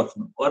ക്രസ്റ്റും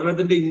ട്രഫും.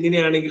 ഒരെണ്ണത്തിന്റെ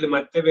ഇങ്ങനെയാണെങ്കിൽ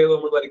മറ്റേ വേവ്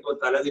നമ്മൾ വരയ്ക്കുമ്പോൾ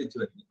തല തിരിച്ചു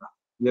വരയ്ക്കുക.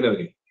 ഇങ്ങനെ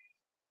വരും.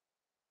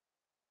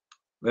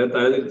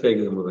 തല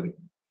തിരിച്ചായിരിക്കും നമ്മൾ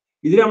വരയ്ക്കുന്നത്.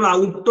 ഇതിന് നമ്മൾ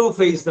ഔട്ട് ഓഫ്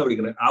ഫേസ് എന്നാണ്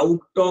വിളിക്കുന്നത്.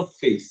 ഔട്ട് ഓഫ്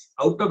ഫേസ്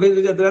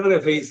എത്രയാണ്?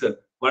 Face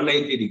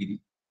 180 degree.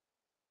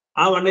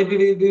 ആ 180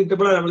 ഡിഗ്രി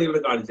കിട്ടപ്പോഴാണ് നമ്മൾ ഇവിടെ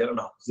കാണിച്ചാൽ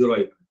 0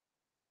 ആയിട്ട്.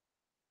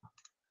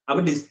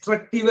 അപ്പൊ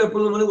ഡിസ്ട്രക്റ്റീവ്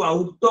എപ്പോഴും നമ്മൾ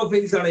ഔട്ട് ഓഫ്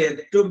ഫേസ് ആണ്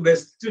ഏറ്റവും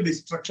ബെസ്റ്റ്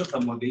ഡിസ്ട്രക്ഷൻ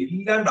സംഭവം.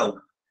 ഇല്ലാണ്ടാവും,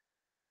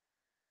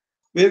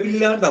 വേവ്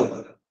ഇല്ലാണ്ടാവും.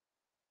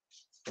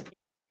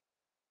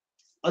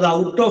 അത്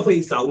out of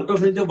phase. Out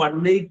of phase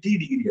 180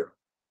 ഡിഗ്രിയാണ്.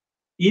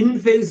 ഇൻ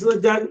ഫേസ്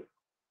വെച്ചാൽ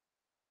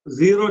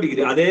 0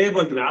 ഡിഗ്രി.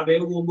 അതേപോലെ തന്നെ ആ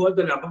വേവ് പോകുമ്പോൾ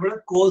തന്നെ. അപ്പൊ ഇവിടെ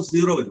cos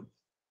 0 വരും.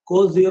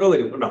 കോസ് 0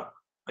 വരും കേട്ടോ.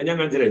 അത് ഞാൻ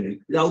കാണിച്ചിട്ടുണ്ട്.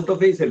 ഇത് ഔട്ട് ഓഫ്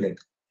ഫേസ് അല്ലേ.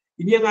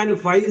 ഇനി എങ്ങാനും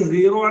ഫൈ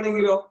 0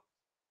 ആണെങ്കിലോ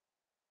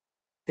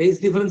ഫേസ്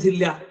ഡിഫറൻസ്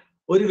ഇല്ല.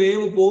 ഒരു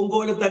വേവ്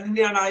പോകുമ്പോലെ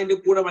തന്നെയാണ് അതിന്റെ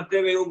കൂടെ മറ്റേ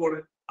വേവ്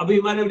പോണത്. അപ്പൊ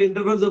ഇമാനെ ഒരു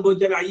ഇന്റർഫറൻസ്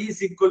സംഭവിച്ചാൽ I is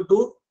equal to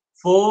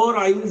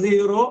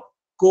 4I0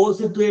 cos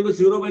 2A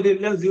 0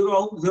 എല്ലാം 0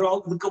 ആവും, 0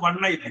 ആവും, ഇതൊക്കെ 1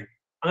 ആയിട്ട്.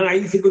 അങ്ങനെ I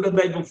is equal to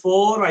എന്താ ഇപ്പൊ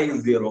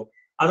 4I0.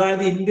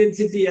 അതായത്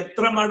ഇന്റൻസിറ്റി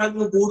എത്ര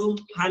മടങ്ങ് കൂടും?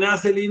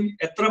 ഹനാസലീം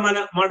എത്ര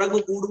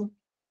മടങ്ങ് കൂടും?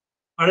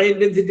 പഴയ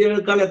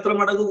ഇന്റൻസിറ്റിയേക്കാൾ എത്ര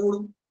മടങ്ങ്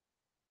കൂടും?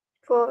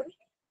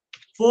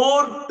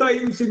 4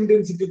 times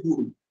ഇന്റൻസിറ്റി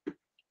കൂടും.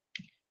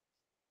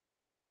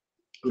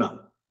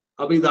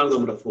 അപ്പൊ ഇതാണ്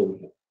നമ്മുടെ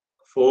formula.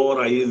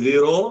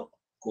 4I0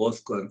 cos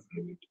square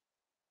finite.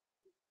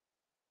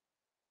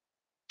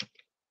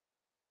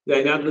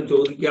 അതിനകത്ത്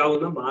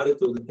ചോദിക്കാവുന്ന മാറി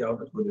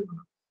ചോദിക്കാവുന്ന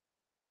ചോദ്യങ്ങളാണ്.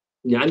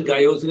 ഞാൻ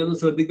കയോസിനൊന്നും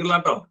ശ്രദ്ധിക്കില്ല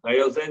കേട്ടോ.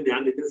 കയോസെ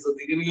ഞാൻ ഇതിന്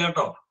ശ്രദ്ധിക്കുന്നില്ല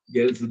കേട്ടോ.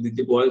 ഞാൻ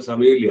ശ്രദ്ധിച്ച് പോകാൻ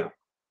സമയമില്ല.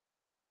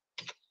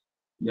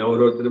 ഞാൻ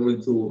ഓരോരുത്തരും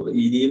വിളിച്ചു.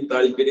 ഇനിയും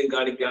താല്പര്യം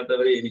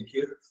കാണിക്കാത്തവരെ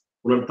എനിക്ക്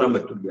ഉണർത്താൻ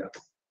പറ്റില്ല.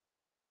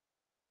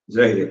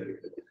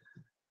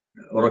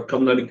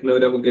 ഉറക്കം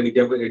നടിക്കുന്നവരെ നമുക്ക്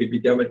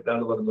എടുപ്പിക്കാൻ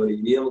പറ്റാന്ന് പറഞ്ഞ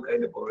ഇനി നമുക്ക്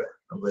അതിന്റെ പുറകെ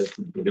നമ്മൾ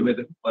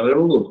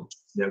പറയണമെന്ന് തോന്നും.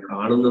 ഞാൻ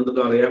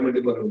കാണുന്നുണ്ടെന്ന് അറിയാൻ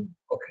വേണ്ടി പറയുന്നു.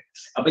 ഓക്കെ,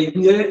 അപ്പൊ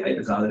ഇങ്ങനെ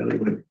അതിന്റെ സാധനങ്ങൾ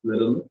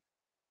വരുന്നു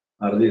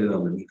അറിഞ്ഞിരുന്നാൽ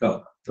മതി.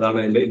 അതാണ്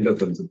അതിന്റെ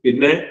ഇന്റർഫറൻസ്.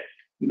 പിന്നെ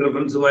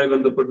ഇന്റർഫറൻസുമായി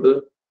ബന്ധപ്പെട്ട്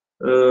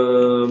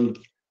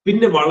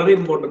പിന്നെ വളരെ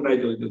ഇമ്പോർട്ടന്റ് ആയി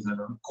ചോദിക്കുന്ന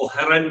സാധനമാണ്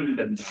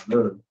കൊഹറന്റ്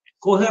എന്താണ്,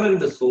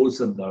 കൊഹറന്റ്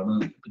സോഴ്സ് എന്താണ്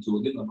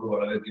ചോദ്യം നമ്മൾ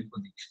വളരെയധികം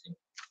പ്രതീക്ഷിക്കുന്നു.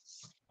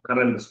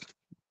 കറന്റ്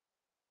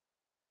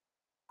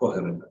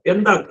കൊഹറന്റ്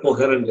എന്താ?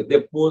 കൊഹറന്റ്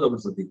എപ്പോഴും നമ്മൾ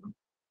ശ്രദ്ധിക്കണം.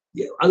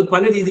 അത്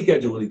പല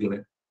രീതിക്കാണ്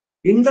ചോദിക്കുന്നത്.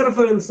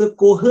 ഇന്റർഫറൻസ്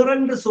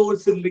കൊഹറന്റ്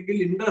സോഴ്സ് ഇല്ലെങ്കിൽ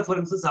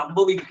ഇന്റർഫറൻസ്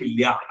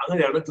സംഭവിക്കില്ല.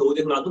 അങ്ങനെയാണ്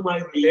ചോദ്യങ്ങൾ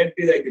അതുമായി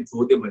റിലേറ്റഡ് ആയിട്ട്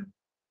ചോദ്യം വരുന്നത്.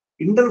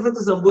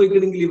 ഇന്റർഫറൻസ്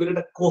സംഭവിക്കണമെങ്കിൽ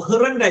ഇവരുടെ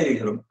കൊഹറന്റ്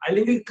ആയിരിക്കണം,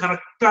 അല്ലെങ്കിൽ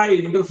കറക്റ്റായ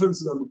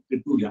ഇന്റർഫറൻസ് നമുക്ക്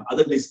കിട്ടൂല.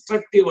 അത്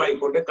ഡിസ്ട്രക്റ്റീവ്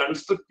ആയിക്കോട്ടെ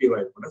കൺസ്ട്രക്റ്റീവ്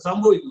ആയിക്കോട്ടെ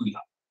സംഭവിക്കില്ല.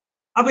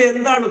 അപ്പൊ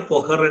എന്താണ്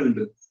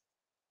കൊഹറന്റ്?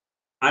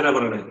 ആരാ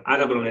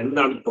പറയണേ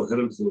എന്താണ്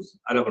കൊഹറന്റ് സോഴ്സ്?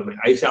 ആരാ പറഞ്ഞേ?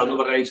 ഐഷ എന്ന്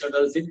പറയാം. ഐഷ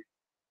ദർശി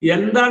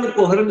എന്താണ്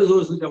കൊഹറന്റ്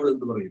സോഴ്സ്? നമ്മൾ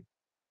എന്ത് പറയും?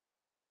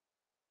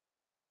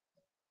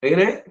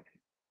 എങ്ങനെ?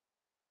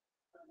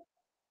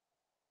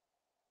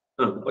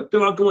 ഒറ്റ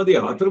വാക്ക്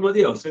മതിയോ? അത്ര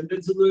മതിയോ?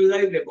 സെന്റൻസ് ഒന്നും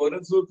എഴുതായില്ലേ?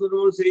 കൊഹറന്റ്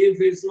സോഴ്സ് സെയിം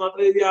ഫേസ്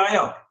മാത്രം എഴുതി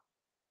ആയോ?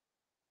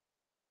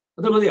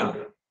 അത്ര മതിയോ?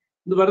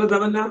 എന്ന് പറഞ്ഞ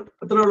തമന്ന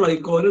അത്ര ഉള്ളു. ഈ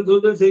കൊഹറന്റ്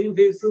സോഴ്സ് സെയിം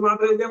ഫേസ്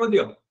മാത്രം എഴുതിയാൽ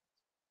മതിയോ?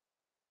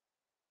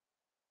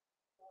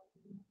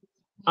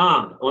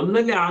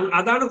 ഒന്നല്ലേ,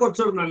 അതാണ്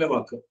കുറച്ചുകൂടെ നല്ല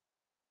വാക്ക്.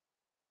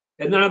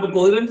 എന്നാണ് അപ്പൊ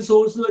കൊഹറന്റ്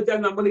സോഴ്സ് എന്ന് വെച്ചാൽ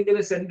നമ്മൾ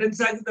ഇങ്ങനെ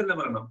സെന്റൻസ് ആക്കി തന്നെ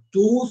പറയണം.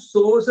 2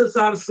 sources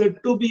are said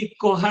to be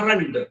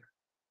coherent.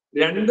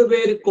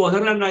 രണ്ടുപേര്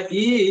coherent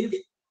if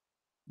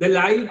the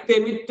light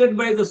emitted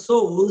by the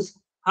source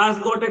has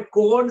got a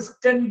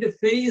constant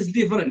phase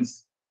difference.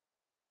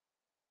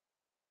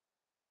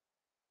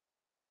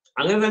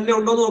 അങ്ങനെ തന്നെ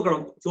ഉണ്ടോ എന്ന്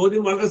നോക്കണം.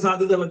 ചോദ്യം വളരെ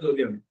സാധ്യതയുള്ള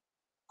ചോദ്യമാണ്.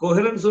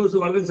 കൊഹറന്റ് സോഴ്സ്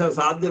വളരെ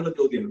സാധ്യതയുള്ള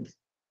ചോദ്യമാണ്.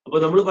 അപ്പൊ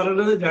നമ്മൾ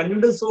പറയുന്നത്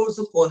രണ്ട്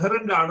സോഴ്സ്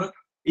കൊഹറന്റ് ആണ്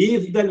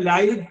if the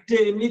light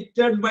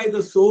emitted by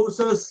the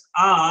sources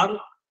are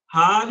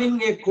having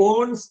a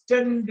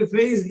constant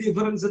phase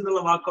difference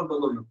എന്നുള്ള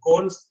വാക്കുണ്ടോന്നുണ്ട്.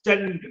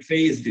 കോൺസ്റ്റന്റ്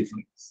ഫേസ്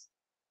ഡിഫറൻസ്,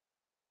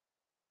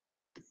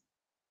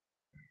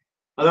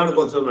 അതാണ്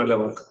കുറച്ച് നല്ല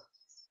വാക്ക്.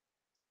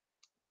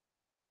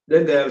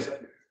 then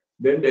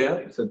they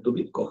are said to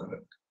be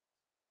coherent.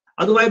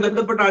 അതുമായി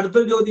ബന്ധപ്പെട്ട അടുത്ത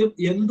ചോദ്യം,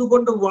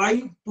 എന്തുകൊണ്ട് why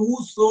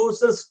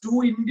two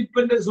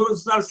independent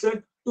sources are said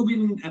to be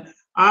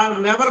are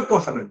never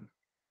coherent?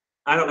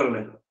 ആരാ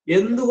പറഞ്ഞത്?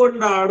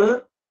 എന്തുകൊണ്ടാണ്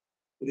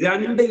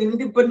രണ്ട്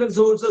ഇൻഡിപെൻഡന്റ്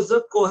സോഴ്സസ്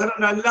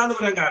കൊഹറന്റ് അല്ല എന്ന്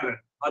പറയാൻ കാരണം?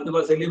 ഫാത്തിമ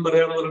സലീം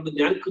പറയാന്ന് പറഞ്ഞിട്ട്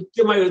ഞാൻ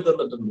കൃത്യമായി എഴുതി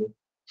തന്നിട്ടുണ്ട്.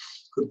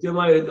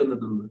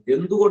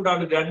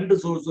 എന്തുകൊണ്ടാണ് രണ്ട്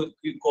സോഴ്സ്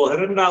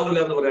കൊഹറന്റ് ആവില്ല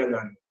എന്ന് പറയാൻ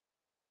കാരണം?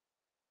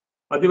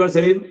 ഫാത്തിമ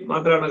സലീം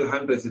മാത്രമാണ്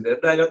ഹാൻഡ് റൈസ് ചെയ്തത്.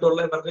 എന്താ അതിനകത്തുള്ള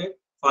പറഞ്ഞ്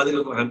ഫാദിൽ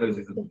ഹാൻഡ് റൈസ്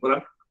ചെയ്തത്?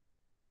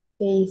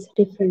 ഫേസ്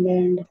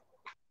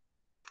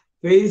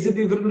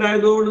ഡിഫറെന്റ്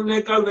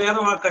ആയതുകൊണ്ടിനേക്കാൾ വേറെ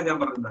വാക്കാണ് ഞാൻ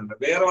പറഞ്ഞിട്ടുണ്ട്.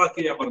 വേറെ വാക്ക്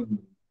ഞാൻ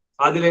പറഞ്ഞിട്ടുണ്ട്.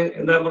 അതില്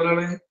എന്താ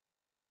പറയണേ?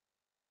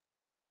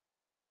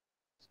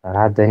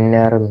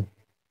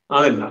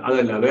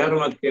 അതല്ല വേറെ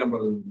വാക്ക് ഞാൻ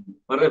പറഞ്ഞിട്ടുണ്ട്.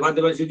 പറഞ്ഞ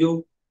ഫാത്തിമ ഷിജു.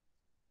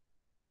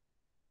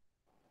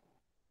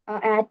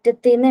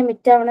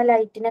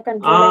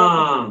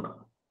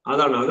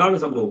 അതാണ്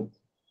സംഭവം.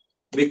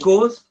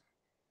 Because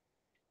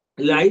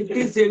light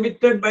is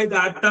emitted by the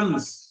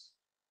atoms.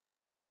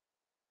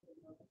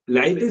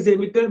 Light is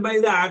emitted by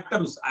the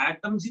atoms.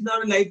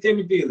 ആറ്റംസിന്നാണ് light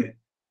emit ചെയ്യുന്നത്.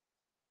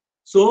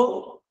 So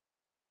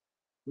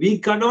we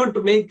cannot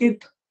make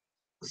it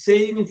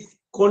same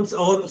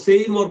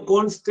or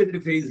constant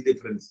phase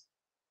difference.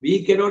 We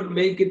cannot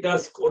make it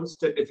as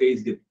constant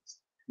phase difference.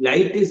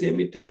 Light is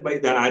emitted by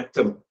the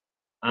atom.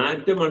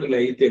 Atom ആണ്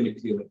light emit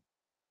ചെയ്യുന്നത്.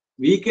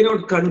 We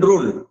cannot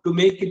control to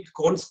make it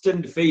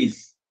constant phase.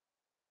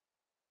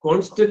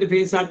 Constant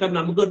phase ആക്കാൻ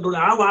നമുക്ക് control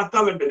ആ വാക്കാ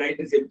വേണ്ട.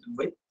 Light is emitted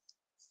by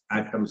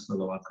atoms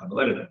എന്നുള്ള വാക്കാണ്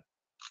വരുന്നത്.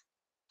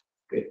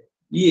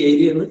 ഈ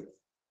ഏരിയ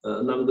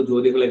നമുക്ക്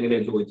ചോദ്യങ്ങൾ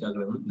എങ്ങനെയാണ് ചോദിച്ചാൽ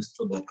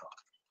ജസ്റ്റ് നോക്കാം.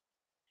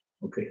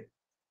 Okay,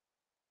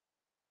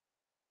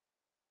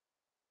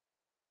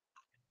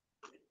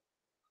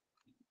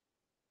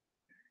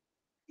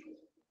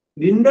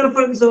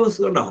 Interference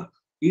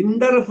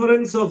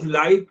of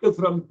light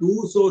from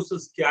two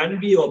sources can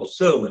be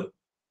observed.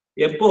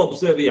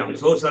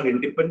 Sources are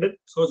independent,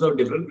 sources of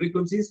different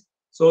frequencies,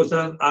 sources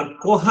are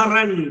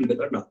coherent.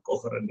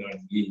 Coherent.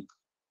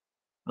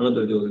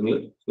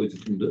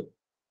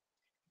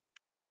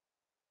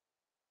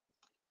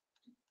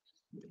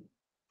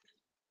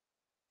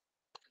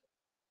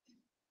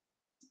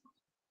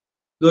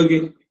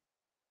 Okay.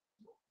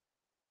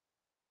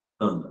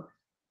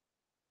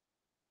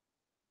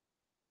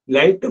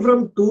 Light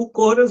from two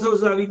coherent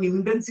sources having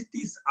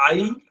intensities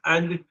I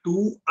and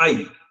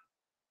 2I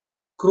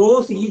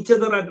cross each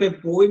other at a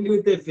point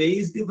with a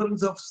phase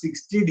difference of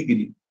 60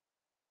 degrees.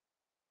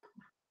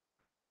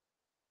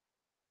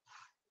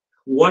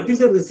 What is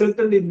the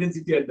resultant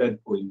intensity at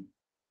that point?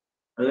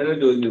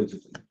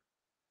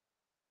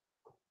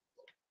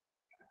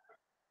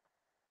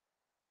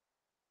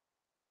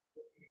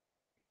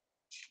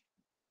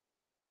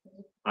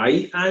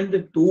 I and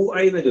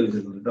 2I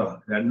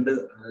and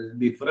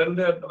different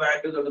values.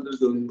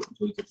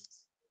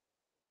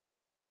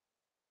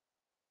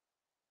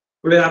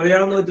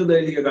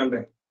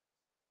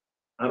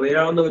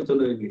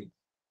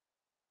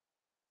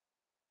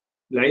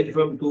 Light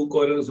from two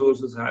coherent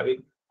sources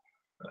having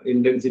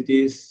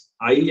intensities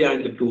I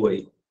and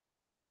 2I.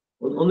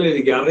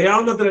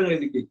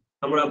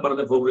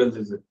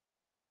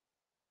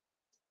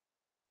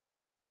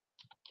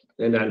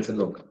 Then answer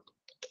no.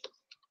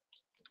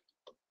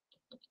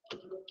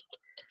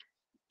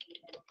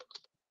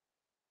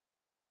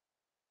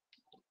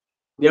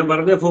 ഞാൻ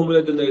പറഞ്ഞ formula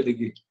എന്ന്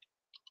എഴുതിക്ക്.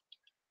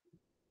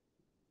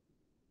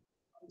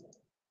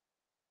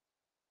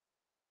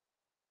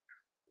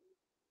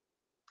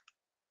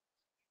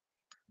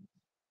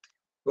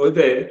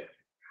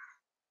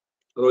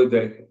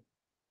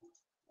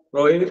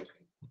 റോയ്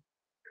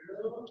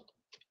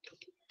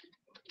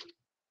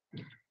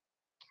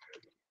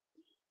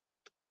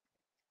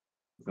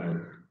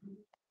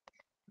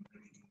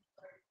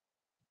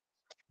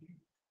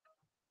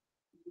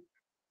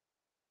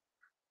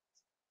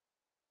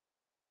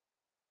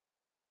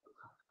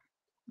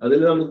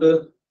അതിൽ നമുക്ക്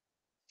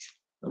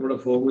നമ്മുടെ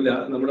formula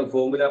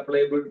apply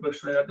ചെയ്യുമ്പോൾ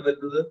പ്രശ്നമായിട്ട്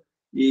വരുന്നത്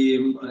ഈ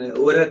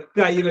ഒരൊറ്റ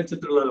ഐ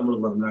വെച്ചിട്ടുള്ള നമ്മൾ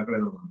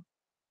പറഞ്ഞാക്കണമെന്നാണ്.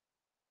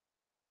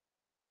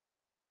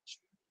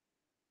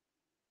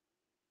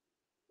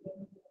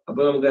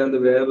 അപ്പൊ നമുക്ക് അതിനകത്ത്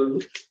വേറൊരു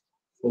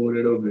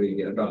ഫോർമുലയുടെ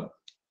ഉപയോഗിക്കാം കേട്ടോ.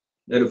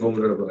 ഞാനൊരു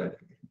ഫോർമുലയുടെ പറയാം.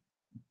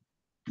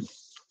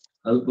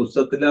 അത്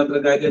പുസ്തകത്തിന്റെ അത്ര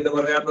കാര്യമായിട്ട്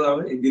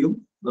പറയാത്തതാണ്, എങ്കിലും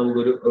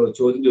നമുക്കൊരു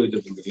ചോദ്യം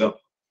ചോദിച്ചിട്ടുണ്ടല്ലോ,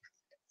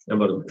 ഞാൻ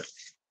പറഞ്ഞു.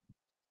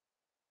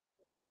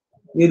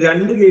 ഈ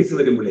രണ്ട് കേസ്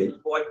വരുമ്പോഴേ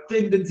ഒറ്റ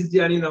ഇന്റൻസിറ്റി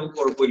ആണെങ്കിൽ നമുക്ക്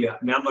കുഴപ്പമില്ല.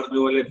 ഞാൻ പറഞ്ഞ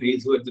പോലെ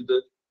ഫേസ് വെച്ചിട്ട്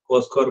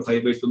cos²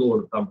 5/2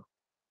 കൊടുത്താൽ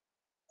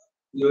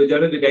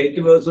ചോദിച്ചാൽ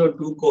light verse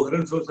to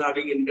coherent source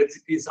having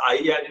intensities I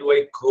and Y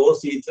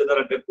cross each other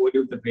at A point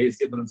with phase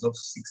difference of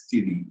 60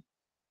 degree.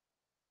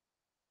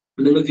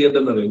 നിങ്ങൾ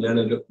ചെയ്യേണ്ടതെന്നറിയോ?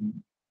 ഞാനൊരു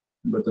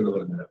മെത്തേഡ്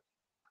പറഞ്ഞുതരാം.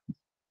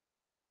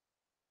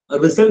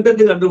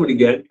 റിസൾട്ടന്റ്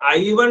കണ്ടുപിടിക്കാൻ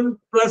I1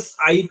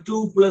 + I2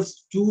 +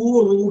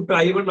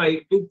 2√I1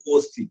 I2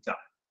 cos θ.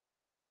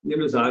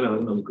 ഇങ്ങനൊരു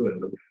സാധനമാണ് നമുക്ക്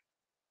വേണ്ടത്.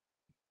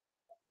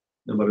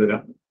 ഞാൻ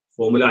പറഞ്ഞുതരാം.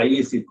 Formula I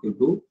is equal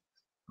to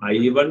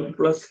I1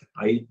 +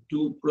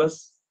 I2 +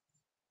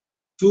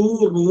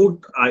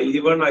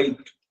 2√I1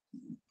 I2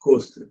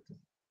 cos θ.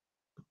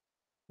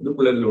 ഇത്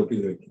പിള്ളേർ നോട്ട്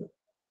ചെയ്ത് വെക്കുക.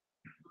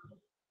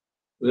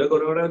 ഇതൊക്കെ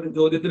ഒരുപാട്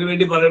ചോദ്യത്തിന്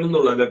വേണ്ടി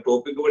പറയണമെന്നുള്ളൂ, അല്ല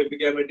ടോപ്പിക്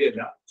പഠിപ്പിക്കാൻ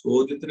വേണ്ടിയല്ല,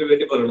 ചോദ്യത്തിന്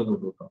വേണ്ടി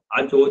പറയണമെന്നുള്ളൂ കേട്ടോ. ആ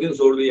ചോദ്യം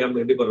സോൾവ് ചെയ്യാൻ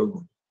വേണ്ടി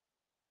പറയുന്നു.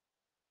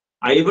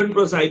 I1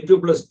 + I2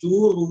 +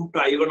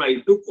 2√I1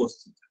 I2 cos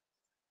θ.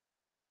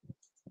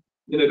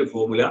 ഇങ്ങനൊരു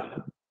ഫോർമുല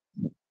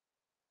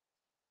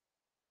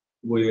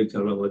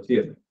ഉപയോഗിച്ചാണ് നമ്മൾ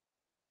ചെയ്യുന്നത്.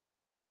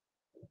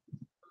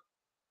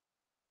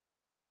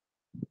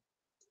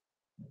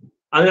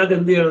 അതിനകത്ത്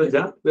എന്ത് ചെയ്യണമെന്ന്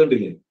വെച്ചാൽ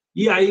വേണ്ടില്ലേ,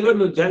 ഈ I1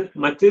 എന്ന് വെച്ചാൽ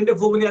മറ്റേതിന്റെ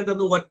ഫോർമുലകത്ത്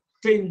അന്ന്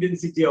ഒറ്റ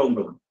ഇന്റൻസിറ്റി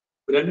ആവുമ്പോഴാണ്.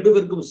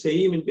 രണ്ടുപേർക്കും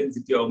സെയിം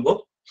ഇന്റൻസിറ്റി ആവുമ്പോൾ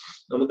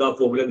നമുക്ക് ആ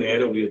ഫോർമുല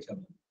നേരെ ഉപയോഗിച്ചാൽ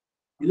മതി.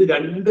 ഇത്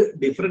രണ്ട്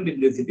ഡിഫറെന്റ്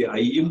ഇന്റൻസിറ്റി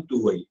I-ഉം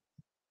 2I.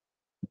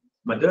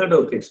 മറ്റേതാട്ടോ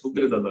ടെക്സ്റ്റ്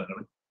ബുക്കിൽ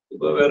തന്നതാണ്.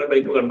 ഇപ്പൊ വേറെ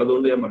ടൈപ്പ്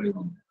കണ്ടതുകൊണ്ട് ഞാൻ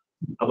പറയുന്നു.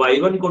 അപ്പൊ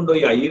I1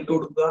 കൊണ്ടുപോയി I ഇട്ട്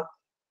കൊടുക്കുക,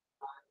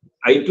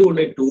 I2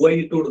 കൊണ്ടുപോയി 2I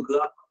ഇട്ട് കൊടുക്കുക,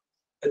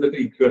 എന്നിട്ട്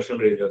ഇക്വേഷൻ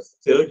എഴുതുക.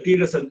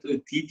 30യുടെ സ്ഥലത്ത്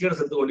തീറ്റയുടെ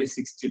സ്ഥലത്ത് കൊണ്ടുപോയി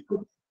 60 ഇട്ടു.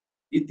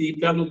 ഈ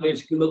തീറ്റ എന്ന്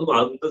ഉദ്ദേശിക്കുന്നതും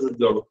ആദ്യത്തെ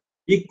സ്ഥലത്താണ്.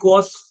 ഈ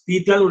കോസ്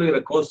തീറ്റ എന്ന്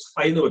പറയുന്നത് cos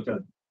 5 എന്ന് വെച്ചാൽ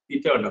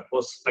തീറ്റ വേണ്ട,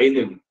 cos 5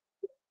 എന്ന്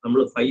നമ്മൾ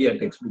 5 ആ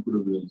ടെക്സ്റ്റ് ബുക്കിൽ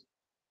ഉപയോഗിച്ചു.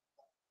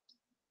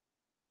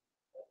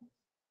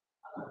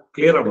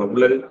 ക്ലിയർ ആണോ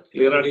പിള്ളേർ?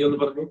 ക്ലിയർ ആണെങ്കിൽ ഒന്ന്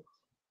പറഞ്ഞു.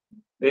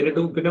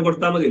 നേരിട്ട് പിന്നെ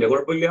കൊടുത്താൽ മതിയില്ലേ?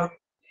 കുഴപ്പമില്ല.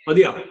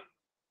 മതിയാ?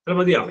 അത്ര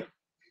മതിയാ?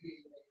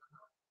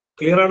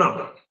 ക്ലിയർ ആണോ?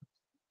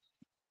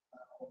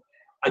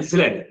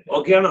 മനസ്സിലായി?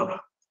 ഓക്കെ ആണോ?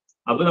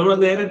 അപ്പൊ നമ്മൾ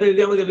നേരിട്ട്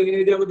എഴുതിയാൽ മതി. അല്ലെങ്കിൽ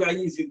എഴുതിയാൽ മതി I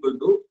is equal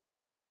to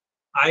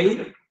I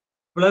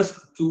 +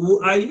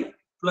 2I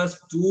 +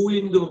 2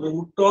 into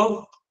root of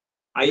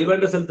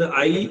I1ന്റെ സ്ഥലത്ത്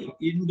I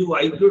into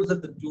I2യുടെ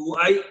സ്ഥലത്ത്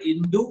 2I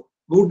into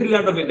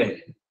റൂട്ടില്ലാട്ടോ പിന്നെ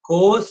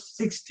cos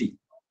 60.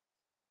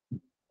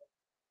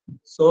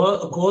 സോ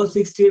cos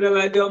 60യുടെ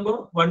വാല്യൂ ആകുമ്പോൾ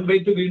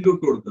 1/2 വീണ്ടും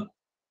ഇട്ട് കൊടുക്കുക.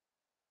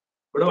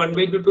 ഇവിടെ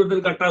 1/2 ഇട്ട്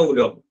കൊടുത്താൽ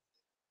കട്ടാവൂലോ?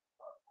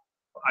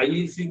 I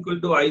is equal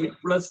to I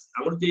plus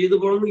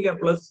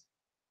plus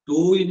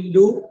 2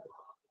 into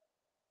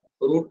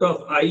root of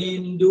I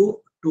into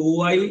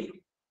 2I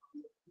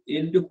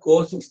into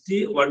cos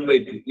 60 1 by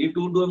 2. ഈ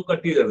 2 നമുക്ക്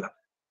കട്ട് ചെയ്തല്ല.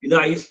 ഇത്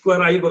I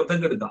square ആയി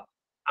പുറത്തേക്ക് എടുക്കാം.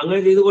 അങ്ങനെ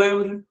ചെയ്തു പോയാൽ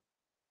മതി.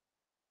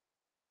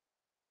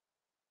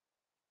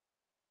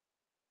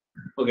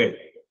 ഓക്കെ,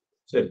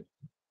 ശരി.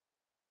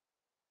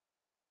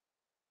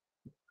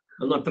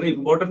 അതൊന്നും അത്ര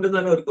ഇമ്പോർട്ടന്റ്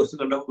തന്നെ ഒരു ക്വസ്റ്റ്യൻ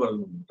കണ്ടപ്പോൾ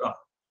പറഞ്ഞു കേട്ടോ.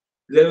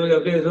 ഇതിൽ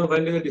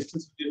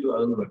ഡിസ്റ്റൻസ്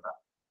അതൊന്നും വേണ്ട.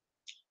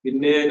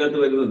 പിന്നെ അതിനകത്ത്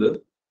വരുന്നത്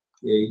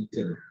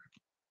 8 ആണ്.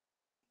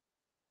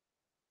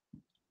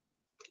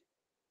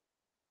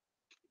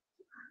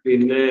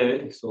 പിന്നെ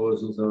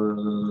സോഴ്സസ്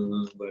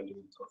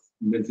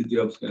ഇന്റൻസിറ്റി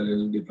ഓഫ്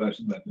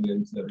ഡിഫ്രാക്ഷൻ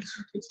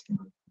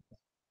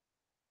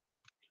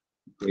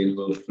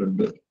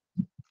ഉണ്ട്.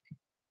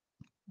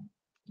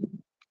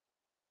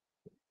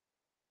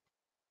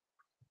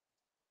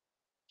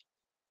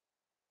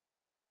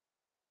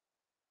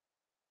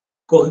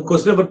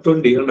 Question number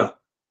 20.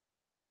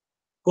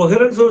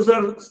 Coherent sources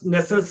are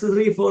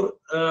necessary for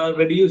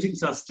reducing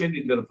sustained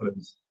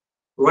interference.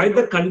 Write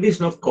the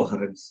condition of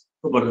coherence.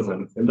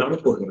 എന്താണ്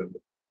coherent?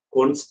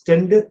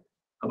 Constant.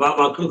 അപ്പോൾ ആ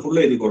വാക്കുകൾ full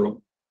എഴുതിക്കൊള്ളും.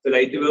 The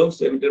light waves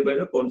emitted by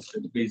the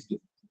constant phase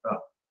difference.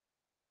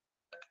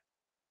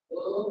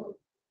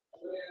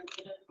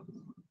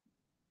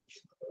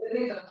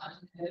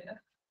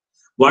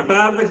 What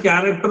are the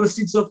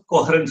characteristics of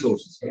coherent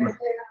sources?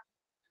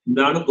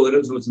 എന്താണ്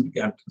coherent sources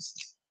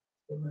characteristics?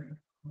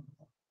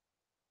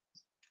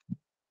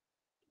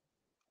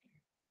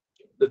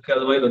 ഇതൊക്കെ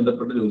അതുമായി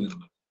ബന്ധപ്പെട്ട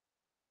ചോദ്യങ്ങളാണ്.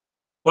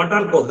 What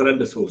are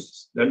coherent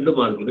sources? 2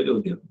 മാർക്കിന്റെ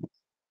ചോദ്യമാണ്.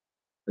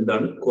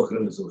 എന്താണ്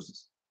coherent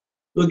sources?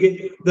 Okay,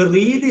 the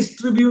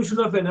redistribution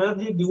of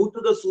energy due to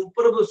the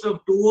superposition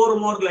of 2 or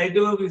more light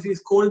waves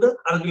is called.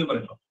 ആർക്കെങ്കിലും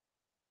പറയാമോ?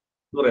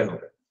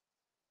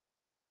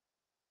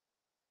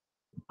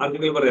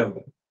 ആർക്കെങ്കിലും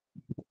പറയാമോ?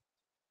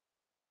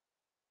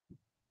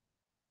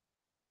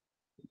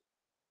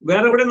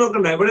 വേറെ എവിടെ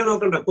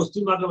നോക്കണ്ട,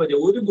 ക്വസ്റ്റ്യൻ മാത്രം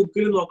വായിച്ചാൽ. ഒരു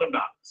ബുക്കിൽ നോക്കണ്ട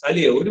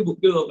സലിയ, ഒരു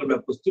ബുക്കിൽ നോക്കണ്ട,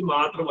 ക്വസ്റ്റ്യൻ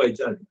മാത്രം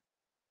വായിച്ചാൽ മതി.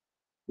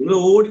 നിങ്ങൾ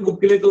ഓടി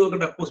ബുക്കിലേക്ക്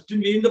നോക്കണ്ട, ക്വസ്റ്റ്യൻ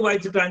വീണ്ടും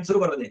വായിച്ചിട്ട് ആൻസർ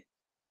പറഞ്ഞേ.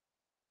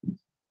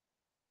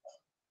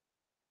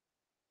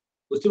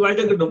 ക്വസ്റ്റ്യൻ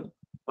വായിച്ചാൽ കിട്ടും.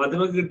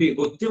 അതിനൊക്കെ കിട്ടി.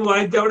 ക്വസ്റ്റ്യൻ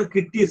വായിച്ച അവിടെ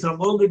കിട്ടി,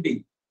 സംഭവം കിട്ടി.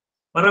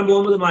 പറ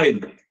മുഹമ്മദ് മാഹിൻ,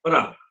 പറ.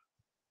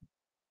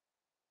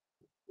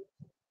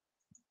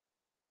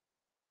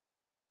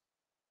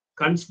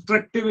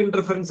 കൺസ്ട്രക്റ്റീവ്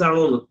ഇന്റർഫറൻസ്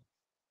ആണോ എന്ന്.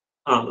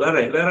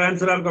 വേറെ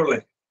ആൻസർ ആർക്കുള്ളേ?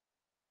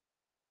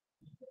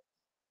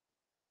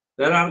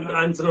 വേറെ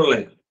ആൻസർ ഉള്ളേ?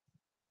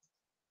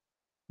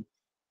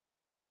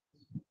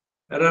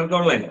 വേറെ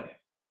ആർക്കുള്ളേ?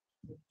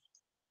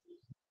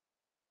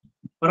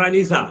 പറ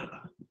അനീസ.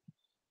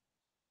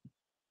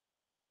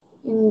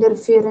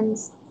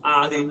 ഇന്റർഫിയറൻസ്.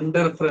 അത്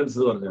ഇന്റർഫറൻസ്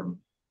പറഞ്ഞാണ്.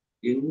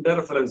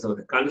 ഇന്റർഫറൻസ്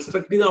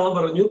കൺസ്ട്രക്റ്റീവ് അവൻ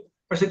പറഞ്ഞു.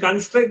 പക്ഷെ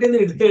കൺസ്ട്രക്റ്റീവ്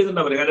എടുത്ത്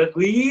എഴുതണ്ട പറയാം. കാരണം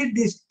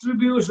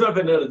റീഡിസ്ട്രിബ്യൂഷൻ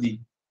ഓഫ് എനർജി.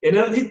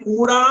 എനർജി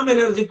കൂടാം,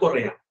 എനർജി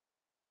കുറയാം.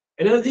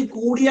 എനർജി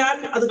കൂടിയാൽ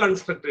അത്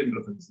കൺസ്ട്രക്റ്റീവ്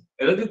ഇന്റർഫറൻസ്,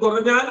 എനർജി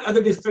കുറഞ്ഞാൽ അത്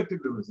ഡിസ്ട്രക്റ്റീവ്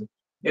ഇന്റർഫറൻസ്.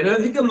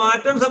 എനർജിക്ക്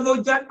മാറ്റം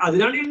സംഭവിച്ചാൽ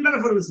അതിനാണ്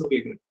ഇന്റർഫറൻസ്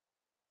ഉപയോഗിക്കുന്നത്.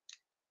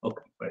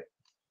 Okay,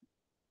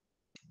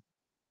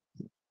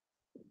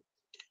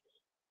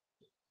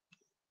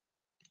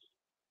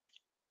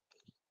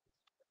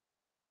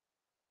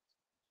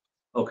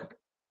 okay.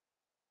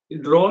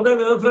 Draw the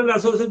wavefront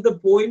associated with the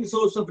point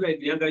source of light.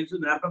 ഞാൻ കഴിച്ചു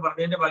നേരത്തെ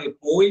പറഞ്ഞതിന്റെ ഭാഗം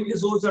പോയിന്റ്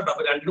സോഴ്സ് ആട്ടോ.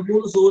 അപ്പൊ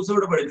 2-3 സോഴ്സ്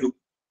ഇവിടെ പഠിച്ചു.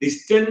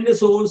 ഡിസ്റ്റന്റ്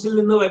സോഴ്സിൽ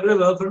നിന്ന് വരുന്ന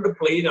വേവ്ഫ്രണ്ട്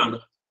പ്ലെയിൻ ആണ്.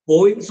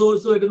 പോയിന്റ്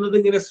സോഴ്സ് വരുന്നത്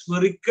ഇങ്ങനെ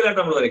സ്പെറിക്കൽ ആയിട്ട്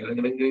നമ്മൾ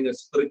വരയ്ക്കണം. ഇങ്ങനെ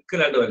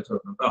സ്പെറിക്കൽ ആയിട്ട് വരച്ചു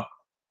കൊടുക്കണം കേട്ടോ.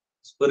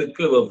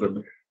 സ്പെറിക്കൽ വേവ്ഫ്രണ്ട്.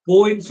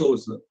 പോയിന്റ്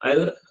സോഴ്സ്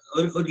അതായത്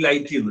ഒരു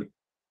ലൈറ്റ് ചെയ്യുന്നത്.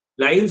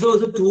 ലൈൻ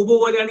സോഴ്സ് ട്യൂബ്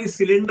പോലെയാണ് ഈ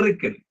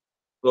സിലിണ്ടറിക്കൽ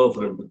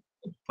വേവ്ഫ്രണ്ട്.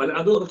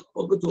 അത്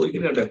ഒക്കെ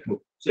ചോദിക്കുന്നുണ്ട്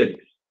എപ്പോഴും. ശരി,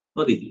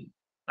 മതി.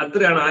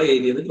 അത്രയാണ് ആ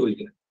ഏരിയ എന്ന്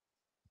ചോദിക്കുന്നത്.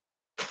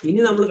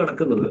 ഇനി നമ്മൾ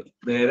കിടക്കുന്നത്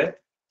നേരെ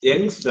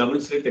Young's double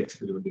slit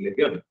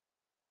എക്സ്പെരിമെന്റിലേക്കാണ്.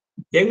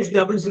 Young's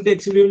double slit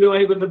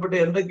എക്സ്പെരിമെന്റുമായി ബന്ധപ്പെട്ട്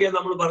എന്തൊക്കെയാണ്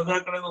നമ്മൾ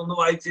പറഞ്ഞാക്കണമെന്ന്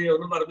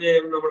ഒന്ന് പറഞ്ഞ്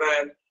നമ്മുടെ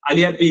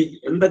അലിയാപ്പി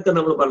എന്തൊക്കെ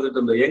നമ്മൾ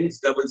പറഞ്ഞിട്ടുണ്ട്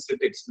യങ്സ് ഡബിൾ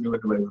സ്ലിറ്റ്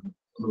എക്സ്പെരിമെന്റുമായി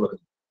ഒന്ന്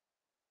പറഞ്ഞു.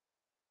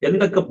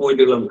 എന്തൊക്കെ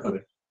പോയിന്റുകൾ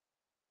നമുക്കറിയാം?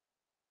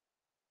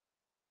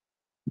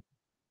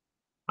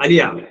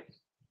 അലിയ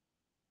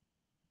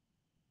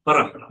പറ,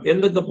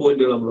 എന്തൊക്കെ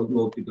പോയിന്റുകൾ നമ്മൾ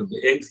നോക്കിയിട്ടുണ്ട്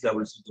യങ്സ്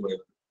ഡബിൾ സ്ലിറ്റുമായി?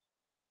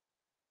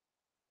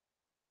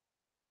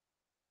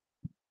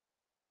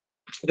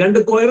 2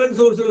 കോഹറന്റ്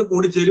സോഴ്സുകൾ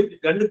കൂടിച്ചേരും.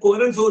 2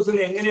 കോഹറന്റ് സോഴ്സുകൾ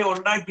എങ്ങനെയാ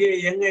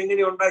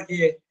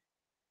ഉണ്ടാക്കിയേ?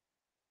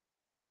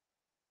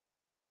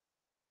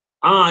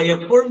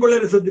 എപ്പോഴും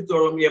പിള്ളേർ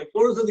ശ്രദ്ധിച്ചോളാം.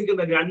 എപ്പോഴും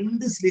ശ്രദ്ധിക്കേണ്ട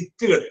 2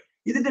 സ്ലിറ്റുകൾ.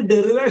 ഇതിന്റെ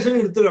ഡെറിവേഷൻ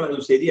എടുത്തു കളഞ്ഞു.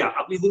 ശരിയാ.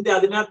 അപ്പൊ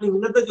അതിനകത്ത്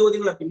ഇന്നത്തെ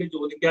ചോദ്യങ്ങളെ പിന്നെ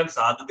ചോദിക്കാൻ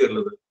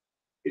സാധ്യതയുള്ളത്.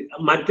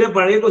 മറ്റേ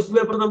പഴയ ക്വസ്റ്റ്യൻ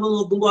പേപ്പർ നമ്മൾ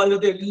നോക്കുമ്പോൾ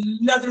അതിനകത്ത്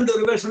എല്ലാത്തിനും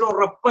ഡെറിവേഷൻ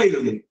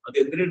ഉറപ്പായിരുന്നു. അത്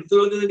എന്തിനു എടുത്തു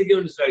കളഞ്ഞത് എനിക്ക്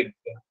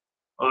മനസ്സിലായിട്ടില്ല.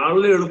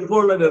 വളരെ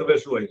എളുപ്പമുള്ള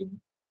ഡെറിവേഷനുമായിരുന്നു.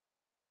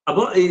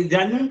 അപ്പൊ ഈ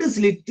 2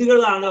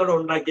 സ്ലിറ്റുകളാണ് അവിടെ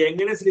ഉണ്ടാക്കിയത്.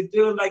 എങ്ങനെ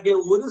സ്ലിറ്റുകൾ ഉണ്ടാക്കിയത്?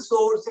 ഒരു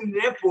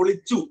സോഴ്സിനെ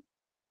പൊളിച്ചു.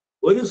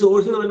 ഒരു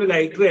സോഴ്സിന് തന്നെ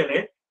ലൈറ്ററേനെ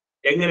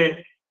എങ്ങനെ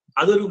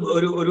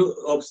ഒരു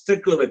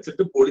ഒബ്സ്റ്റക്കിൾ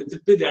വെച്ചിട്ട്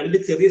പൊളിച്ചിട്ട് 2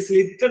 ചെറിയ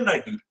സ്ലിറ്റ്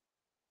ഉണ്ടാക്കി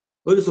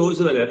ഒരു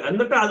സോഴ്സ് തന്നെ.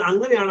 എന്നിട്ട്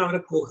അങ്ങനെയാണ്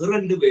അവരെ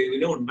കൊഹറന്റ്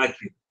വേവിനെ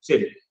ഉണ്ടാക്കിയത്.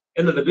 ശരി,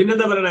 എന്നിട്ട്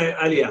പിന്നെന്താ പറയണേ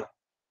ആലിയ?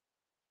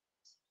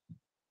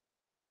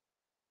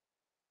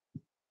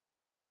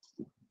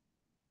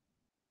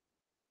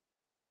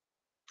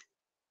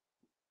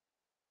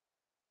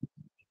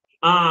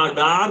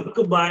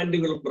 ഡാർക്ക്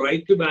ബാൻഡുകളും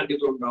ബ്രൈറ്റ്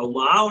ബാൻഡുകളും ഉണ്ടാവും.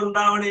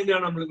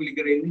 ഉണ്ടാവണേക്കാണ് നമ്മൾ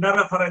വിളിക്കുന്നത്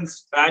ഇന്റർറെഫറൻസ്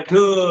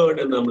പാറ്റേൺ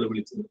എന്ന് നമ്മൾ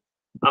വിളിച്ചത്.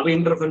 അപ്പൊ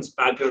ഇന്റർഫറൻസ്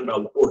പാറ്റേൺ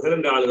ഉണ്ടാവും.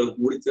 കൊഹറന്റ് ആളുകൾ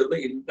കൂടി ചേർന്ന്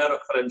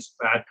ഇന്റർറെഫറൻസ്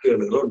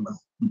പാറ്റേണുകൾ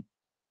ഉണ്ടാവും.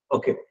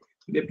 ഓക്കെ,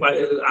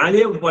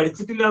 ആലിയ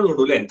പഠിച്ചിട്ടില്ല എന്ന്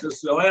തോന്നുന്നു അല്ലെ?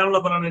 സ്ലോ ആണല്ലോ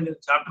പറയുന്നത്.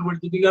 ചാപ്റ്റർ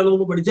പഠിച്ചിട്ടില്ല എന്ന്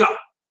തോന്നുന്നു.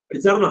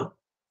 പഠിച്ചാർന്നോ?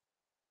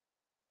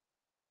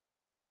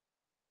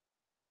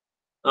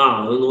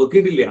 അത്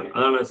നോക്കിയിട്ടില്ല,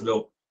 അതാണ് സ്ലോ.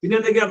 പിന്നെ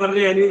എന്തൊക്കെയാ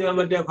പറഞ്ഞ?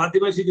 മറ്റേ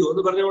ഫാത്തിമ ഷിജു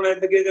ഒന്ന് പറഞ്ഞോളെ,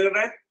 എന്തൊക്കെയാ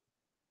കേട്ടെ?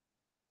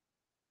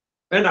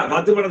 വേണ്ട,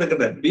 ഫാത്തിമ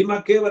നിൽക്കട്ടെ.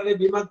 ഭീമാക്കെ പറഞ്ഞേ,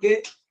 ഭീമാക്കെ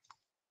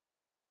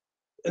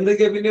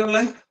എന്തൊക്കെയാ പിന്നെ ഉള്ള?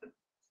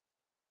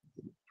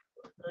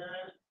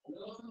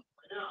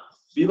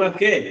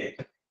 ഭീമാക്കെ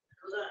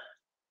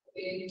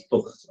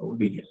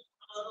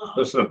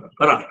പ്രശ്നം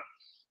പറ.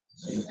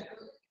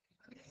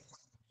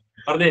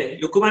 പറഞ്ഞേ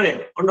ലുക്കുമാനെ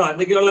ഉണ്ടോ?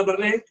 എന്തൊക്കെയുള്ള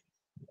പറഞ്ഞേ?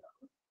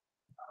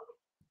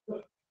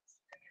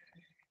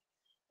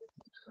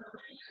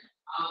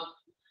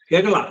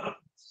 കേക്കള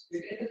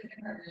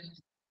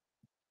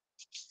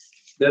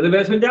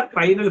ഡെറിവേഷന്റെ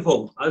ഫൈനൽ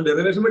ഫോം. അത്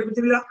ഡെറിവേഷൻ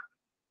പഠിപ്പിച്ചില്ല.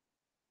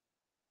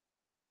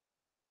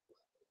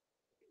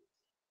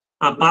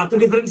 പാത്ത്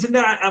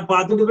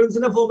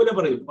ഡിഫറൻസിന്റെ ഫോമിലെ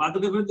പറയും. പാത്ത്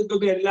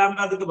ഡിഫറൻസ് എല്ലാം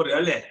അതൊക്കെ പറയും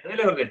അല്ലേ?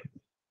 അതല്ലേ പറഞ്ഞേ?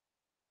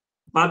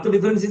 പാത്ത്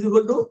ഡിഫറൻസ് ഇത്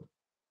കൊണ്ടു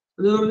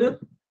എന്ന് പറഞ്ഞു.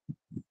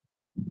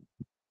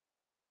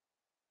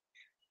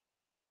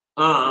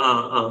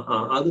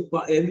 അത്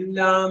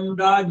എല്ലാം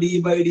ഡി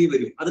ബൈ ഡി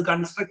വരും. അത്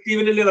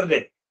കൺസ്ട്രക്റ്റീവിനല്ലേ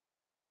പറഞ്ഞേ?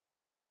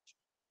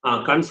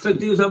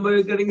 കൺസ്ട്രക്റ്റീവ്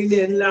സംഭവിക്കണമെങ്കിൽ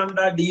എല്ലാം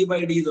ഡി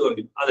ബൈ ഡി എന്ന്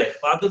പറയും. അതെ,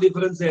 പാത്ത്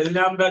ഡിഫറൻസ്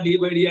എല്ലാം ഡി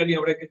ബൈ ഡി ആണ്.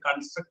 അവിടെയൊക്കെ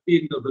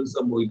കൺസ്ട്രക്റ്റീവ് ഡിഫറൻസ്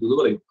സംഭവിക്കും എന്ന്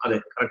പറയും. അതെ,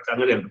 കറക്റ്റ്,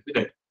 അങ്ങനെയാണ്.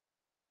 പിന്നെ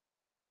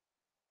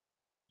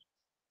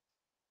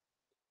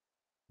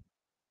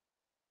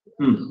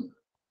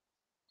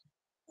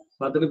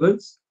പാത്ത്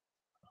ഡിഫറൻസ്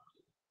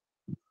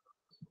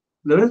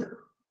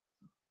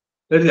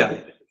വരില്ല.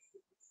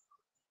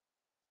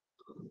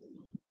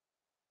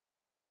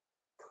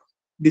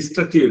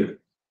 ഡിസ്ട്രക്റ്റീവ്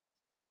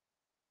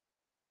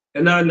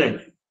എന്താ തന്നെ?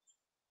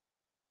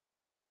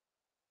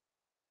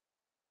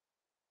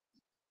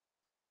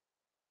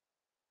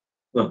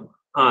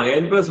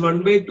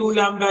 n+1/2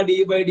 lambda D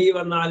by D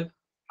വന്നാൽ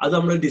അത്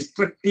നമ്മൾ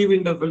ഡിസ്ട്രക്റ്റീവ്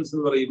ഇന്റർഫറൻസ്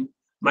എന്ന് പറയും.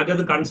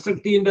 മറ്റേത്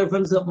കൺസ്ട്രക്റ്റീവ്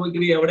ഇന്റർഫറൻസ്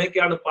സംഭവിക്കുന്നത്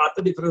എവിടേക്കാണ് പാത്ത്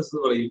ഡിഫറൻസ്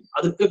എന്ന് പറയും.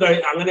 അതൊക്കെ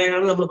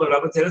അങ്ങനെയാണ് നമ്മൾ പറയുന്നത്.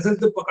 അപ്പൊ ചില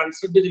സ്ഥലത്ത് ഇപ്പൊ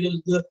കൺസ്ട്രക്റ്റീവ്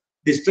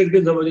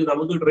ഡിസ്ട്രക്റ്റീവ് സംബന്ധിച്ച്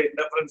നമുക്ക് കിട്ടുന്ന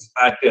ഇന്റർഫറൻസ്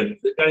പാറ്റേൺ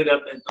ഇതൊക്കെയാണ്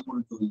ഇതിനകത്ത് ഏറ്റവും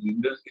കൂടുതൽ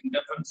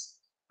ഇന്റർഫറൻസ്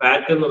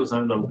പാറ്റേൺ എന്നൊരു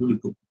സാധനം നമുക്ക്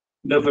കിട്ടും.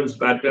 ഇന്റർഫറൻസ്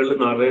പാറ്റേണിൽ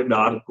നിറയെ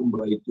ഡാർക്കും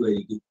ബ്രൈറ്റും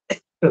ആയിരിക്കും.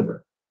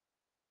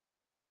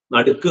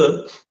 നടുക്ക്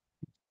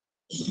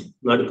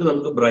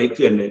നമുക്ക്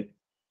ബ്രൈറ്റ് തന്നെ,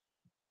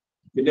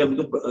 പിന്നെ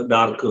നമുക്ക്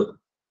ഡാർക്ക്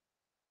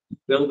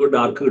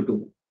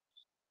കിട്ടും.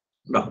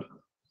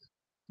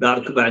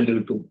 ഡാർക്ക് ബാൻഡ്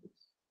കിട്ടും.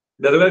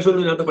 ഡെറിവേഷൻ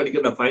ഒന്നും ഇതിനകത്ത്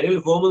പഠിക്കണ്ട, ഫൈനൽ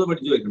ഫോം ഒന്ന്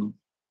പഠിച്ചു വെക്കണം.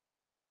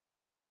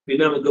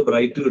 പിന്നെ നമുക്ക്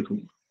ബ്രൈറ്റ് കിട്ടും,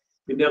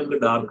 പിന്നെ നമുക്ക്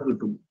ഡാർക്ക്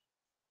കിട്ടും.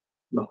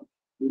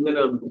 ഇങ്ങനെ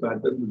നമുക്ക്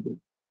പാറ്റേൺ കിട്ടും.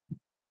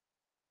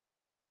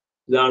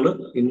 ഇതാണ്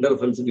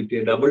ഇന്റർഫറൻസ് കിട്ടിയ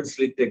ഡബിൾ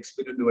സ്ലിറ്റ്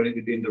എക്സ്പെരിമെന്റ് വഴി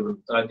കിട്ടിയ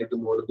ഇന്റർഫറൻസ്. താഴത്തേക്ക്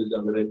മുകളിൽ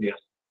അങ്ങനെ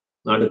തന്നെയാണ്.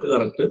 നടുക്ക്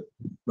കറക്റ്റ്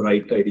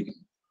ബ്രൈറ്റ് ആയിരിക്കും.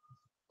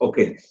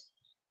 ഓക്കെ,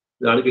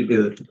 ഇതാണ്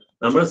കിട്ടിയത്.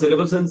 നമ്മുടെ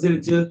സിലബസ്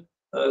അനുസരിച്ച്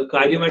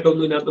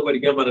കാര്യമായിട്ടൊന്നും ഇതിനകത്ത്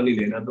പഠിക്കാൻ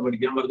പറഞ്ഞില്ലേ? ഇതിനകത്ത്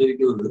പഠിക്കാൻ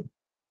പറഞ്ഞിരിക്കുന്നത്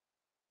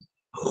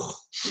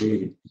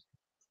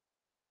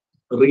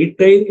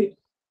retain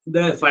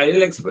the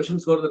final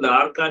expressions for the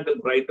dark and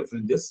bright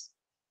fringes.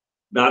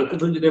 Dark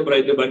fringe and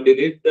bright, but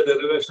delete the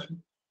derivation.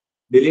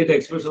 Delete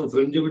expression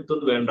fringe with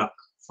venda.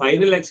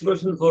 Final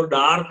expression for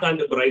dark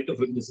and bright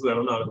fringes.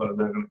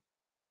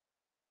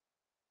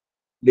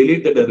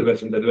 Delete the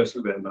derivation.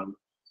 Derivation venda.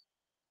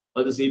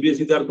 അത്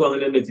CBSE-കാർക്കും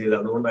അങ്ങനെ തന്നെ ചെയ്ത്,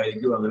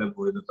 അതുകൊണ്ടായിരിക്കും അങ്ങനെ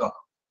പോയത് കേട്ടോ.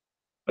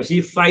 പക്ഷെ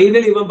ഈ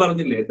ഫൈനൽ ഇവൻ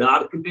പറഞ്ഞില്ലേ,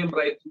 ഡാർക്കിന്റെയും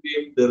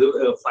ബ്രൈറ്റിന്റെയും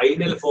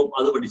ഫൈനൽ ഫോം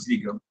അത്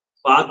പഠിച്ചിരിക്കണം.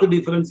 Path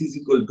difference is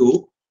equal to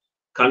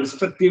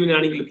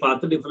കൺസ്ട്രക്റ്റീവിനാണെങ്കിൽ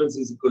path difference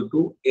is equal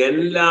to N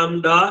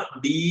lambda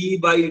D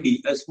by D.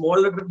 Small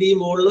letter D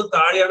മോളില്,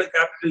 താഴെയാണ്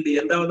ക്യാപിറ്റൽ ഡി.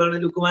 എന്താ വന്നാണ്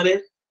ലുക്കുമാനെ?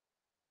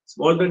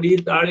 Small letter D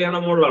താഴെയാണോ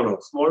മോളിലാണോ?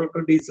 Small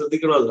letter D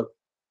ശ്രദ്ധിക്കണം. അത്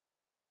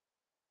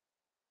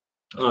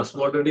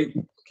small letter D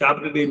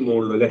capital D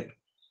മോളിൽ അല്ലെ?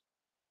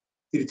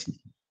 തിരിച്ച്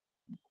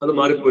അത്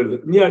മാറിപ്പോയത്.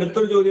 ഇനി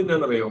അടുത്തൊരു ചോദ്യം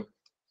എന്താണെന്നറിയോ?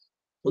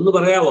 ഒന്ന്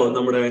പറയാവോ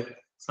നമ്മുടെ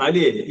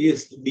സാലിയെ, ഈ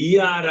ഡി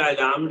ആരാ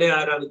ലാംഡ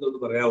ആരാന്നൊക്കെ ഒന്ന്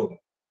പറയാവോ?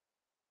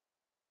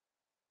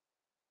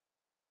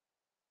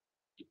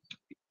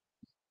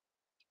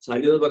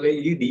 സാലി ഒന്ന് പറഞ്ഞേ,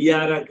 ഈ ഡി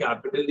ആരാ,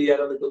 ക്യാപിറ്റൽ ഡി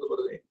ആരാന്നൊക്കെ ഒന്ന്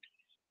പറഞ്ഞേ.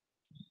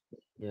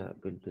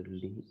 ക്യാപിറ്റൽ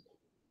ഡി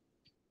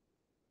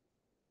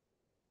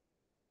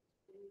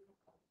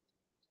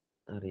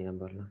അറിയാൻ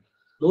പറഞ്ഞ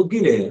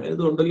നോക്കിയില്ലേ?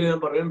 ഇതുണ്ടല്ലോ, ഞാൻ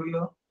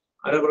പറയണ്ടല്ലോ.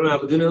 ആരാ പറഞ്ഞ?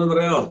 അർജുന എന്ന്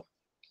പറയാമോ?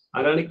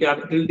 ആരാണ്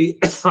ക്യാപിറ്റൽ ഡി,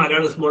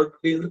 ആരാണ് small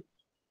D?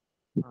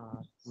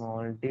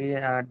 Small D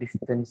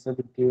distance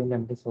between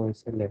രണ്ട്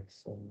സോഴ്സ് അല്ലേ?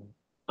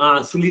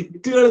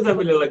 സ്ലിറ്റുകൾ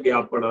തമ്മിലുള്ള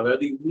ഗ്യാപ്പാണ്.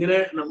 അതായത് ഇങ്ങനെ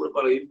നമ്മൾ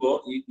പറയുമ്പോൾ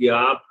ഈ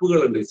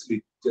ഗ്യാപ്പുകളുണ്ട്.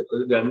 സ്ലിറ്റ്,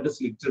 ഒരു രണ്ട്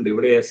സ്ലിറ്റ് ഉണ്ട്.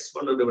 ഇവിടെ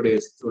S1 ഉണ്ട്, ഇവിടെ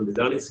S2 ഉണ്ട്.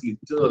 ഇതാണ് ഈ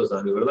സ്ലിറ്റ് എന്ന് പറയുന്ന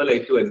സാധനം. ഇവിടെ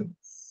ലൈറ്റ് വരും.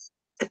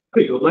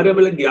 ഇവന്മാരെ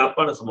തമ്മിൽ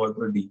ഗ്യാപ്പാണ് സ്മോൾ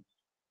ഡി.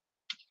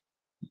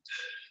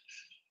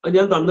 അത്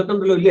ഞാൻ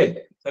തന്നിട്ടുണ്ടല്ലോ ഇല്ലേ?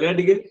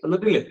 സലാഡിക്ക്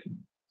തന്നിട്ടില്ലേ?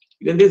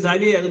 ഇതെന്തേ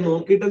സാലിയെ അത്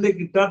നോക്കിയിട്ടെന്തേ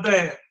കിട്ടാത്ത?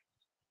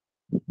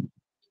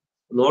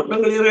 നോട്ടം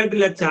ക്ലിയർ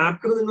ആയിട്ടില്ല.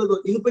 ചാപ്റ്റർ നിങ്ങൾ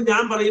ഇതിപ്പോ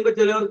ഞാൻ പറയുമ്പോ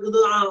ചിലവർക്ക് ഇത്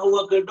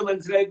കേട്ട്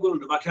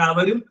മനസ്സിലായിപ്പോലുണ്ട്. പക്ഷെ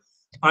അവരും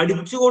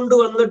പഠിച്ചുകൊണ്ട്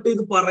വന്നിട്ട്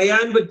ഇത്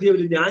പറയാൻ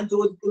പറ്റിയവര്, ഞാൻ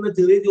ചോദിക്കുന്ന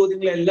ചെറിയ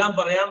ചോദ്യങ്ങളെല്ലാം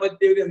പറയാൻ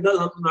പറ്റിയവര് എന്താ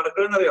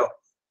നടക്കണമെന്നറിയോ?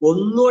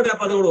 ഒന്നുകൂടെ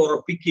അപ്പൊ അതോട്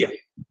ഉറപ്പിക്കുക.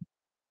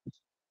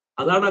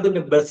 അതാണ്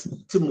അതിന്റെ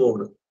ബെസ്റ്റ്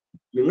മോഡ്.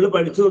 നിങ്ങൾ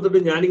പഠിച്ചു കൊടുത്തിട്ട്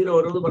ഞാനിങ്ങനെ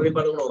ഓരോന്ന്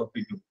പറയുമ്പോൾ അതുകൊണ്ട്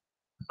ഉറപ്പിക്കും.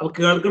 അപ്പൊ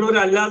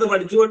കേൾക്കണവരല്ലാതെ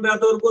പഠിച്ചു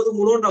കൊണ്ടാത്തവർക്കും അത്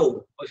ഗുണം ഉണ്ടാവും.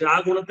 പക്ഷെ ആ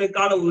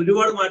ഗുണത്തെക്കാൾ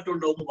ഒരുപാട് മാറ്റം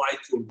ഉണ്ടാവും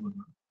വായിച്ചു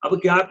കൊണ്ടുവന്ന്. അപ്പൊ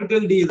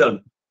ക്യാപിറ്റൽ ഡി ഇതാണ്.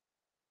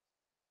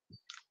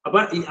 അപ്പൊ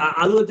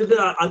അത് വെച്ചിട്ട്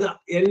അത്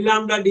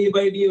ലാംഡ ഡി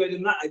ബൈ ഡി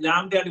വരുന്ന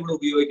ലാംഡയാണ് ഇവിടെ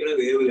ഉപയോഗിക്കുന്ന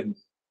വേവ്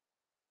ലെങ്ത്.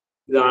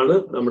 ഇതാണ്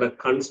നമ്മുടെ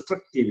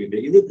കൺസ്ട്രക്റ്റീവിന്റെ.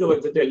 ഇതൊക്കെ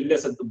വെച്ചിട്ട് എല്ലാ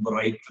സ്ഥലത്തും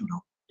ബ്രൈറ്റ്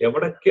ഉണ്ടാവും.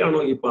 എവിടൊക്കെയാണോ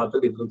ഈ പാത്ത്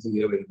ഡിഫറൻസ്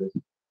ഇങ്ങനെ വരുന്നത്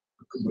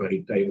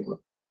ബ്രൈറ്റ് ആയി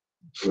മാറും.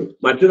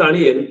 മറ്റേതാണ്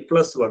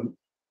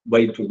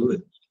n+1/2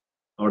 വരും.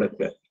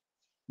 അവിടെയൊക്കെ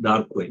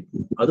ഡാർക്ക് വൈറ്റ്.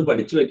 അത്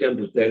പഠിച്ചു വെക്കാൻ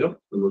പ്രത്യേകം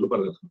എന്നോട്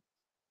പറഞ്ഞിട്ടുണ്ട്.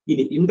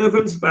 ഇനി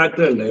ഇന്റർഫറൻസ്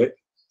പാറ്റേണിന്റെ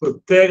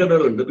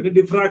പ്രത്യേകതകളുണ്ട്. പിന്നെ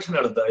ഡിഫ്രാക്ഷൻ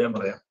അടുത്ത ഞാൻ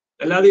പറയാം.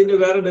 അല്ലാതെ ഇതിന്റെ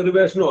വേറെ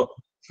ഡെറിവേഷനോ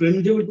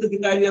ഫ്രിഞ്ച് വിഡ്ത്തിന്റെ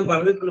കാര്യം ഞാൻ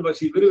പറഞ്ഞിട്ടുണ്ട്.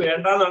 പക്ഷെ ഇവര്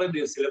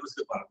വേണ്ടാന്നാണ്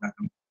സിലബസിൽ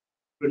പറഞ്ഞേക്കുന്നത്.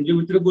 ഫ്രിഞ്ച്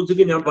വിഡ്ത്തിനെ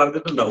കുറിച്ച് ഞാൻ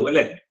പറഞ്ഞിട്ടുണ്ടാവും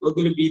അല്ലെ?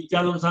 നമുക്കൊരു ബീറ്റ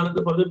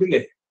സ്ഥാനത്ത്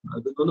പറഞ്ഞിട്ടില്ലേ?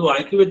 അതൊന്ന്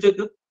വായിച്ചു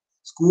വെച്ചേക്ക്.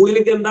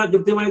 സ്കൂളിലേക്ക് എന്താ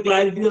കൃത്യമായ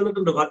ക്ലാരിറ്റി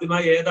തന്നിട്ടുണ്ട്? ഫാത്തിമ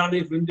ഏതാണ്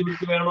ഈ ഫ്രിഞ്ച്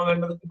വിഡ്ത്ത് വേണോ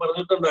വേണ്ടതൊക്കെ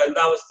പറഞ്ഞിട്ടുണ്ടോ?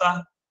 എന്താ അവസ്ഥ?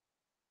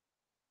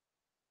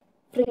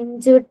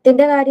 ഫ്രിഞ്ച്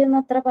വിഡ്ത്തിന്റെ കാര്യമൊന്നും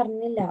അത്ര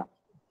പറഞ്ഞില്ല,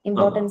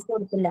 ഇമ്പോർട്ടൻസ്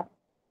കൊടുത്തില്ല.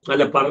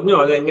 അല്ല പറഞ്ഞോ?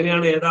 അത്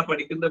എങ്ങനെയാണ്, ഏതാ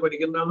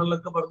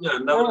പഠിക്കണ്ടെന്നുള്ളതൊക്കെ പറഞ്ഞോ?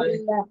 എന്താ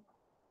പറഞ്ഞത്?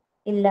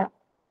 ഇല്ല.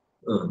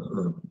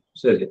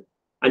 ശരി.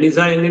 അനീസ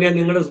എങ്ങനെയാ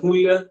നിങ്ങളുടെ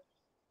സ്കൂളില്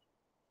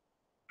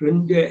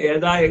ഫ്രിഞ്ച്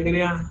ഏതാ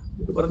എങ്ങനെയാ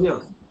പറഞ്ഞോ?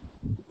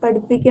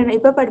 പഠിപ്പിക്കണം.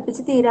 ഇപ്പൊ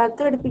പഠിപ്പിച്ച് തീരാത്ത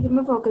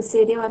പഠിപ്പിക്കുമ്പോ ഫോക്കസ്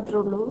ഏരിയ മാത്രമേ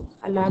ഉള്ളൂ,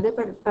 അല്ലാതെ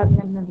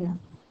പറഞ്ഞില്ല.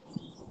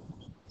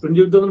 ഫ്രിഞ്ച്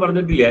വിഡ്ത്ത് ഒന്നും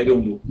പറഞ്ഞിട്ടില്ല അതിന്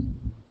മുമ്പ്?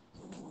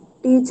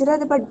 ടീച്ചർ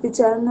അത്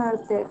പഠിപ്പിച്ചായിരുന്നു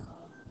നേരത്തെ.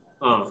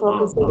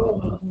 Focus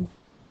area.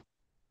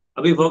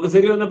 അപ്പൊ ഈ ഫോക്കസ്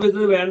ഏരിയ വന്നപ്പോ ഇത്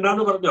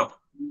വേണ്ടാന്ന് പറഞ്ഞോ?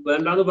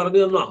 വേണ്ടാന്ന് പറഞ്ഞു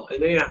തന്നോ?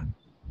 എങ്ങനെയാ?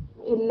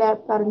 ഇല്ല,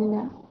 പറഞ്ഞില്ല.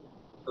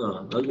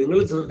 അത് നിങ്ങൾ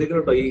ശ്രദ്ധിക്കണം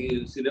കേട്ടോ. ഈ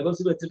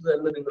സിലബസ് വെച്ചിട്ട്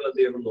തന്നെ നിങ്ങൾ എന്ത്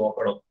ചെയ്യണം,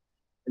 നോക്കണം.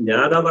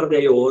 ഞാനാ പറഞ്ഞ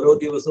ഈ ഓരോ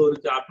ദിവസവും ഒരു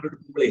ചാപ്റ്റർ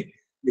എടുക്കുമ്പോഴേ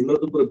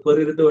നിങ്ങൾക്ക് പ്രിപ്പയർ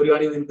ചെയ്തിട്ട്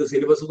വരുവാണെങ്കിൽ നിങ്ങൾക്ക്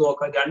സിലബസ്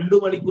നോക്കാം. 2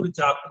 മണിക്കൂർ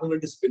ചാപ്റ്ററിന്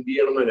വേണ്ടി സ്പെൻഡ്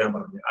ചെയ്യണം എന്നാണ് ഞാൻ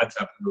പറഞ്ഞത്. ആ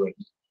ചാപ്റ്ററിന്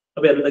വേണ്ടി.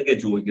 അപ്പൊ എന്തൊക്കെയാ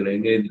ചോദിക്കണം,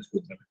 എങ്ങനെയാണ്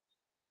ചോദിക്കണം,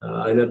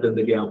 അതിനകത്ത്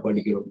എന്തൊക്കെയാ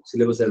പഠിക്കണം,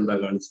 സിലബസ് എന്താ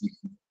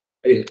കാണിച്ചിരിക്കുന്നത്,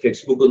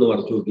 ടെക്സ്റ്റ് ബുക്ക് ഒന്ന്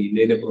വരച്ചു നോക്കി,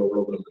 ഇന്നതിന്റെ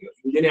പ്രോബ്ലം ഉണ്ടല്ലോ.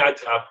 ഇങ്ങനെ ആ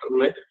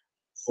ചാപ്റ്ററിനെ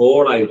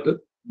ഹോളായിട്ട്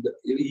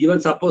ഈവൻ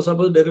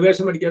സപ്പോസ്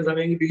ഡെറിവേഷൻ പഠിക്കാൻ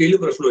സമയം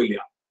കിട്ടിയില്ലെങ്കിലും പ്രശ്നമില്ല.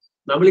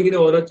 നമ്മളിങ്ങനെ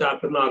ഓരോ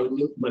ചാപ്റ്ററിന്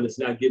അറിഞ്ഞും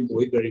മനസ്സിലാക്കിയും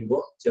പോയി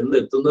കഴിയുമ്പോൾ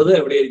ചെന്നെത്തുന്നത്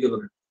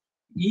എവിടെയായിരിക്കും?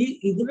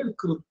 ഇതിന്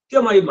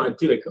കൃത്യമായി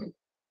മാറ്റി വെക്കണം.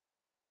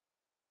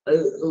 അത്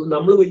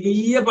നമ്മൾ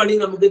വലിയ പണി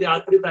നമുക്ക്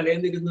രാത്രി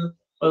തലേന്നിരുന്ന്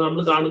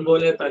നമ്മൾ കാണും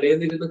പോലെ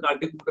തലേന്നിരുന്ന്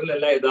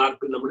കാട്ടിക്കൂട്ടലല്ല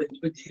യഥാർത്ഥം. നമ്മുടെ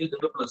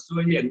ജീവിതത്തിൽ +2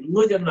 വഴി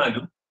എങ്ങോട്ട്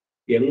ചെന്നാലും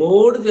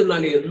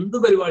എന്ത്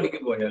പരിപാടിക്ക്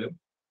പോയാലും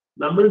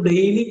നമ്മൾ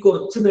ഡെയിലി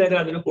കുറച്ചു നേരം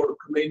അതിന്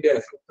കൊടുക്കുന്നതിന്റെ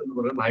എഫക്ട് എന്ന്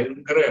പറയുന്നത്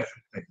ഭയങ്കര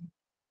എഫക്റ്റ് ആയിരിക്കും.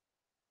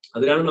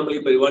 അതിനാണ് നമ്മൾ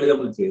ഈ പരിപാടി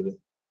നമ്മൾ ചെയ്തത്.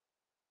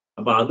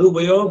 അപ്പൊ അത്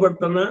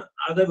ഉപയോഗപ്പെടുത്തുന്ന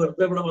അത്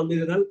വെറുതെ ഇവിടെ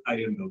വന്നിരുന്നാൽ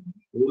കാര്യം ഉണ്ടാവും.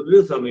 ഒരു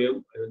സമയം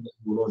അതിന്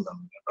ഗുണം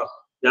ഉണ്ടാവില്ല കേട്ടോ.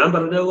 ഞാൻ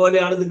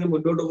പറഞ്ഞതുപോലെയാണ് നിങ്ങൾ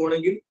മുന്നോട്ട്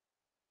പോകണമെങ്കിൽ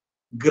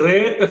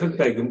ഗ്രേറ്റ്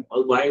എഫക്റ്റ് ആയിരിക്കും.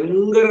 അത്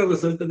ഭയങ്കര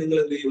റിസൾട്ട് നിങ്ങൾ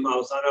എന്ത് ചെയ്യും,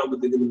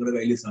 അവസാനമാകുമ്പോഴത്തേക്ക് നിങ്ങളുടെ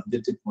കയ്യിൽ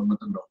സബ്ജക്റ്റ്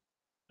വന്നിട്ടുണ്ടാവും,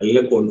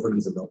 നല്ല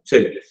കോൺഫിഡൻസ് ഉണ്ടാവും.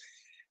 ശരി.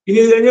 ഇനി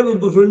ഇത് കഴിഞ്ഞാൽ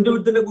ഫ്രണ്ട്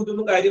വിഡ്ത്തിനെ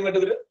കുറിച്ചൊന്നും കാര്യമായിട്ട്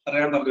ഇവര്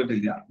പറയാൻ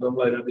പറഞ്ഞിട്ടില്ല.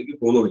 നമ്മൾ അതിനകത്തേക്ക്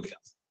പോകുന്നില്ല.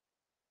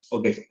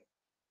 ഓക്കെ.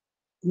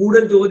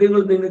 കൂടുതൽ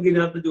ചോദ്യങ്ങൾ നിങ്ങൾക്ക്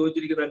ഇതിനകത്ത്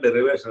ചോദിച്ചിരിക്കുന്ന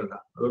ഡെറിവേഷൻ അല്ല.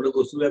 അതുകൊണ്ട്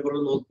ക്വസ്റ്റ്യൻ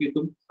പേപ്പറിൽ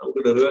നോക്കിയിട്ടും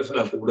നമുക്ക്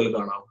ഡെറിവേഷനാണ് കൂടുതൽ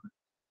കാണാവുന്നത്.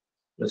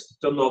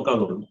 ജസ്റ്റ് ഒന്ന് നോക്കാൻ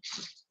തുടങ്ങും.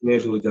 ഇങ്ങനെ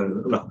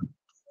ചോദിച്ചാണ്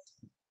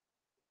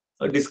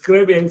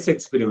ഡിസ്ക്രൈബ് യങ്സ്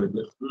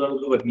എക്സ്പെരിമെന്റ്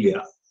നമുക്ക് പറ്റില്ല.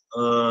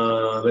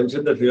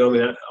 Mention the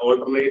phenomena,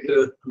 alternate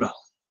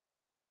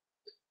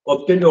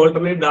obtain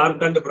alternate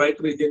dark and bright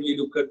region. You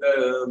look at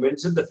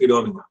mention the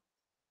phenomena.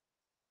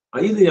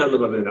 ഇത് ഞാൻ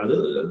പറഞ്ഞത് അത്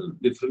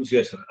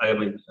ഡിഫറൻഷിയേഷൻ,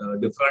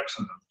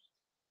 ഡിഫ്രാക്ഷൻ ആണ്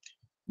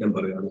ഞാൻ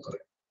പറയാം.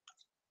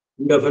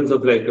 ഇന്റർഫറൻസ്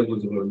ഓഫ് ലൈറ്റിനെ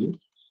കുറിച്ച് പറഞ്ഞു.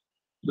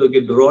 ഇതൊക്കെ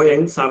ഡ്രോ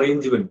യങ്സ്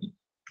അറേഞ്ച്മെന്റ്.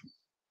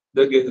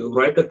 ഇതൊക്കെ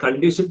write the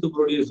condition to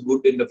produce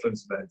good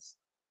interference bands,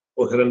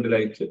 coherent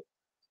light.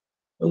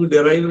 നമുക്ക്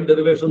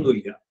ഡെറിവേഷൻ ഒന്നും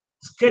ഇല്ല.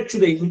 Sketch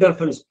the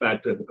interference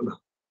pattern.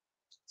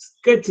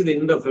 Sketch the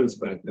interference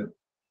pattern.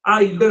 ആ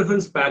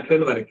ഇന്റർഫറൻസ്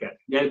പാറ്റേൺ വരയ്ക്കാൻ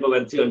ഞാനിപ്പോ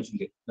വരച്ച്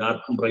കാണിച്ചില്ലേ,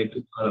 ഡാർക്കും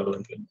ബ്രൈറ്റും, അതാണ്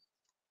വരയ്ക്കുന്നത്.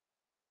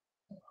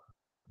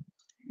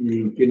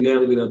 പിന്നെ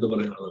നമുക്ക് ഇതിനകത്ത്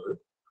പറയാനുള്ളത്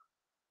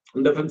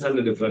interference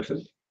and diffraction.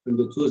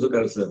 Choose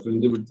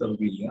fringe width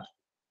നമുക്കില്ല,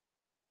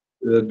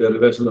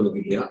 ഡെറിവേഷൻ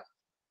നമുക്കില്ല.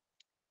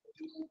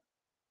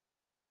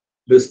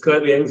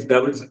 Describe Young's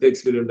double slit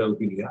experiment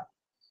നമുക്കില്ല.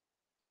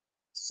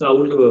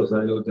 സൗണ്ട് വേവ്സ്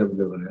അതിനെ കുറിച്ച്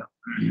നമുക്ക് പറയാം.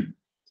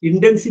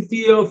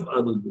 ഇന്റൻസിറ്റി ഓഫ്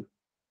അതുണ്ട്,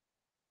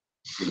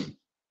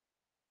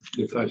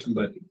 ഡിഫ്രാക്ഷൻ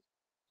പാറ്റേൺ.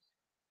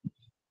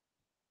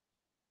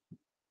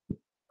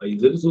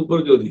 ഇതൊരു സൂപ്പർ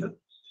ചോദ്യമാണ്.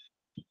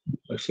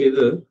 പക്ഷെ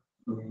ഇത്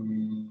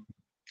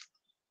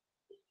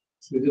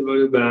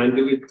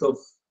ബാൻഡ്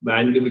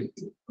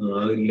വിഡ്ത്ത്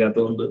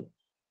അതില്ലാത്തതുകൊണ്ട്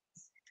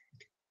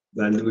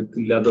ബാൻഡ് വിട്ട്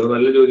ഇല്ലാത്തവർ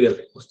നല്ല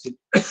ജോലിയാണ് ക്വസ്റ്റ്യൻ.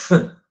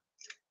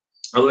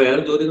 അപ്പൊ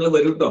വേറെ ചോദ്യങ്ങൾ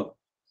വരും കേട്ടോ.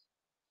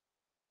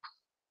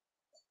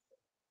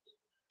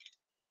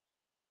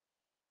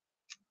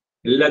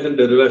 എല്ലാത്തിനും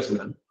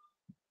ഡെറിവേഷനാണ്.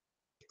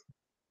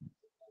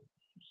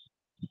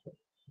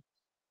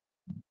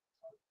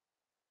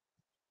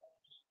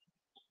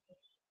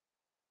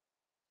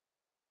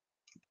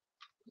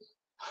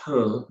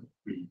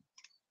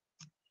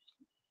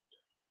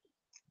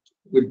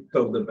 Width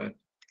of the band.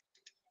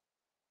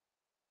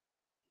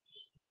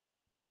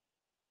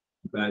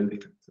 Band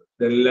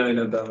ഇതെല്ലാം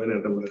അതിനകത്ത് അങ്ങനെ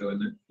ഇടപെടുക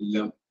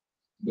എല്ലാം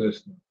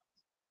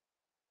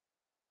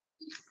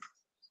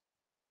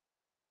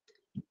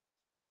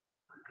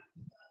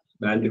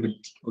ബാൻഡ്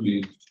വിത്ത്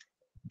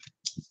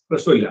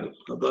പ്രശ്നമില്ല.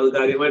 അപ്പൊ അത്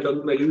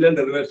കാര്യമായിട്ടൊന്നും എല്ലാം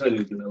ഡെറിവേഷനാണ്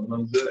ചോദിക്കുന്നത്. അപ്പൊ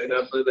നമുക്ക്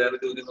അതിനകത്ത് വേറെ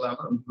ചോദ്യങ്ങളാണ്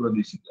നമുക്ക്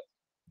പ്രതീക്ഷിക്കുക.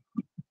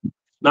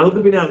 നമുക്ക്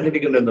പിന്നെ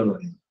അറിഞ്ഞിരിക്കേണ്ടത് എന്താണെന്ന്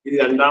പറയും, ഇത്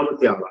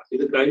രണ്ടാമത്തെ ആളാണ്,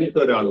 ഇത് കഴിഞ്ഞിട്ട്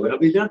ഒരാൾ വരും.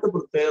 അപ്പൊ ഇതിനകത്ത്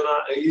പ്രത്യേകത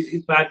ഈ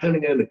പാറ്റേൺ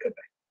ഇങ്ങനെ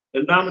നിൽക്കട്ടെ.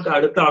 രണ്ടാമത്തെ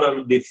അടുത്ത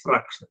ആളാണ്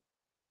ഡിഫ്രാക്ഷൻ.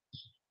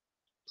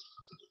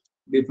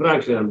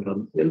 ഡിഫ്രാക്ഷൻ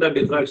എന്താണ്? എന്താ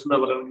ഡിഫ്രാക്ഷൻ എന്നാ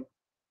പറയണേ?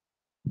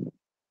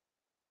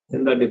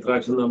 എന്താ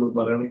ഡിഫ്രാക്ഷൻ നമ്മൾ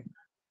പറയണേ?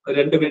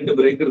 2 മിനിറ്റ്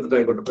ബ്രേക്ക്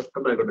എടുത്തിട്ടായിക്കോട്ടെ,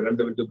 പെട്ടെന്നായിക്കോട്ടെ,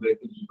 2 മിനിറ്റ്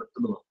ബ്രേക്ക്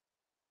പെട്ടെന്ന് പോകാം.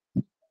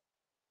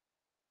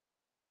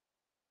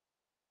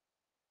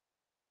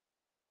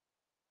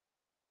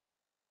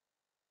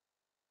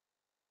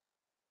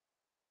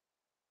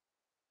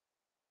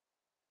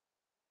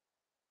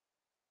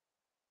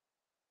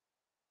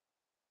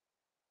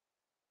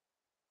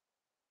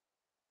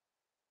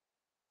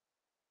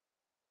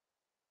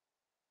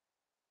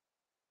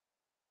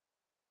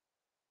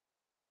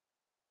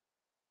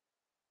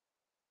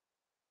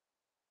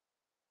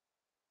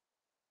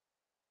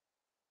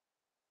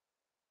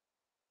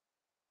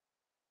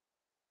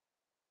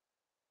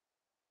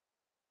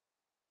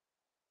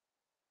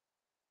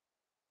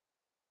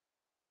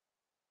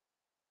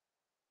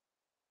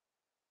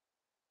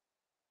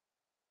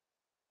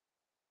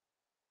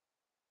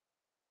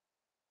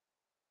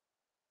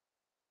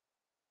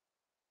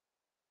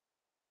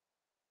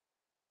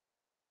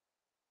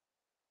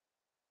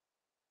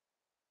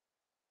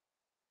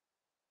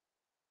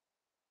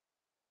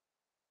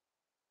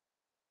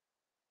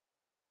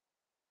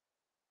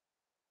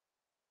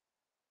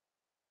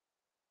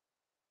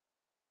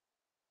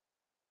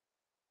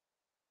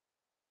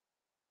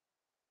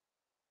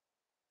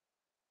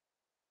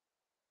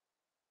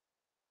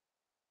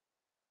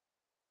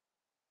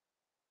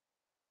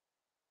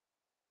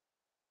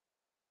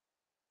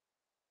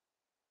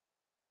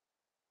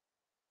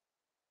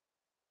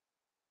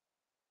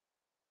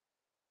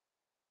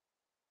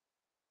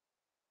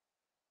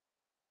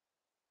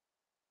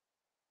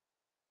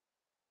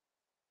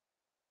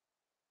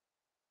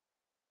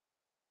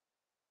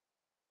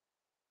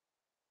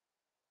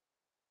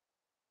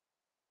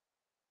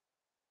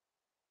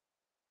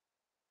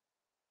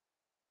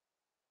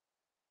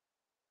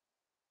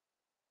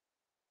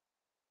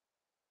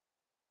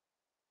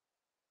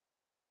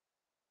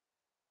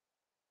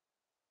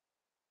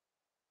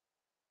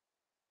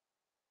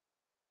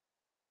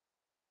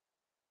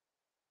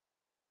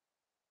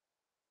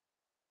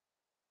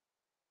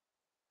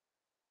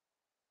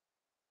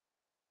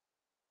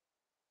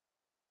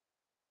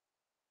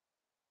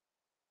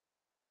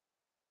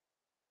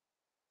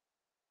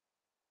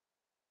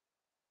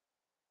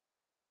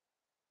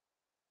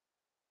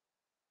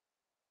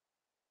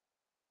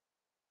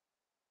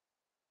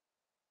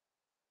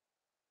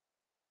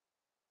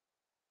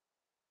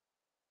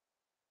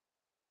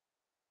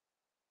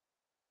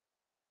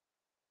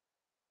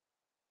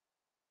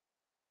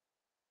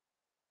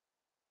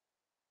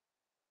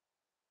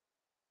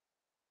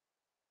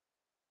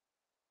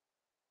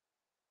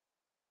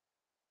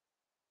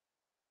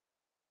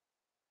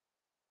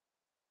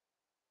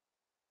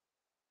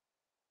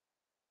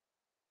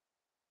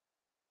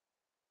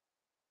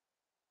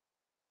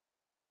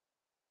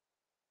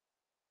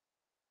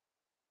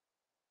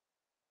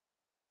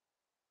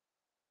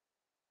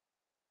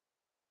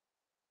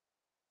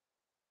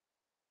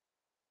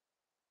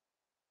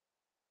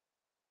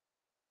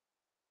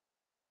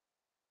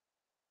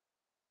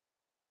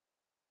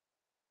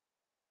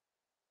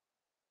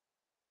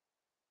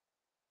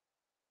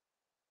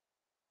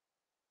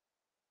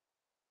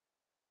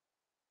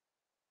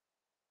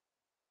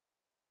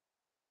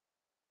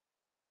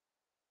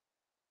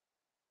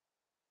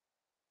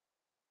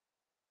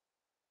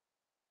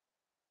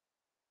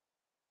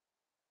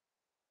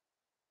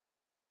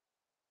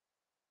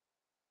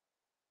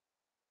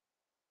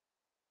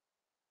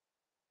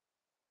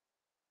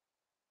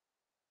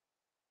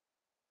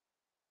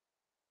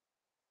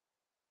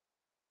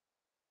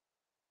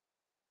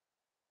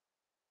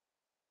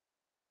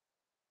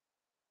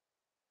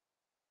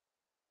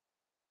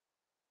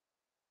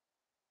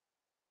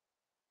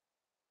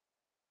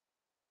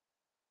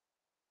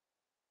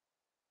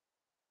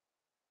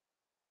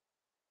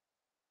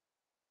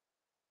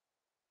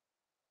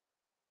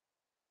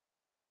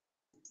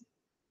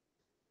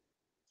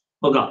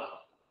 നോക്കാം.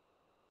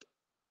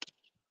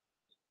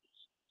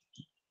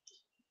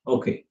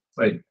 Okay,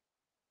 fine.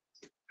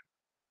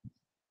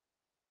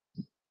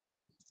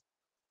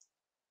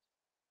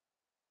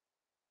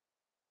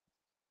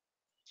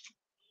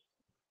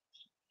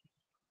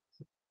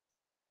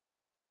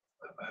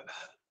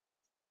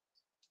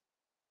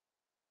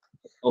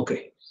 ഓക്കെ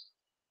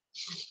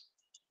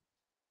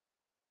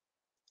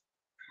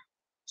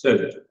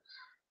ശരി.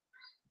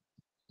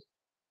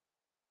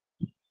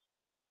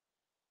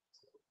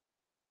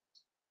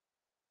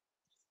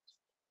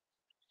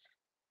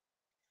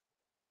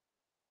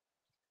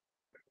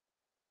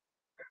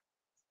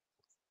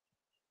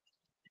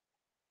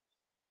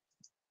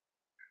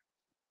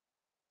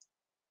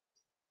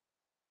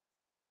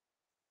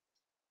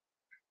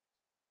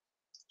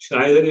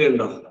 ഷാഹിദലി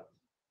ഉണ്ടോ?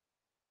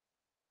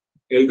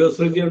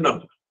 എൽദോസ്രജി ഉണ്ടോ?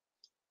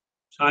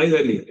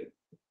 ഷാഹിദലി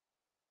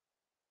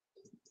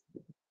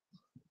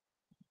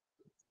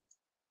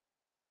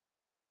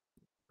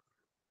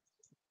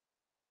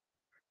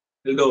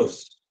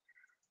എൽദോസ്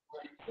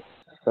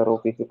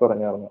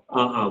പറഞ്ഞായിരുന്നു.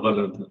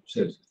 പറഞ്ഞു.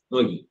 ശരി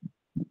നോക്കി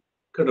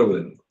കേട്ടോ.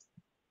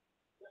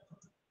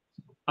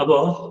 അപ്പോ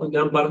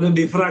ഞാൻ പറഞ്ഞ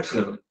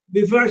ഡിഫ്രാക്ഷനാണ്.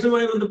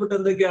 ഡിഫ്രാക്ഷനുമായി ബന്ധപ്പെട്ട്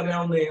എന്തൊക്കെയാ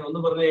അറിയാവുന്നേ ഒന്ന്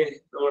പറഞ്ഞേ.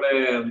 നമ്മുടെ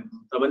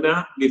തമന്ന,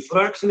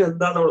 ഡിഫ്രാക്ഷൻ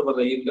എന്താ നമ്മൾ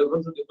പറഞ്ഞത്?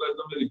 ഇന്റർഫറൻസ് ഡിഫ്രാക്ഷൻ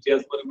തമ്മിൽ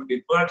വ്യത്യാസം പറയുമ്പോൾ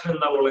ഡിഫ്രാക്ഷൻ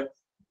എന്താ മോളെ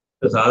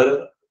സാധനം?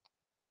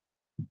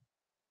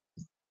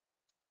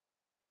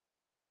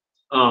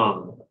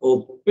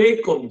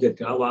 Opaque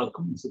object. ആ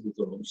വാക്കും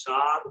ശ്രദ്ധിച്ചോളൂ.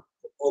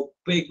 Sharp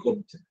opaque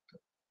object.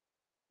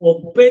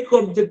 ഒപ്പേക്ക്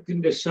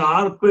ഒബ്ജക്റ്റിന്റെ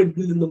ഷാർപ്പ്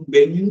എഡ്ജിൽ നിന്നും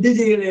ബെൻഡ്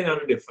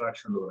ചെയ്യണേനാണ്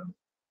ഡിഫ്രാക്ഷൻ എന്ന് പറയുന്നത്.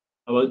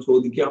 അപ്പൊ അത്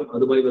ചോദിക്കാം.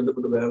 അതുമായി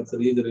ബന്ധപ്പെട്ട് വേറെ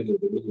ചെറിയ ചെറിയ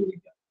ചോദ്യങ്ങൾ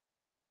ചോദിക്കാം.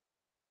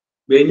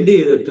 ബെൻഡ്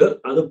ചെയ്തിട്ട്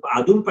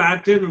അതും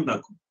പാറ്റേൺ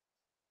ഉണ്ടാക്കും.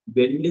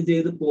 ബെൻഡ്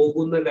ചെയ്ത്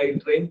പോകുന്ന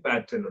ലൈറ്റ് റെയിൻ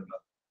പാറ്റേൺ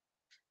ഉണ്ടാക്കും.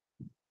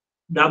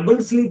 ഡബിൾ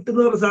സ്ലിറ്റ്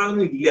എന്ന് പറഞ്ഞ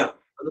സാധനം ഇല്ല.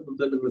 അത്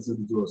നിങ്ങൾ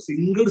ശ്രദ്ധിച്ചോ.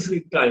 Single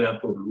slit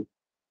അതിനകത്തുള്ളൂ.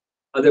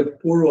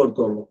 അതെപ്പോഴും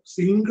ഓർത്തോളൂ.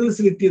 സിംഗിൾ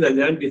സ്ലിറ്റ് ചെയ്താൽ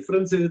ഞാൻ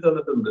ഡിഫറൻസ് എഴുതി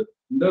തന്നിട്ടുണ്ട്.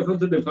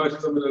 ഇന്റർഫറൻസ് ഡിഫ്രാക്ഷൻ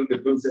തമ്മിലുള്ള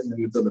ഡിഫറൻസ്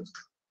എഴുതി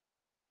തന്നിട്ടുണ്ട്.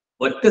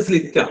 ഒറ്റ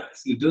സ്ലിറ്റാ.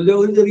 സ്ലിറ്റ്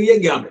ഒരു ചെറിയ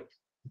ഗ്യാപ്പ്.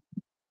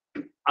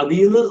 അതിൽ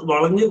നിന്ന്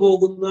വളഞ്ഞു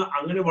പോകുന്ന,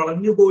 അങ്ങനെ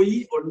വളഞ്ഞു പോയി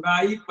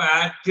ഉണ്ടായി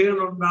പാറ്റേൺ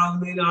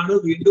ഉണ്ടാകുന്നതിനാണ്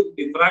വീണ്ടും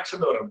ഡിഫ്രാക്ഷൻ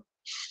എന്ന് പറയുന്നത്.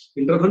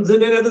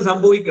 ഇന്റർഫറൻസിന്റെ അത്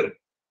സംഭവിക്കണം.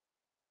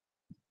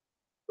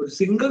 ഒരു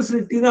സിംഗിൾ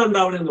സ്ലിറ്റ് ചെയ്താൽ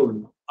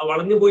ഉണ്ടാവണമെന്നുള്ളൂ. ആ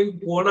വളഞ്ഞു പോയി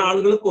പോണ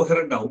ആളുകൾ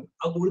കൊഹറന്റ് ആവും.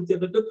 ആ കൂടി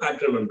ചെന്നിട്ട്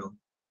പാറ്റേൺ ഉണ്ടാവും.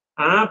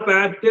 ആ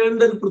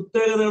പാറ്റേണിന്റെ ഒരു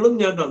പ്രത്യേകതകളും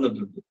ഞാൻ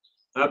തന്നിട്ടുണ്ട്.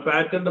 ആ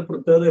പാറ്റേണിന്റെ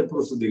പ്രത്യേകത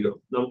എപ്പോഴും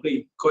ശ്രദ്ധിക്കണം. നമുക്ക്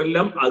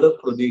ഇക്കൊല്ലം അത്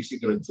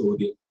പ്രതീക്ഷിക്കണം.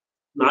 ചോദ്യം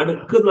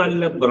നടുക്ക്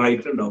നല്ല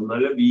ബ്രൈറ്റ് ഉണ്ടാവും,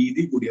 നല്ല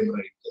വീതി കൂടിയ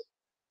ബ്രൈറ്റ്.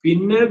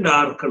 പിന്നെ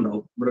ഡാർക്ക്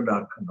ഉണ്ടാവും. ഇവിടെ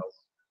ഡാർക്ക് ഉണ്ടാവും,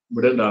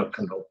 ഇവിടെ ഡാർക്ക്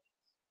ഉണ്ടാവും.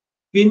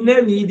 പിന്നെ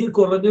വീതി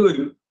കുറഞ്ഞു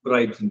വരും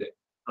ബ്രൈറ്റിന്റെ.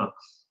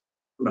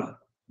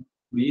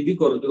 വീതി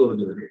കുറഞ്ഞു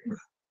വരും.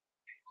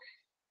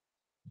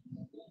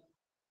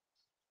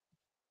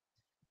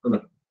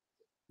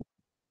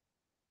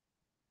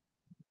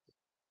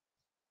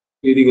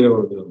 വീതി ഇങ്ങനെ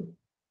കുറഞ്ഞു വരും.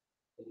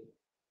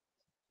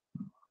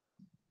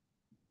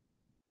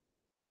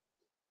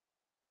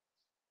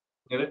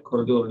 ഇങ്ങനെ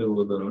കുറഞ്ഞു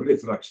പോകുന്നതാണ്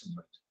ഡിഫ്രാക്ഷൻ.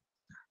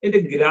 എന്റെ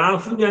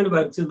ഗ്രാഫ് ഞാൻ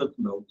വരച്ചു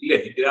തന്നിട്ടുണ്ടാവും ഇല്ലേ?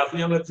 ഗ്രാഫ്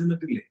ഞാൻ വരച്ചു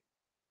തന്നിട്ടില്ലേ?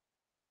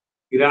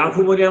 ഗ്രാഫ്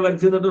പോലെ ഞാൻ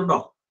വരച്ചു തന്നിട്ടുണ്ടോ?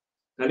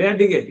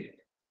 തലയാട്ടിക്കേ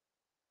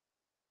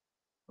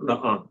ഉണ്ടോ?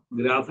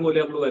 ഗ്രാഫ് പോലെ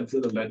നമ്മൾ വരച്ചു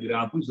തന്നില്ല.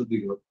 ഗ്രാഫും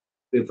ശ്രദ്ധിക്കണം.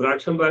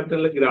 ഡിഫ്രാക്ഷൻ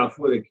പാറ്റേണിലെ ഗ്രാഫ്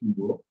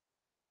വരയ്ക്കുമ്പോ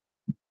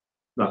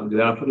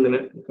ഗ്രാഫ് ഇങ്ങനെ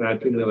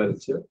പാറ്റേൺ ഇങ്ങനെ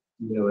വരച്ച്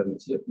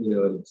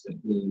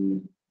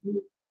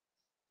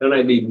ഇതാണ്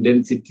അതിന്റെ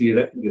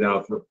ഇന്റൻസിറ്റിയുടെ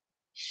ഗ്രാഫ്.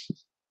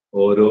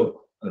 ഓരോ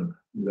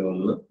ഇങ്ങനെ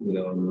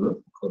വന്ന്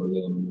കുറഞ്ഞു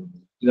വന്നു.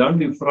 ഇതാണ്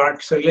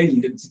ഡിഫ്രാക്ഷനിലെ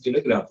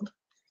ഇന്റൻസിറ്റിയുടെ ഗ്രാഫ്.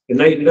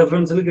 എന്നാൽ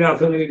ഇന്റർഫറൻസിൽ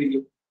ഗ്രാഫ് എങ്ങനെ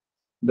ഇരിക്കും?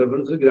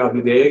 ഇന്റർഫറൻസിൽ ഗ്രാഫ്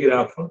ഇതേ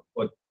ഗ്രാഫ്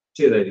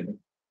ഒറ്റതായിരിക്കും.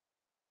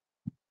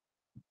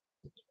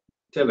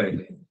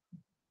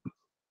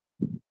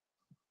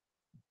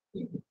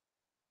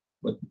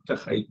 ഒറ്റ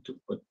ഹൈറ്റ്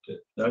ഒറ്റ.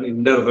 ഇതാണ്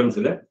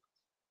ഇന്റർഫറൻസിലെ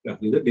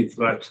ഗ്രാഫ്. ഇത്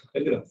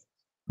ഡിഫ്രാക്ഷന്റെ ഗ്രാഫ്.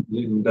 ഇത്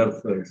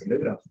ഇന്റർഫറൻസിന്റെ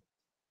ഗ്രാഫ്.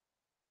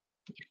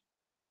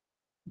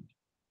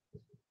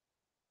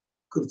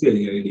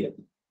 കൃത്യമായി ഐഡിയ.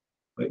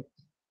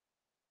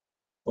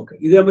 ഓക്കെ.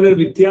 ഇത് തമ്മിലൊരു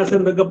വ്യത്യാസം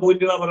എന്തൊക്കെ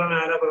പോയിന്റുകളാണ് പറയണേ?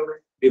 ആരാ പറയണേ?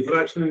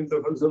 ഡിഫ്രാക്ഷൻ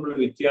ഇന്റർഫറൻസ് തമ്മിലുള്ള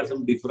വ്യത്യാസം,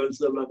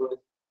 ഡിഫറൻസ് തമ്മിൽ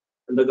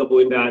എന്തൊക്കെ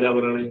പോയിന്റ് ആരാ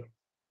പറയണേ?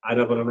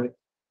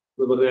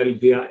 ഇത് പറഞ്ഞ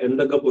അൽഫിയ.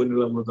 എന്തൊക്കെ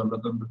പോയിന്റുകൾ നമ്മൾ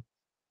തന്നിട്ടുണ്ട്?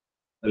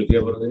 അൽഫിയ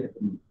പറഞ്ഞേ.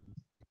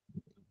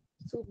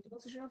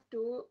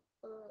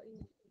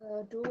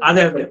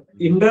 അതെ അതെ.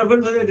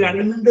 ഇന്റർഫറൻസ്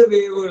രണ്ട്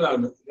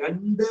വേവുകളാണ്.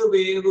 രണ്ട്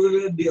വേവുകൾ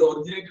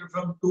originated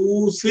from to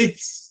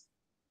slits.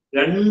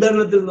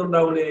 രണ്ടെണ്ണത്തിൽ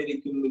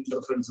നിന്നുണ്ടാവുന്നതായിരിക്കും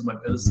interference.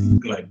 മറ്റേത്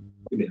സിംഗിൾ ആയി.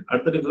 പിന്നെ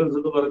അടുത്ത ഡിഫറൻസ്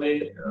എന്ന് പറഞ്ഞേ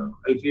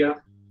അൽഫിയ.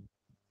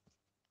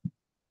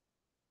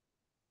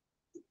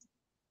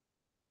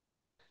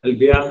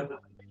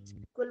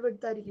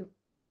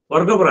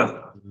 ഉറക്കെ പറ.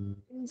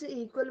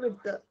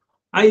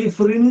 ഈ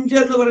ഫ്രിഞ്ച്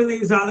എന്ന് പറയുന്ന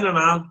ഈ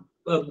സാധനമാണ്.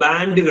 ആ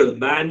ബാൻഡുകൾ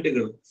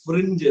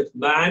ഫ്രിഞ്ച്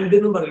ബാൻഡ്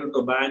എന്ന് പറയും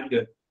കേട്ടോ. ബാൻഡ്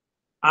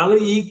അത്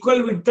ഈക്വൽ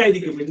വിഡ്ത്ത്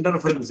ആയിരിക്കും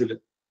ഇന്റർഫറൻസിൽ.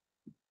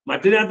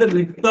 മറ്റിനകത്ത്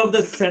width of the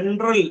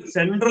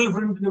central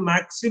ഫ്രിഞ്ചിന്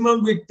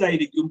maximum width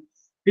ആയിരിക്കും.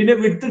 പിന്നെ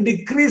width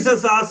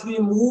decreases as we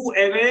move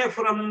away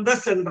from the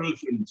central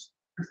fringe.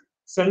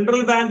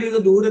 Central band ചെയ്ത്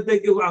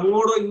ദൂരത്തേക്ക്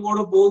അങ്ങോട്ടോ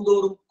ഇങ്ങോട്ടോ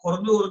പോകുന്നതോറും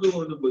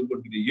കുറഞ്ഞു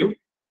പോയിക്കൊണ്ടിരിക്കും.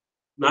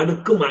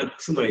 നടുക്ക്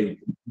മാക്സിമം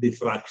ആയിരിക്കും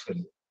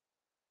ഡിഫ്രാക്ഷൻ.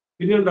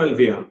 പിന്നെ ഉണ്ടോ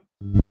Alfiya?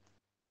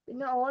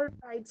 all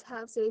sides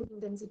have same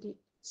intensity.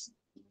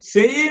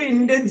 Same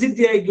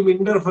intensity ആയിരിക്കും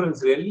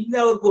ഇന്റർഫറൻസിൽ.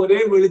 എല്ലാവർക്കും ഒരേ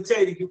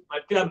വെളിച്ചമായിരിക്കും,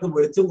 മറ്റേ ആർക്കും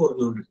വെളിച്ചം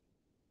കുറഞ്ഞുകൊണ്ട്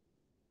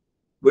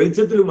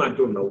വെളിച്ചത്തിൽ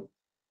മാറ്റം ഉണ്ടാവും.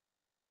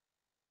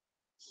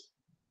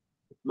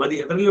 മതി,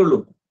 എത്രയല്ലേ ഉള്ളൂ?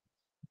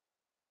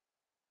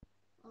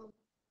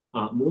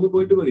 3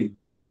 പോയിന്റ് മതി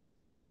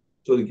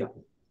ചോദിക്കാം.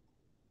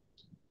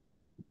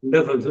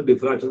 ഇന്റർഫറൻസും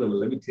ഡിഫ്രാക്ഷൻ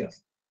തമ്മിലുള്ള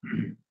വ്യത്യാസം.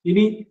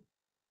 ഇനി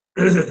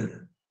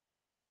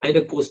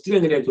അതിന്റെ ക്വസ്റ്റ്യൻ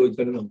എങ്ങനെയാ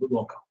ചോദിച്ചാലും നമുക്ക്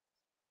നോക്കാം.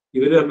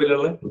 ഇവര്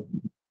തമ്മിലുള്ള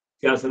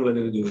വ്യത്യാസങ്ങൾ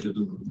എന്തെങ്കിലും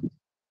ചോദിച്ചിട്ടുണ്ട്.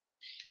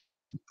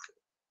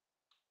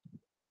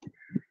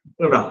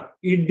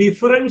 ഈ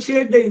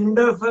differentiate the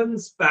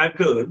interference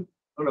pattern,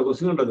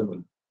 question ഉണ്ടോ?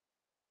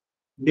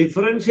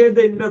 Differentiate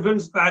the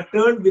interference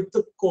pattern with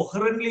the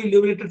coherently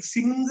illuminated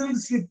single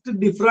slit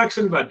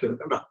diffraction pattern.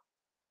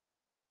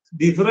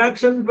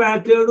 Diffraction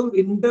pattern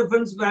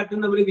interference pattern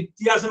തമ്മിൽ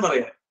വ്യത്യാസം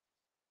പറയാം.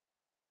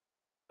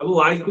 അപ്പൊ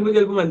വായിക്കുമ്പോൾ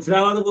ചിലപ്പോൾ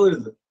മനസ്സിലാവാതെ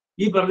പോകരുത്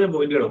ഈ പറഞ്ഞ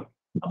പോയിന്റുകളും.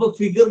 അപ്പൊ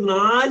ഫിഗർ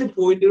 4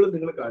 പോയിന്റുകൾ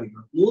നിങ്ങൾ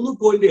കാണിക്കണം. 3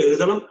 പോയിന്റ്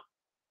എഴുതണം,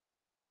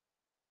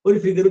 ഒരു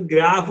ഫിഗർ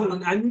ഗ്രാഫ്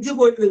 5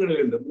 പോയിന്റ് നിങ്ങൾ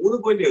എഴുതണം, 3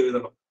 പോയിന്റ്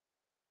എഴുതണം,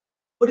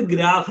 ഒരു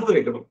ഗ്രാഫ്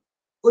വരയ്ക്കണം,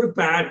 ഒരു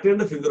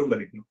പാറ്റേണിന്റെ ഫിഗറും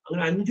വരയ്ക്കണം.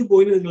 അങ്ങനെ 5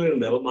 പോയിന്റ്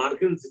നിങ്ങളുണ്ട്. അപ്പൊ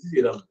മാർക്ക് അനുസരിച്ച്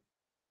ചെയ്താൽ മതി.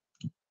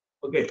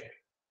 ഓക്കെ.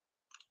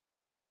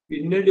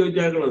 പിന്നെ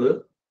ചോദിച്ചാക്കുന്നത്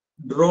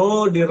draw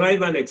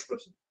derive and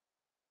expression.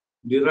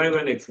 Derive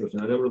and expression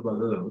അത് നമ്മൾ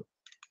പറഞ്ഞതാണ്.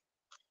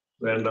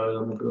 വേണ്ട,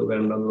 നമുക്ക്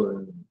വേണ്ടെന്ന്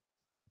പറയുന്നത്.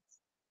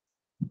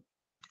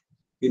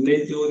 പിന്നെ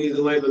ഈ ചോദ്യം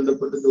ഇതുമായി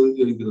ബന്ധപ്പെട്ട്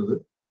ചോദിക്കുന്നത്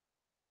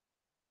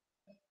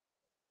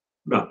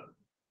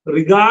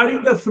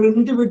regarding the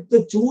fringe width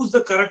choose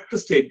the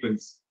correct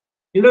statements.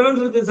 Interference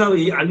fringes are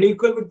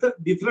unequal width,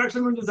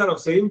 diffraction fringes are of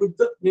same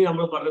width. നീ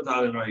നമ്മൾ പറഞ്ഞ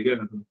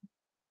സാധനങ്ങളായിരിക്കും.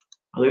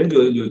 അങ്ങനെ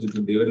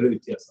ചോദിച്ചിട്ടുണ്ട് ഇവരുടെ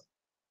വ്യത്യാസം.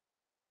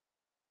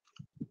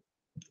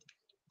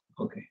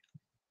 Okay.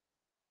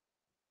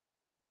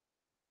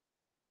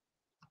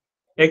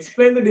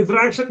 Explain the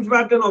diffraction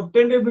pattern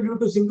obtained due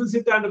to single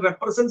slit and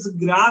represents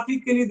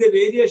graphically the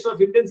variation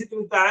of intensity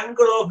with the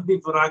angle of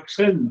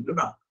diffraction.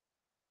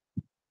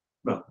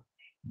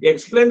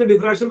 Explain the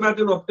diffraction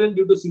pattern obtained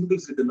due to single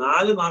slit.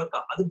 4 mark.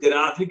 അത്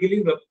graphically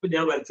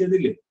ഞാൻ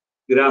വരച്ചതില്ലേ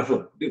graph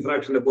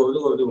ഡിഫ്രാക്ഷന്റെ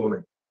കുറഞ്ഞു പോണേ,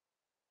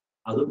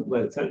 അത്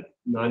വരച്ചാൽ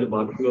 4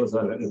 മാർക്കുള്ള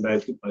സാധനം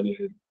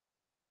 2017.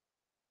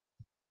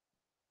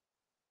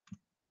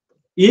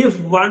 If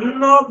one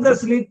of the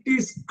slit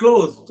is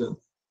closed,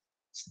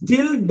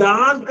 still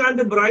dark and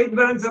bright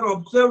bands are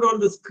observed on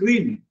the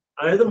screen.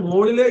 അതായത്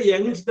മോളിലെ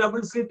Young's double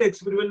slit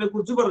എക്സ്പെരിമെന്റിനെ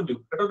കുറിച്ച് പറഞ്ഞു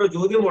കേട്ടോ.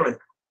 ചോദ്യം പോണേ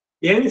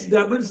യങ്സ്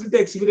ഡബിൾ സ്ലിറ്റ്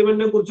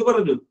എക്സ്പെരിമെന്റിനെ കുറിച്ച്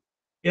പറഞ്ഞു.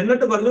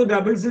 എന്നിട്ട് പറഞ്ഞു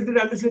ഡബിൾ സ്ലിറ്റ്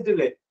 2 സ്ലിറ്റ്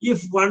ഇല്ലേ.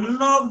 If one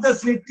of the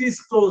slit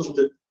is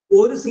closed,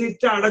 ഒരു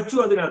സ്ലിറ്റ് അടച്ചു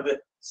അതിനകത്ത്,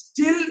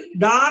 സ്റ്റിൽ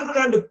ഡാർക്ക്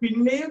ആൻഡ്,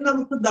 പിന്നെയും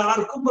നമുക്ക്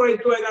ഡാർക്കും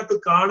ബ്രൈറ്റും അതിനകത്ത്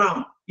കാണാം.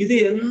 ഇത്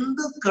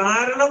എന്ത്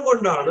കാരണം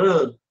കൊണ്ടാണ്?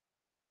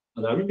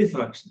 അതാണ്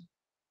ഡിഫ്രാക്ഷൻ.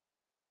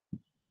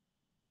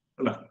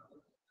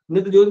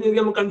 ഇന്നത്തെ ചോദ്യം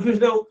നമുക്ക്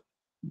കൺഫ്യൂഷൻ ആവും.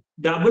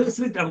 ഡബിൾ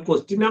സ്ലിറ്റ്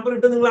ക്വസ്റ്റ്യൻ നമ്പർ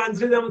ഇട്ട് നിങ്ങൾ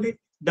ആൻസർ ചെയ്താൽ മതി.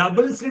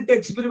 ഡബിൾ സ്ലിറ്റ്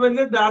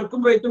എക്സ്പെരിമെന്റിൽ ഡാർക്കും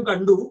ബ്രൈറ്റും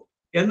കണ്ടു,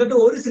 എന്നിട്ട്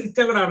ഒരു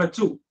സ്ലിറ്റ് അങ്ങോട്ട്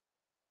അടച്ചു,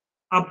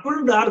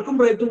 അപ്പോഴും ഡാർക്കും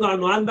ബ്രൈറ്റും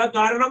കാണുന്നു. അതെന്താ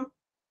കാരണം?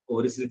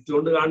 ഒരു സ്ലിറ്റ്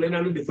കൊണ്ട്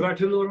കാണുന്നതിനാണ്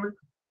ഡിഫ്രാക്ഷൻ എന്ന് പറയുന്നത്.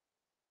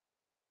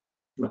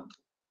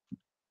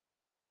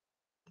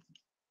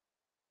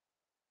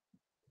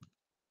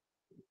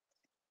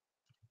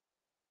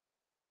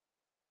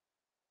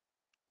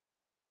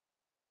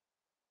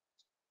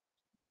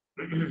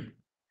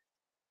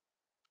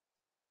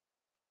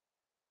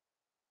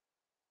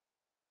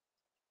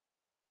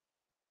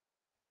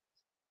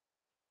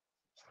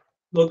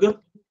 നോക്ക്,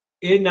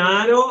 a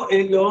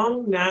long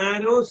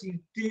narrow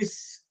slit is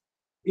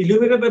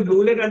illuminated by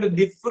blue light and the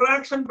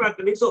diffraction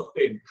pattern is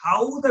obtained.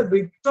 How the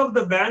width of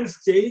the bands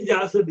change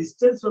as the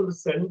distance from the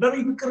center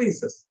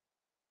increases.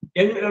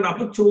 എങ്ങനെയാണ്?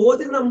 അപ്പൊ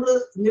ചോദ്യം നമ്മൾ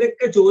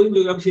ഇങ്ങനെയൊക്കെ ചോദ്യം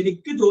ചോദിക്കാം.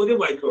 ശരിക്കും ചോദ്യം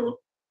വായിക്കണം.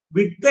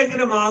 വിഡ്ത്ത്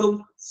എങ്ങനെ മാറും?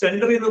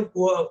 സെന്ററിൽ നിന്ന്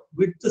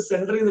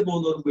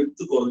പോകുന്നവർ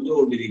വിഡ്ത്ത്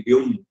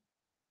കുറഞ്ഞുകൊണ്ടിരിക്കും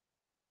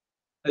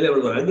അല്ലേ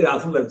നമ്മൾ പറയാം.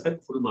 ഗ്രാഫ് വരച്ചാൽ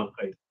full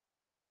മാർക്കായി.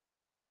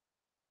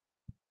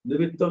 The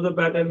width of the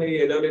pattern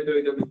evaluate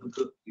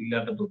നിങ്ങൾക്ക്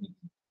ഇല്ലാത്ത തോന്നി.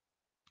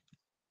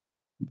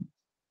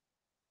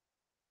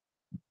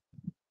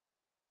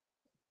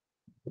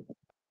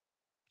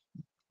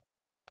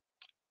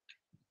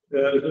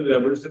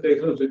 Double slit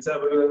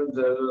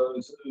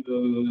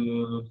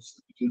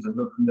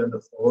fringe and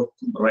the fourth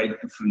bright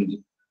fringe.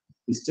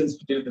 Distance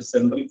between the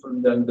central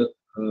fringe and the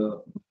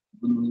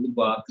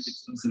path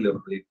distance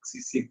x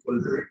is equal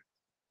to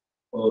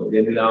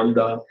n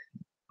lambda.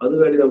 അത്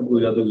വേണ്ടി നമുക്ക്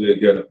ഇതിനകത്ത്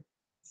ഉപയോഗിക്കാം.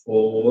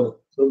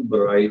 Fourth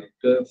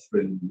bright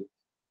fringe.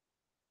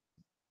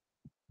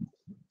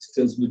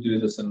 Distance between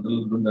the central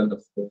fringe and the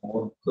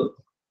fourth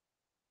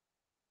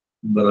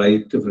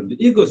bright fringe.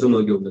 ഈ question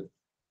നോക്കിയുണ്ട്.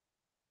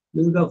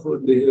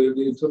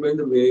 നിങ്ങൾക്ക്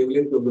instrument wave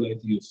length of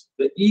light use.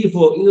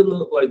 ഇതൊന്ന്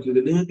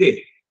വായിച്ചിട്ട് നിങ്ങൾക്ക്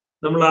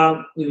നമ്മൾ ആ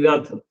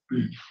ഇതിനകത്ത്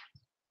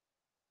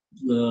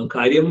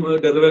കാര്യം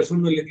ഡെറിവേഷൻ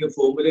ഒന്നും ഇല്ലെങ്കിൽ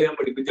ഫോർമുല ഞാൻ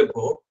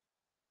പഠിപ്പിച്ചപ്പോ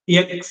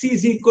എക്സ്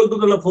ഈസ് ഈക്വൽ ടു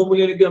എന്നുള്ള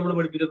ഫോർമുലയിലേക്ക് നമ്മൾ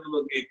പഠിപ്പിച്ചപ്പോൾ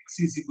നോക്കി. എക്സ്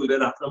ഈസ് ഈക്വൽ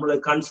നമ്മൾ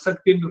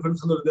കൺസ്ട്രക്റ്റീവ്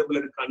ഡിഫറൻസ് എന്ന്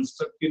പറഞ്ഞാൽ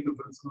കൺസ്ട്രക്റ്റീവ്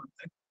ഡിഫറൻസ് എന്ന്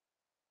പറഞ്ഞാൽ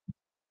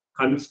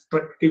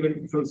കൺസ്ട്രക്റ്റീവ്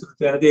ഡിഫറൻസ്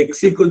അത്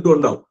എക്സ് ഈക്വൽ ടു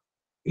ഉണ്ടാവും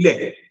ഇല്ലേ?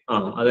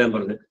 അതാ ഞാൻ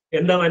പറഞ്ഞത്.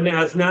 എന്താ വന്നെ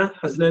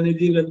ഹസ്ന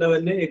നജീബ് എന്താ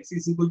വന്നെ X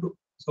is equal to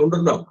sound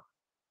ഉണ്ടോ?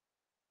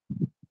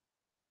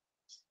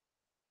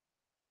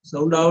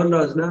 സൗണ്ട് ആവണ്ടോ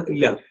ഹസ്ന?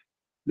 ഇല്ല.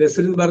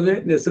 നസ്രിൻ പറഞ്ഞേ,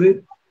 നസ്രിൻ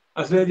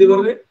ഹസ്ന നജീബ്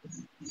പറഞ്ഞേ.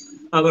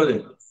 പറഞ്ഞേ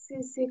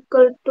is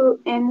equal to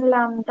n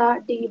lambda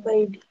d by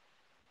d.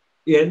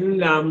 n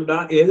lambda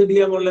ഏത് ഡി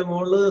ആണുള്ള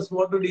മോള്?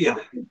 സ്മോൾ ടു ഡി ആ?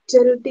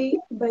 Capital D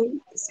by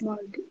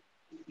small d.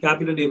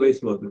 Capital D by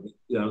small D.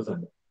 ഇതാണ്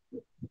സാധനം.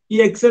 ഈ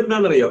എക്സ്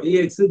എന്താണെന്നറിയോ? ഈ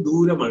എക്സ്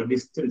ദൂരമാണ്,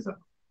 ഡിസ്റ്റൻസ്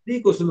ആണ്. ഈ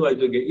ക്വസ്റ്റ്യൻ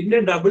വായിച്ചു നോക്കിയാൽ in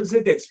A double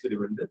slit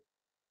experiment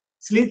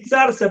slits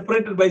are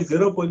separated by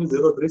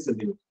 0.03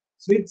 centimeter.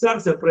 Slits are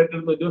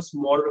separated by a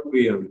smaller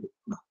way.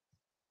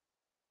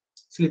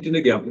 Slit in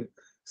a gap.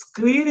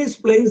 Screen is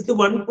placed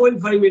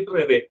 1.5 meter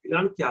away.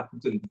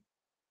 Capital.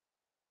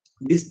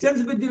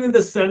 Distance between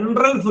the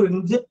central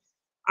fringe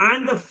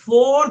and the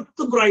fourth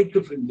bright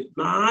fringe.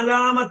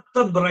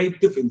 നാലാമത്തെ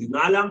bright fringe.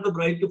 നാലാമത്തെ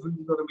bright fringe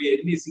എന്ന് പറയുമ്പോൾ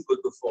n is equal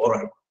to 4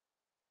 ആണ്.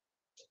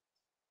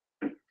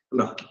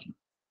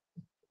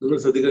 നിങ്ങൾ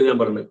ശ്രദ്ധിക്കാൻ ഞാൻ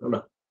പറഞ്ഞത്.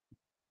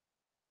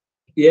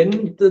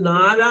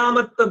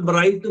 നാലാമത്തെ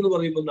ബ്രൈറ്റ് എന്ന്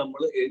പറയുമ്പോൾ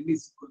നമ്മൾ n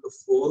is equal to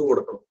 4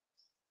 കൊടുക്കണം.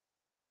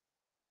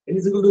 n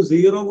is equal to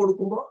 0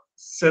 കൊടുക്കുമ്പോൾ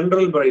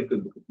സെൻട്രൽ ബ്രൈറ്റ്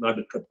കിട്ടും,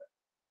 നടുക്കത്തെ.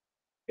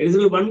 n is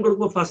equal to 1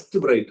 കൊടുക്കുമ്പോൾ ഫസ്റ്റ്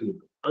ബ്രൈറ്റ്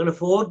കിട്ടും. അങ്ങനെ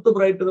ഫോർത്ത്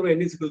ബ്രൈറ്റ് എന്ന്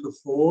പറയുമ്പോൾ n is equal to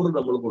 4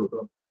 നമ്മൾ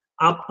കൊടുക്കണം.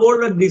 അപ്പോൾ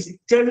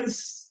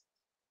ഡിസ്റ്റൻസ്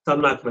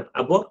തന്നാക്കണം.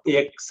 അപ്പോ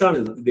എക്സ് ആണ്,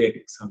 ഇത്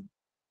എക്സ് ആണ്.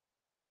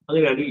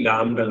 അങ്ങനെയാണ് ഈ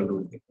ലാംഡ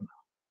കണ്ടുപിടിക്കുന്നത്.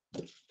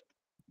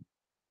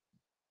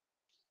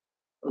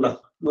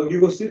 നോക്കി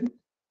ക്വസ്റ്റ്യൻ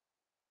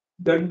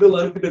 2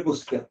 മാർക്കിന്റെ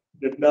ക്വസ്റ്റ്യൻ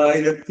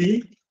 2020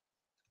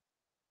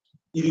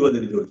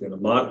 ചോദിച്ചാണ്,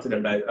 മാർച്ച്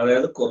 2000.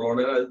 അതായത് കൊറോണ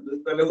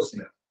നല്ല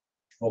ക്വസ്റ്റ്യനാണ്,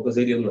 ഫോക്കസ്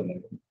ഏരിയ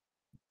ഒന്നും.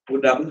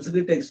 ഡബിൾ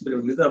സ്ലിറ്റ്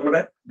എക്സ്പെരിമെന്റ് ഇത്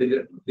നമ്മുടെ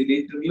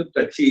ഡിലീറ്ററിൽ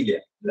ടച്ച് ചെയ്യില്ല,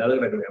 അല്ലാതെ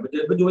കിടക്കണേ. അപ്പൊ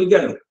ചിലപ്പോൾ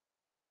ചോദിക്കാനുണ്ട്.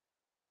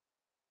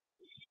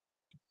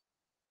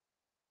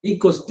 ഈ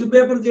ക്വസ്റ്റ്യൻ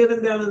പേപ്പർ ചെയ്യുന്നത്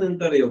എന്താണെന്ന്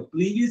നിങ്ങൾക്ക് അറിയോ?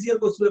 പ്രീവിയസ് ഇയർ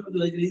ക്വസ്റ്റ്യൻ പേപ്പർ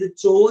ചോദിക്കുന്നത് ഇത്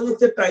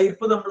ചോദിച്ച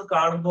ടൈപ്പ് നമ്മൾ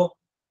കാണുമ്പോൾ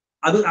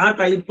അത് ആ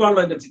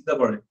ടൈപ്പാണല്ലോ എന്റെ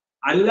ചിന്തപ്പാട്.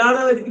 അല്ലാതെ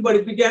എനിക്ക്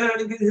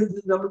പഠിപ്പിക്കാനാണെങ്കിൽ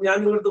ഞാൻ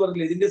നിങ്ങൾക്ക്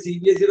പറഞ്ഞില്ല, ഇതിന്റെ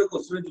CBSE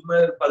ക്വസ്റ്റ്യൻ ചുമ്മാ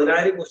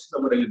 10,000 ക്വസ്റ്റ്യൻ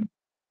നമ്മുടെ കയ്യിൽ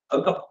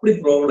അവർക്ക് അപ്പടി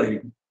പ്രോബ്ലം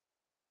ആയിരിക്കും.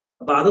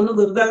 അപ്പൊ അതൊന്നും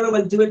വെറുതെ അങ്ങനെ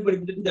വലിച്ചു പോയി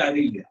പഠിപ്പിച്ചിട്ട്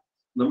കാര്യമില്ല.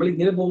 നമ്മൾ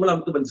ഇങ്ങനെ പോകുമ്പോൾ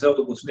നമുക്ക്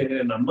മനസ്സിലാവുന്ന ക്വസ്റ്റ്യൻ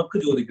എങ്ങനെയാണ് നമുക്ക്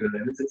ചോദിക്കുന്നത്,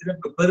 അതിനനുസരിച്ച്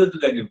പ്രിപ്പയർ ചെയ്തിട്ട്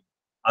കാര്യം.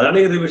 അതാണ്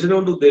ഈ റിവിഷൻ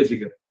കൊണ്ട്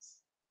ഉദ്ദേശിക്കുന്നത്.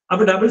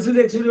 അപ്പൊ ഡബിൾ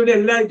സ്ലിറ്റ് എക്സ്പെരിമെന്റ്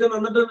എല്ലാ ഐറ്റം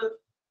വന്നിട്ടുണ്ട്.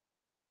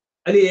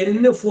 അതിൽ n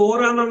 4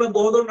 ആണെന്നുള്ള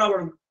ബോധം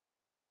ഉണ്ടാവണം.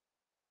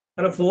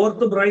 കാരണം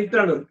ഫോർത്ത് ബ്രൈറ്റ്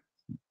ആണ്,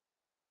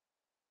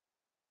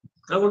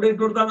 അതുകൊണ്ട്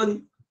ഇട്ട് കൊടുത്താൽ മതി.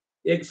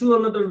 എക്സ്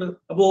വന്നിട്ടുണ്ട്.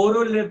 അപ്പൊ ഓരോ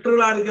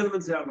ലെറ്ററുകൾ ആയിരിക്കും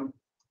മനസ്സിലാക്കണം.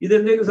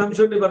 ഇതെന്തെങ്കിലും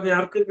സംശയം ഉണ്ടെങ്കിൽ പറഞ്ഞ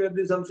ആർക്കെങ്കിലും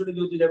എന്തെങ്കിലും സംശയം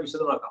ചോദിച്ചു ഞാൻ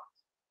വിശദമാക്കാം.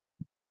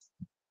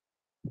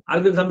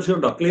 ആർക്കും സംശയം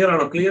ഉണ്ടോ? ക്ലിയർ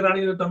ആണോ? ക്ലിയർ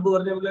ആണെങ്കിൽ തമ്പ്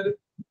പറഞ്ഞ പിള്ളേര്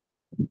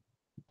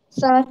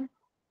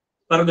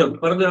പറഞ്ഞോ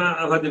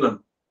ഫാത്തിമ.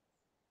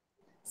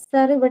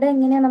 സാർ ഇവിടെ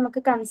എങ്ങനെയാ നമുക്ക്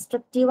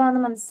കൺസ്ട്രക്റ്റീവ്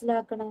ആണെന്ന്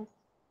മനസ്സിലാക്കണേ?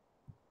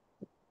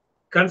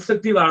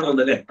 കൺസ്ട്രക്റ്റീവ് ആണോ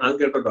എന്നല്ലേ? അത്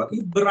കേട്ടോ. ഈ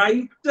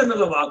ബ്രൈറ്റ്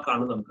എന്നുള്ള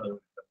വാക്കാണ് നമുക്ക്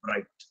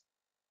ബ്രൈറ്റ്.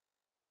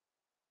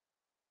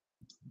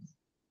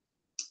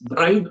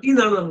 ബ്രൈറ്റ്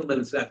എന്നാണ് നമ്മൾ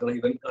മനസ്സിലാക്കുന്നത്.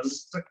 ഇവൻ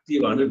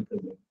കൺസ്ട്രക്റ്റീവ് ആണ്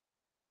എടുക്കുന്നത്.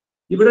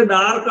 ഇവിടെ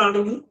ഡാർക്ക്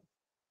ആണെങ്കിൽ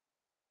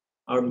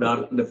അവിടെ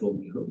ഡാർക്കിന്റെ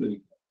ഫോമിലാണ്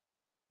ഉപയോഗിക്കുക.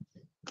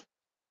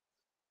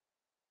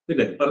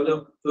 പിന്നെ പറഞ്ഞോ,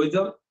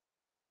 ചോദിച്ചോ.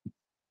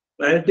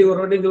 ക്ലാരിറ്റി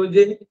കുറവുണ്ടെങ്കിൽ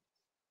ചോദിച്ചേ.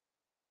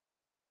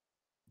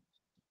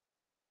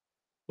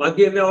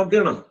 ബാക്കി എല്ലാം ഓക്കെ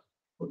ആണോ?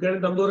 ഓക്കെ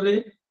ആണെങ്കിൽ തമ്പ് പറഞ്ഞേ.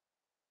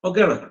 ഓക്കെ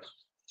ആണോ?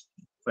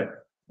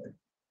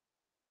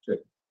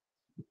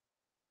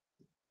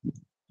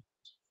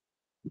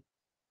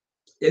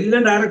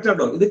 എല്ലാം ഡയറക്റ്റ്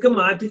ആട്ടോ. ഇതൊക്കെ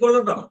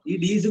മാറ്റിക്കൊള്ളട്ടോ. ഈ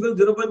d =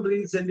 0.3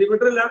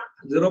 സെന്റിമീറ്റർ അല്ല,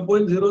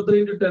 0.03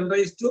 ×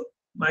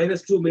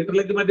 10⁻²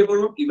 മീറ്ററിലേക്ക്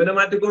മാറ്റിക്കൊള്ളണം. ഇവനെ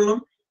മാറ്റിക്കൊള്ളണം.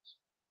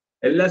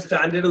 എല്ലാം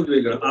സ്റ്റാൻഡേർഡ്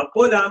ഉപയോഗിക്കണം.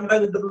 അപ്പോൾ ലാംഡ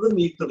കിട്ടുന്നത്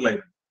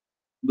മീറ്ററിലായിരുന്നു,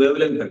 വേവ്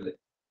ലെങ്ത് അല്ലേ.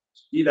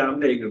 ഈ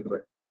ലാംഡ ആയി കിട്ടുന്നത്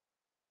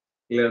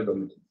ക്ലിയർ ആയിട്ടോ?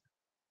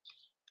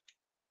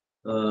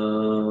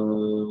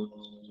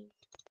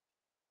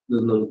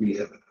 ഇതൊന്നും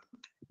ക്ലിയർ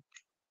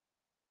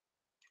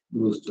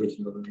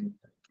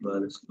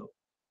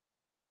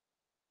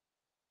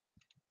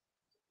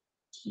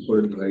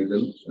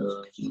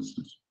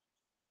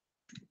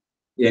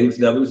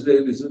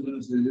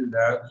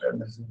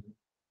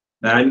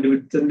ബാൻഡ്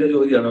വിഡ്ത്തിന്റെ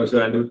ചോദ്യമാണ്. പക്ഷെ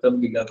ബാൻഡ് വിഡ്ത്ത്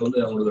നമുക്ക് ഇല്ലാത്തതുകൊണ്ട്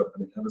നമ്മൾ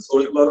കിടക്കുന്നില്ല.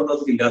 റിസോൾട്ട് പവർ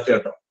നമുക്ക് ഇല്ലാത്ത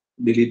കേട്ടോ,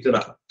 ഡിലീറ്റഡ്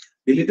ആണ്.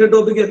 ഡിലീറ്റഡ്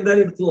ടോപ്പിക്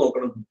എന്തായാലും എടുത്ത്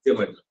നോക്കണം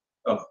കൃത്യമായിട്ട്.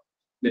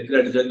 നെറ്റിൽ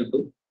അടിച്ചാൽ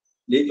കിട്ടും.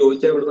 നീ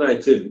ചോദിച്ചാൽ ഇവിടുന്ന്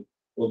അയച്ചു തരും,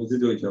 ഓഫീസിൽ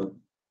ചോദിച്ചാൽ മതി.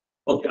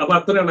 ഓക്കെ, അപ്പൊ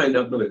അത്രയാണ് അതിൻ്റെ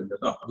അകത്ത് വരുന്നത്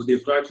കേട്ടോ. അപ്പൊ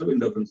ഡിഫ്രാക്ഷനും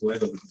ഇൻഡർഫറൻസുമായി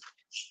ബന്ധപ്പെട്ടു.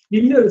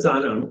 പിന്നെ ഒരു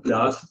സാധനമാണ്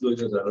ലാസ്റ്റ്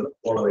ചോദിച്ച സാധനമാണ്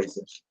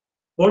പോളറൈസേഷൻ.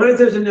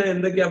 പോളറൈസേഷൻ ഞാൻ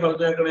എന്തൊക്കെയാ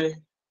പറഞ്ഞേക്കണേ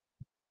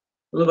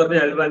ഒന്ന് പറഞ്ഞ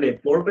അൽവാനെ.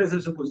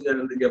 പോളറൈസേഷനെ കുറിച്ച് ഞാൻ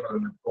എന്തൊക്കെയാ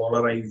പറയുന്നത്?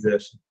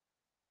 പോളറൈസേഷൻ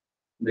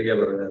എന്തൊക്കെയാ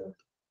പറഞ്ഞത്?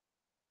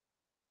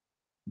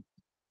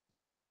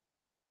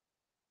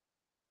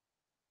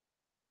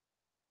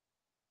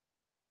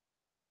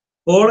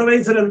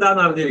 പോളറൈസർ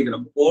എന്താണെന്ന്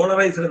അറിഞ്ഞിരിക്കണം.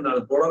 പോളറൈസർ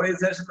എന്താണ്?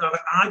 പോളറൈസേഷൻ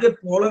ആദ്യം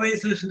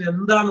പോളറൈസേഷൻ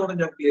എന്താണെന്ന്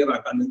ഞാൻ ക്ലിയർ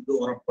ആക്കാൻ നിങ്ങൾക്ക്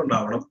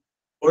ഉറപ്പുണ്ടാവണം.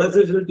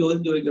 പോളറൈസേഷനിൽ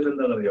ചോദ്യം ചോദിക്കുന്നത്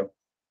എന്താണെന്ന് അറിയാം?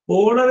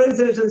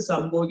 പോളറൈസേഷൻ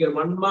സംഭവിക്കാൻ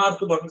 1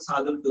 മാർക്ക് പറഞ്ഞ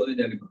സാധ്യത ചോദ്യം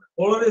ഞാനിപ്പോൾ.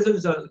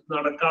 പോളറൈസേഷൻ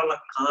നടക്കാനുള്ള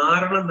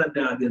കാരണം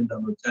തന്നെ ആദ്യം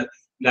എന്താണെന്ന് വെച്ചാൽ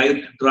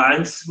ലൈറ്റ്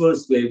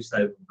ട്രാൻസ്വേഴ്സ് വേവ്സ്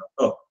ആയിരുന്നു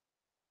കേട്ടോ.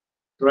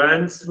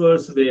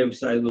 ട്രാൻസ്വേഴ്സ്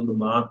വേവ്സ് ആയതുകൊണ്ട്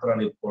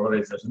മാത്രമാണ് ഈ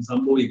പോളറൈസേഷൻ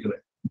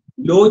സംഭവിക്കുന്നത്.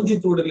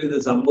 ലോഞ്ചിറ്റ്യൂഡിൽ ഇത്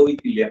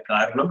സംഭവിക്കില്ല.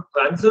 കാരണം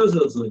ട്രാൻസ്വേഴ്സ്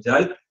വേവ്സ്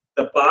വെച്ചാൽ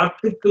ദ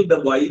പാർട്ടിക്കിൾ ദ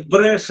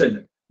വൈബ്രേഷൻ,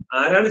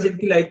 ആരാണ്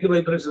ശരിക്കും light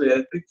vibration?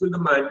 Electric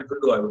field magnetic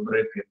field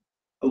vibrate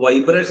ചെയ്യുന്നത്.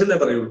 വൈബ്രേഷൻ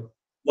പറയുള്ളൂ.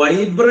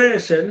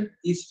 Vibration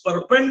is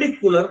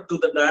perpendicular to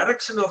the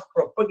direction of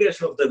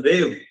propagation of the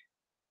wave.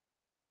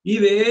 ഈ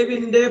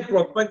വേവിന്റെ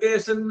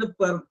പ്രൊപ്പഗേഷന്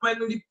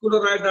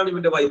പെർപെൻഡിക്കുലർ ആയിട്ടാണ്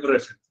ഇവന്റെ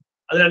വൈബ്രേഷൻ.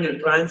 അതിനാണ്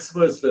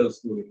ട്രാൻസ്വേഴ്സ്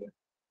വേവ്സ് പറയുന്നത്.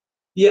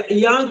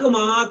 ഇയാൾക്ക്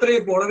മാത്രമേ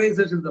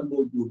പോളറൈസേഷൻ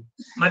സംഭവിക്കൂ.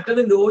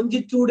 മറ്റത്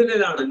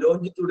ലോഞ്ചിറ്റ്യൂഡിനലാണ്.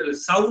 ലോഞ്ചിറ്റ്യൂഡിനൽ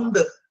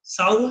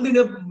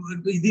സൗണ്ടിന്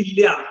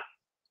ഇതില്ല,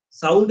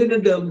 സൗണ്ടിന്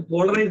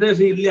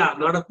പോളറൈസേഷൻ ഇല്ല,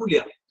 നടക്കില്ല.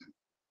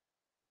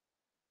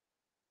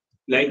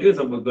 ലൈറ്റിന്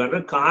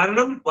സംഭവിക്കും.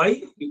 കാരണം Y?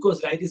 Because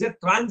light is A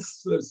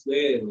transverse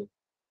wave.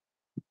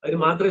 അതിന്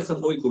മാത്രമേ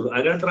സംഭവിക്കുള്ളൂ.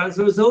 അതിനാണ്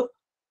transverse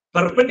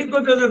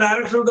perpendicular to the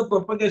direction of the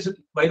propagation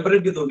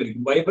vibrate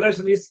ചെയ്തുകൊണ്ടിരിക്കും.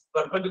 Vibration is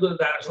perpendicular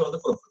direction of the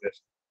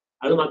propagation.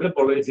 അത് മാത്രമേ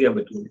പോളറൈസ് ചെയ്യാൻ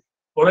പറ്റുള്ളൂ.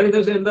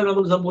 പോളറൈസേഷൻ എന്താ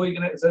നമ്മൾ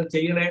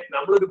ചെയ്യണേ?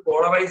 നമ്മളൊരു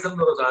പോളറൈസർ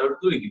എന്ന് പറഞ്ഞ സാധനം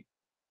എടുത്ത് വയ്ക്കും.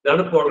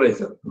 ഇതാണ്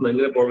പോളറൈസർ.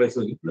 ഇങ്ങനെ പോളറൈസർ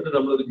വയ്ക്കും. എന്നിട്ട്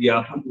നമ്മളൊരു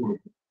ഗ്യാപ്പ്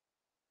കൊടുക്കും.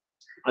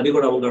 അതിൽ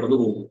കൂടെ അവൻ കടന്നു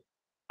പോകും.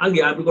 ആ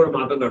ഗ്യാപ്പിൽ കൂടെ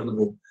മാത്രം കടന്നു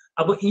പോകും.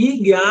 അപ്പൊ ഈ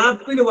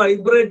ഗ്യാപ്പിൽ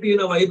വൈബ്രേറ്റ്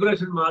ചെയ്യുന്ന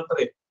വൈബ്രേഷൻ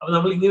മാത്രമേ. അപ്പൊ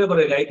നമ്മൾ ഇങ്ങനെ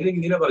പറയും, ലൈറ്റിന്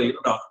ഇങ്ങനെ പറയും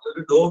കേട്ടോ,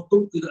 ഒരു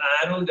ഡോട്ടും ഇത്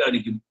ആരോയും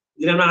കാണിക്കും.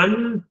 ഇതിനാണ്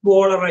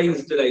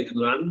അൺപോളറൈസ്ഡ്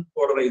ലൈറ്റ്.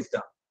 അൺപോളറൈസ്ഡ്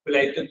ആണ്.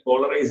 ലൈറ്റ്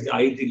പോളറൈസ്ഡ്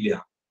ആയിട്ടില്ല.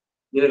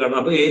 ഇങ്ങനെ കാണും.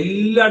 അപ്പൊ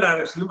എല്ലാ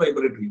ഡയറക്ഷനിലും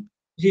വൈബ്രേറ്റ് ചെയ്യും.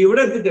 പക്ഷെ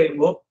ഇവിടെ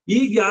എത്തിക്കഴിയുമ്പോ ഈ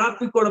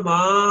ഗ്യാപ്പിൽ കൂടെ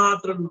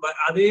മാത്രം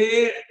അതേ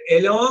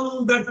along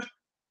that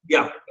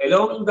gap,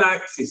 along the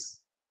axis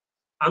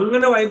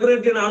അങ്ങനെ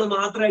വൈബ്രേറ്റ് ചെയ്യുന്ന ആൾ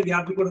മാത്രമേ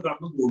ഗ്യാപ്പിൽ കൂടെ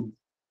കടന്നു പോകുള്ളൂ.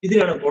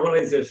 ഇതിനാണ്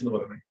പോളറൈസേഷൻ എന്ന്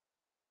പറയുന്നത്.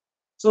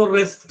 സോ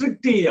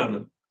റെസ്ട്രിക്ട് ചെയ്യാണ്.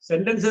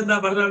 സെന്റൻസ് എന്താ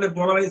പറഞ്ഞാൽ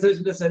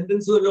പോളറൈസേഷന്റെ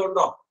സെന്റൻസ് വല്ലതും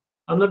ഉണ്ടോ?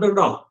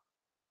 തന്നിട്ടുണ്ടോ?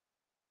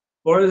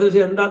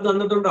 പോളറൈസേഷൻ എന്താ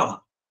തന്നിട്ടുണ്ടോ?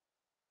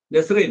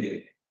 നസ്രീൻ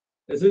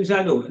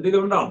ഷാനു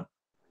എന്തെങ്കിലും ഉണ്ടോ?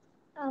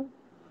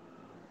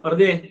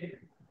 പറഞ്ഞേ.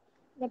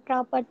 The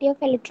property of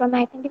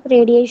electromagnetic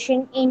radiation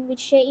in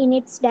which in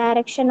its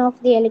direction of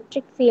the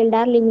electric field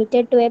are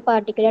limited to a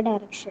particular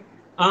direction.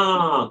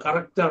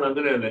 Correct ആണ്.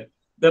 അങ്ങനെയല്ലേ.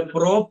 The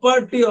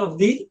property of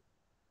the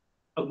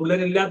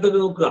പിള്ളേരില്ലാത്തത്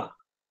നോക്കുക.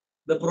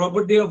 The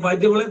property of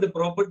the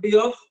property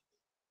of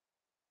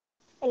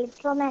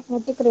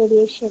electromagnetic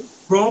radiation.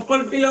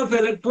 Property of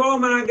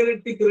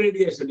electromagnetic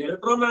radiation.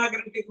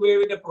 Electromagnetic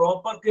wave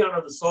property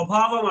ആണ്,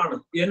 സ്വഭാവമാണ്.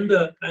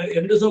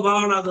 എന്ത്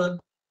സ്വഭാവമാണ് അത്?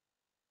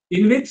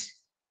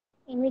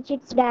 In which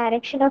its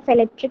direction of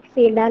electric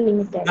field are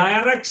limited.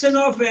 Direction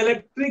of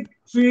electric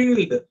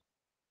field.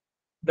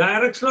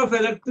 Direction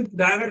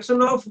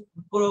of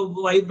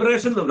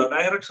vibration ഉണ്ടോ?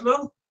 Direction of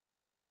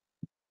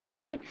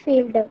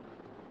field.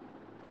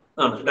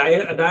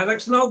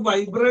 Direction of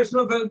vibration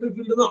of electric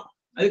field no.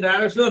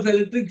 Direction of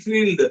electric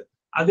field.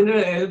 അതിന്റെ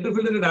electric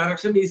field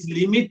direction is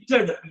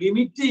limited.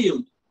 Limit ചെയ്യും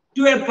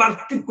to a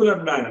particular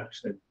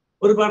direction.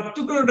 ഒരു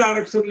particular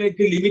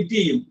ഡയറക്ഷനിലേക്ക് limit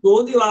ചെയ്യും.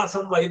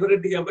 തോന്നിവാസം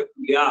vibrate ചെയ്യാൻ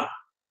പറ്റില്ല.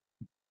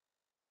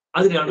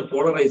 അതിനാണ്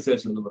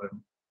polarisation എന്ന്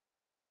പറയുന്നത്.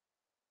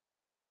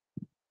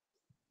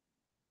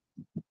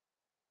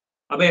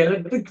 അപ്പൊ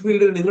ഇലക്ട്രിക്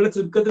ഫീൽഡ് നിങ്ങളുടെ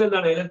ചുരുക്കത്തിൽ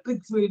എന്താണ്?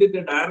 ഇലക്ട്രിക്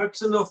ഫീൽഡിന്റെ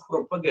ഡയറക്ഷൻ ഓഫ്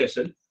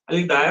പ്രൊപ്പഗേഷൻ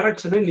അല്ലെങ്കിൽ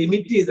ഡയറക്ഷനെ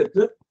ലിമിറ്റ്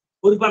ചെയ്തിട്ട്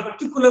ഒരു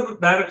പർട്ടിക്കുലർ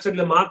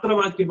ഡയറക്ഷനിൽ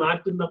മാത്രമാക്കി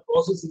മാറ്റുന്ന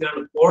പ്രോസസ്സിനാണ്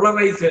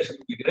പോളറൈസേഷൻ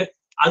ഉപയോഗിക്കുന്നത്.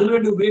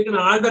 അതിനുവേണ്ടി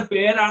ഉപയോഗിക്കുന്ന ആളുടെ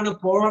പേരാണ്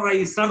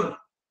പോളറൈസർ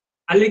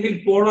അല്ലെങ്കിൽ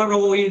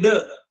പോളറോയിഡ്.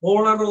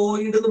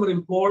 പോളറോയിഡ് എന്ന്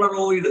പറയും.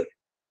 Polaroid,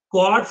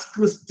 quartz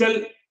crystal,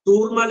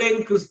 tourmaline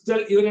crystal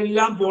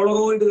ഇവരെല്ലാം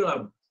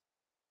പോളറോയിഡുകളാണ്.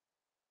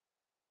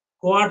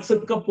 ക്വാർട്സ്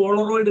ഒക്കെ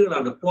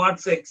പോളറോയിഡുകളാണ്.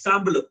 Quartz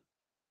example,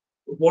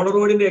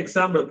 പോളറോയിഡിന്റെ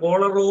example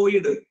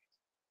Polaroid.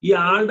 ഈ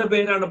ആളുടെ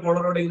പേരാണ്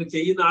പോളറോയിഡ്. ഇങ്ങനെ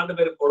ചെയ്യുന്ന ആളുടെ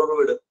പേര്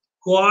പോളറോയിഡ്.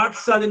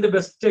 ക്വാർട്സ് അതിന്റെ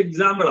ബെസ്റ്റ്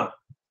എക്സാമ്പിൾ ആണ്.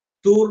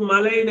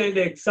 ടൂർമലൈൻ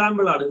അതിന്റെ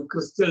എക്സാമ്പിൾ ആണ്.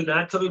 Crystal,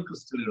 natural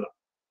ക്രിസ്റ്റലുകളാണ്.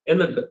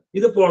 എന്നിട്ട്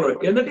ഇത്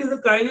പോളറോയിഡ്. എന്നിട്ട് ഇത്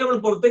കഴിഞ്ഞ് നമ്മൾ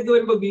പുറത്തേക്ക്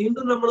വരുമ്പോൾ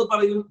വീണ്ടും നമ്മൾ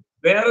പറയും,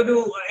 വേറൊരു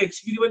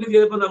എക്സ്പെരിമെന്റ്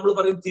ചെയ്തപ്പോൾ നമ്മൾ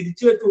പറയും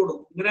തിരിച്ചു വെച്ചു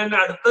കൊടുക്കും. ഇങ്ങനെ തന്നെ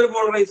അടുത്തൊരു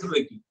പോളറൈസർ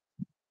വെക്കും.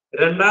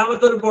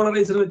 രണ്ടാമത്തെ ഒരു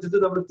പോളറൈസർ വെച്ചിട്ട്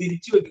നമ്മൾ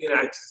തിരിച്ചു വെക്കും. ഇങ്ങനെ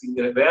ആക്സിസ്,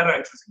 ഇങ്ങനെ വേറെ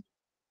ആക്സിസ്.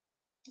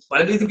 പല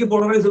രീതിക്ക്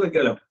പോളറൈസർ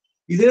വെക്കാലോ.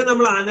 ഇതിനെ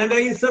നമ്മൾ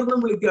അനലൈസർ എന്നും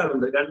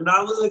വിളിക്കാറുണ്ട്.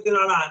 രണ്ടാമത് വെക്കുന്ന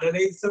ആളെ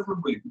അനലൈസർ എന്നും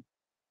വിളിക്കും.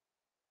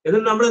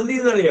 എന്നിട്ട് നമ്മൾ എന്ത്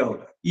ചെയ്യുന്നറിയോ?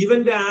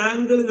 ഇവന്റെ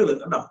ആംഗിളുകൾ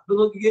കണ്ടോ? ഇത്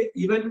നോക്കിക്കേ.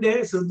 ഇവന്റെ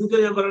ശ്രദ്ധിച്ചോ,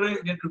 ഞാൻ പറയണേ,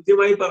 ഞാൻ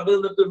കൃത്യമായി പറഞ്ഞു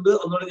തന്നിട്ടുണ്ട്.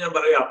 ഒന്നുകൂടെ ഞാൻ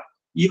പറയാം.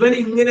 ഇവൻ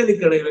ഇങ്ങനെ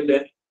നിൽക്കണം. ഇവന്റെ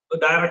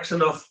ഡയറക്ഷൻ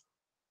ഓഫ്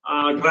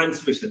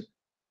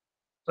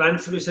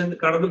ട്രാൻസ്മിഷൻ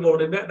കടന്നു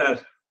പോകുന്നതിന്റെ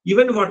ഡയറക്ഷൻ.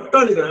 ഇവൻ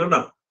വട്ടം നിൽക്കണം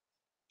കണ്ടോ?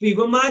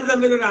 ഇവന്മാർ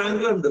തമ്മിൽ ഒരു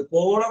ആംഗിൾ ഉണ്ട്.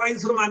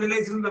 പോളറൈസറും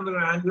അനലൈസറും തമ്മിൽ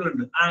ഒരു ആംഗിൾ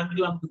ഉണ്ട്. ആംഗിൾ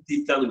നമുക്ക്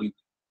തീറ്റാന്ന്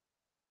വിളിക്കും.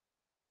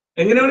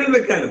 എങ്ങനെ വേണമെങ്കിലും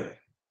വെക്കാനോ?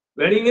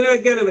 വേണമെങ്കിൽ ഇങ്ങനെ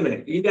വെക്കാനോ? പിന്നെ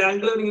ഇതിന്റെ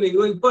ആംഗിൾ ഇങ്ങനെ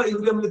ഇപ്പൊ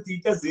ഇത് നമ്മൾ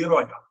തീറ്റ 0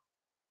 ആക്കാം.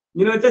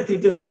 ഇങ്ങനെ വെച്ചാൽ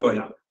തീറ്റ 0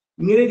 ആക്കാം.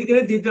 ഇങ്ങനെ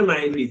ഇരിക്കുന്നത് തീറ്റ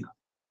 90.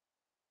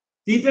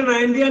 തീറ്റ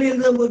 90 ആണ്.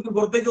 എന്ത് നമുക്ക്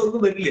പുറത്തേക്ക്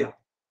ഒന്നും വരില്ല.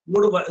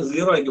 ഇങ്ങോട്ട്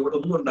 0 ആയിരിക്കും. ഇവിടെ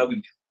ഒന്നും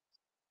ഉണ്ടാവില്ല.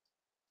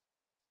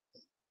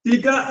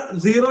 തീറ്റ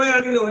 0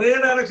 ആണെങ്കിൽ ഒരേ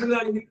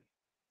ഡയറക്ഷനിലാണെങ്കിൽ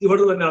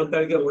ഇവിടെ തന്നെ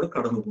ആൾക്കാർക്ക് അങ്ങോട്ട്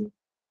കടന്നു പോകും.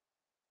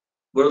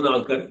 ഇവിടെ നിന്ന്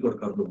ആൾക്കാർ ഇങ്ങോട്ട്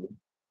കടന്നു പോകും.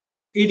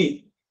 ഇനി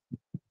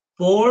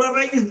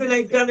പോളറൈസ്ഡ്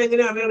ലൈറ്റ് ആണ്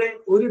എങ്ങനെ അറിയണേ?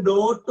 ഒരു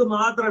ഡോട്ട്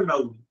മാത്രം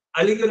ഉണ്ടാവും.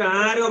 അല്ലെങ്കിൽ ഒരു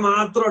ആരോ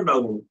മാത്രം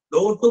ഉണ്ടാവുള്ളൂ.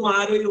 ഡോട്ടും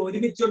ആരോയും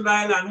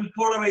ഒരുമിച്ചുണ്ടായാൽ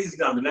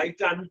അൺപോളറൈസ്ഡ് ആണ്,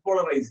 ലൈറ്റ്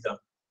അൺപോളറൈസ്ഡ്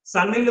ആണ്.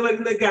 സണ്ണിൽ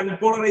വരുന്നതൊക്കെ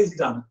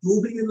അൺപോളറൈസ്ഡ് ആണ്,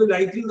 ട്യൂബിൽ നിന്ന്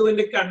ലൈറ്റിൽ നിന്ന്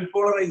വരുന്നതൊക്കെ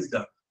അൺപോളറൈസ്ഡ്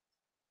ആണ്.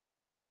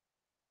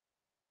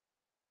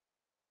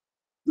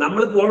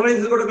 നമ്മൾ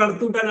പോളറൈസ്ഡ് കൂടെ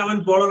കടത്തിവിട്ടാൽ അവൻ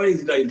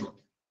പോളറൈസ്ഡ് ആയിരുന്നു.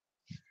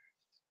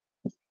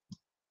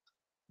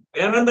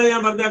 വേറെന്താ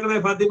ഞാൻ പറഞ്ഞാക്കണേ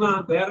ഫാത്തിമ?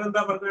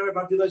 വേറെന്താ പറഞ്ഞേ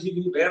ഫാത്തിമ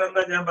ശിബി?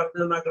 വേറെന്താ ഞാൻ പറഞ്ഞു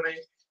തന്നാക്കണേ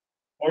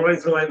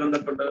പോളറൈസുമായി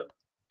ബന്ധപ്പെട്ട്?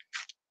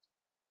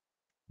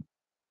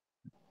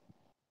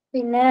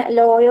 പിന്നെ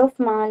law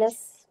of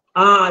Marles.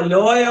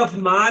 Law of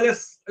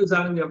Marles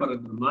സാധനം ഞാൻ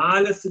പറയുന്നത്.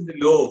 മാലസിന്റെ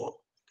ലോ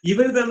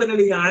ഇവർ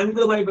തമ്മിലുള്ള ഈ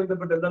ആംഗിളുമായി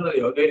ബന്ധപ്പെട്ട്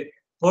എന്താണെന്നറിയോ?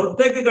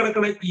 പുറത്തേക്ക്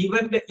കിടക്കണ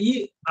ഇവന്റെ ഈ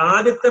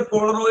ആദ്യത്തെ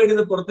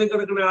പോളറോയിഡിന് പുറത്തേക്ക്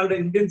കിടക്കുന്ന ആളുടെ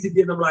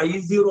ഇന്റൻസിറ്റി നമ്മൾ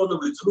I0 എന്ന്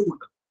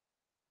വിളിച്ചതുകൊണ്ട്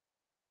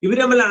ഇവർ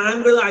തമ്മിൽ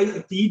ആംഗിൾ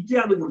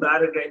തീറ്റയാണ് കൊണ്ട്.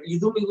 ആരൊക്കെ?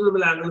 ഇതും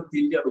തമ്മിൽ ആംഗിൾ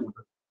തീറ്റയാണ്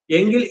കൊണ്ട്.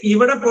 എങ്കിൽ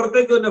ഇവിടെ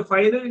പുറത്തേക്ക് വരുന്ന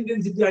final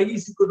intensity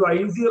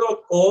I0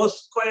 cos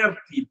square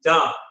theta.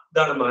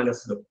 ഇതാണ്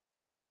മാലസ് ലോ.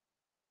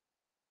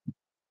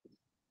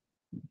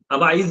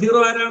 അപ്പൊ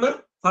I0 ആരാണ്?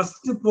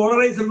 ഫസ്റ്റ്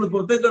പോളറൈസറിന്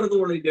പുറത്തേക്ക്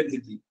കിടക്കുമ്പോൾ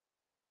ഇന്റൻസിറ്റി.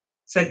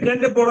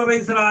 സെക്കൻഡ്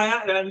പോളറൈസർ ആയ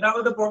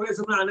രണ്ടാമത്തെ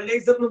പോളറൈസറിന്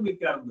അനലൈസർ എന്നും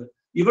വിളിക്കാറുണ്ട്.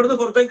 ഇവിടുന്ന്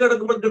പുറത്തേക്ക്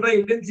കിടക്കുമ്പോൾ കിട്ടുന്ന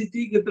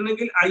ഇന്റൻസിറ്റി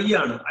കിട്ടണമെങ്കിൽ I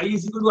ആണ്.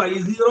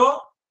 I0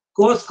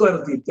 cos square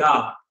theta.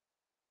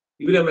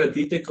 ഇവര് തമ്മിൽ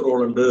തീറ്റയ്ക്ക് റോൾ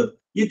ഉണ്ട്.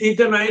 ഈ തീറ്റ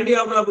 90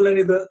 ആകുമ്പോൾ പിള്ളേർ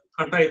ഇത്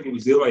കട്ടായി പോകും,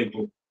 0 ആയി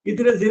പോകും.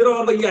 ഇതിന് 0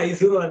 ആകുമ്പോൾ ഈ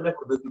I0 തന്നെ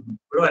കൊടുക്കും,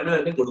 ഇവിടെ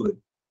തന്നെ കൊടുവരും.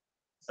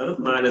 അത്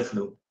മാലസ്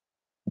ലോ.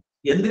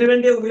 എന്തിനു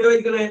വേണ്ടിയാ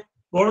ഉപയോഗിക്കണേ?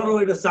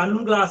 പോളറോയിഡ്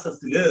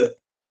സൺഗ്ലാസസില്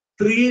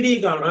 3D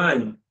കാണാൻ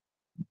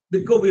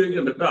ഇതൊക്കെ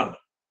ഉപയോഗിക്കുന്നുണ്ട് കേട്ടോ.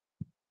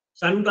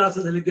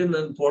 സൺഗ്ലാസസിലേക്ക്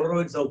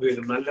പോളറോയിഡ്സ്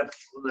ഉപയോഗിക്കുന്നത്, നല്ല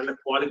നല്ല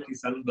ക്വാളിറ്റി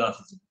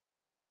സൺഗ്ലാസസ്.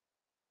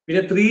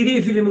 പിന്നെ 3D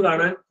ഫിലിം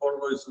കാണാൻ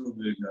പോളറോയിഡ്സ്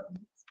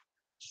ഉപയോഗിക്കാറുണ്ട്.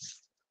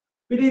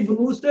 പിന്നെ ഈ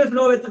ബ്രൂസ്റ്റേഴ്സ്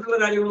ലോ വെച്ചിട്ടുള്ള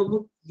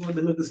കാര്യങ്ങളൊന്നും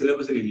നിങ്ങൾക്ക്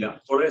സിലബസിൽ ഇല്ല.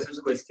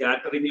 പോളറൈസേഷൻ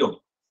സ്കാറ്ററിങ്ങോ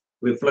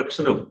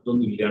റിഫ്ലക്ഷനോ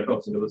ഇതൊന്നും ഇല്ല കേട്ടോ,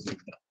 സിലബസിൽ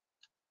ഇല്ല.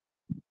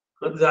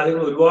 അങ്ങനത്തെ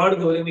കാര്യങ്ങൾ ഒരുപാട്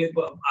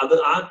ചോദ്യങ്ങൾ അത്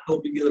ആ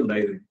ടോപ്പിക്കിൽ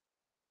ഉണ്ടായിരുന്നു,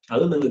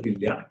 അത്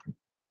നിങ്ങൾക്കില്ല.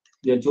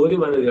 ഞാൻ ചോദ്യം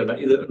കേട്ടാ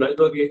ഇത്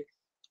നോക്കിയേ,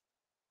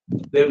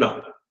 വേണ്ട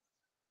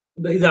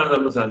ഇതാണ്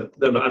നമ്മുടെ സാധനം.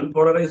 ഇതാണ്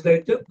unpolarised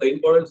light, plain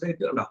polarised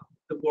light. കണ്ടാ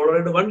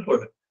polarised 1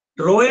 pallor.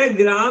 Draw a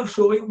graph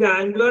showing the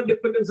angular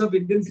dependence of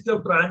intensity of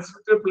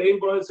transmitted plane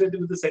polarized light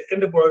with the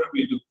second polar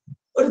V2.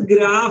 ഒരു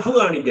ഗ്രാഫ്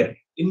കാണിക്കാൻ,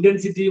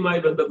 ഇന്റൻസിറ്റിയുമായി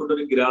ബന്ധപ്പെട്ട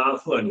ഒരു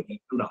ഗ്രാഫ് കാണിക്കാൻ.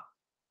 കണ്ടാ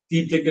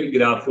തീറ്റയ്ക്ക് ഒരു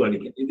ഗ്രാഫ്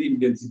കാണിക്കാൻ. ഇത്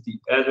ഇന്റൻസിറ്റി.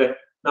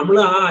 നമ്മൾ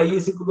ആ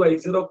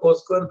I0 cos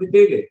square theta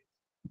ഇല്ലേ,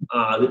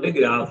 അതിന്റെ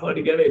ഗ്രാഫ്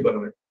കാണിക്കാനായി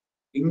പറഞ്ഞത്.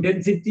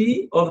 Intensity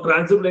of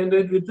transmitted plain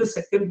light with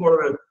second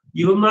pallor.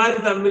 ഇവന്മാര്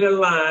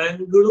തമ്മിലുള്ള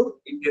ആംഗിളും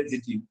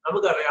ഇന്റൻസിറ്റിയും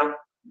നമുക്കറിയാം.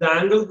 ഇത്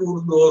ആംഗിൾ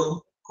കൂടുന്തോറും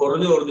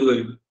കുറഞ്ഞു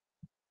വരും.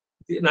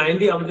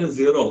 90 ആവുമ്പോൾ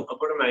 0.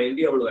 അപ്പോൾ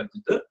 90 നമ്മൾ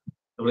വരച്ചിട്ട്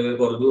നമ്മളിങ്ങനെ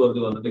കുറഞ്ഞു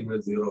വന്നിട്ട് ഇങ്ങനെ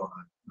 0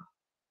 ആണ്.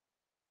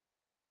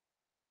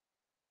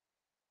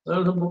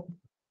 അതാണ് സംഭവം.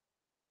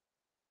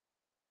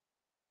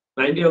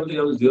 90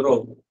 ആവുമ്പോൾ 0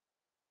 ആവും.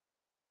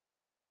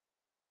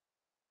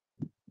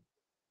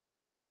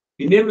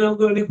 പിന്നെയും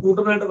നമുക്ക് വേണമെങ്കിൽ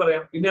കൂട്ടനായിട്ട്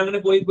പറയാം. പിന്നെ അങ്ങനെ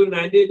പോയി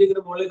 90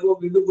 ഇങ്ങനെ മുകളിലേക്ക് പോകും,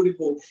 വീണ്ടും കൂടി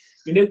പോകും.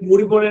 പിന്നെ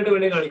കൂടിപ്പോണായിട്ട്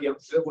വേണമെങ്കിൽ കാണിക്കാം,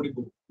 കൂടി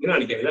പോകും, ഇങ്ങനെ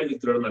കാണിക്കാം. ഇതാണ്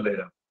ചിത്രയുടെ നല്ല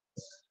ഇതാണ്.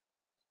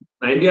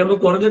 90 ആകുമ്പോൾ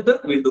കുറഞ്ഞിട്ട്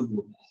വീണ്ടും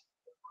പോകും.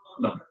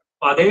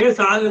 അപ്പൊ അതേ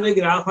സാധനം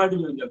ഗ്രാഫായിട്ട്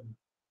ചോദിച്ചാൽ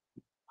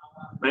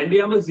 90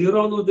 ആകുമ്പോൾ 0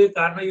 എന്ന് വെച്ചാൽ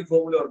കാരണം ഈ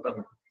ഫോമുല ഓർത്താൽ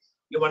മതി.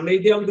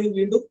 180 ആകുമ്പോഴത്തേക്കും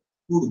വീണ്ടും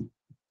കൂടും,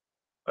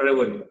 പഴയ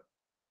പോലെ.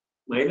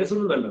 മൈനസ്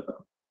ഒന്നും വേണ്ട.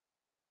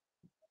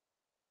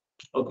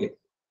 ഓക്കെ,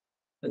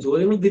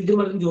 ചോദ്യങ്ങൾ തിരിച്ചു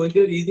മറിച്ച്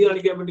ചോദിക്കുന്ന രീതി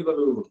കാണിക്കാൻ വേണ്ടി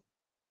പറഞ്ഞോളൂ.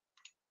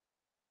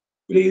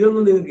 പിന്നെ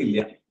ഇതൊന്നും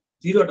നിങ്ങൾക്കില്ല,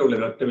 0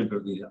 ആയിട്ടുള്ള ഒറ്റ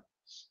മിനിറ്റ് ഇല്ല.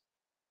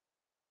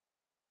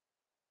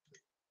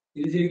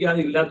 ഇത് ശരിക്കും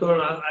അത്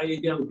ഇല്ലാത്തതാണ്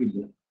ആയിരിക്കാൻ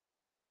നമുക്കില്ല.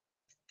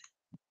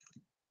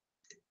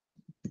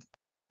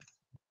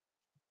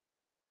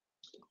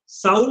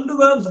 Sound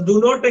waves do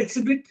not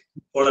exhibit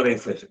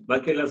polarisation.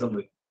 ബാക്കിയെല്ലാം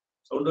സംഭവിക്കും.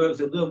 സൗണ്ട്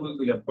വേവ്സ് എന്ത്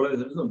സംഭവിക്കില്ല,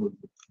 പോളറൈസേഷൻ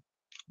സംഭവിക്കും.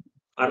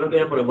 കാരണം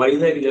ഞാൻ പറയാം,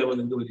 വൈകുന്നേരം ചിലപ്പോൾ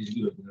നിങ്ങൾക്ക്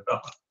പരീക്ഷിച്ച് വെക്കുന്നു കേട്ടോ.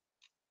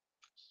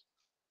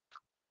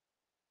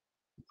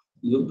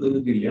 ഇതും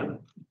നിങ്ങൾക്കില്ല.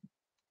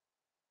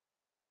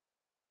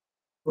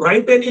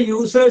 Right any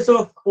users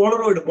of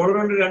Polaroid.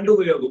 Polaroid 2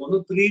 ഉപയോഗം. ഒന്ന്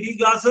 3D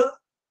ഗ്ലാസ്,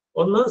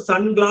 ഒന്ന്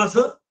സൺ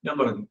ഗ്ലാസ് ഞാൻ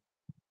പറഞ്ഞു.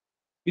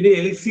 പിന്നെ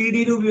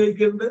LCD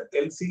ഉപയോഗിക്കുന്നുണ്ട്.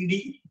 LCD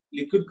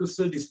ലിക്വിഡ്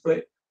ക്രിസ്റ്റൽ ഡിസ്പ്ലേ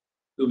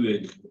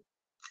ഉപയോഗിക്കുന്നുണ്ട്.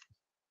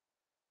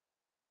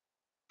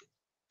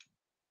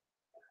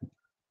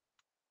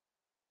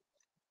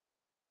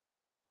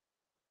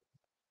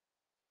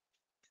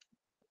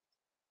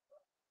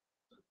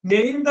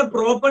 Name the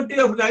property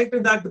of light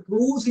that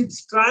proves its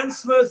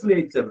transverse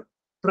nature.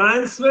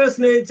 Transverse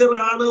nature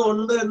ആണ്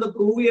ഉണ്ട് എന്ന്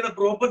പ്രൂവ് ചെയ്യുന്ന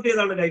പ്രോപ്പർട്ടി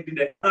ഏതാണ്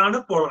ലൈറ്റിന്റെ? അതാണ്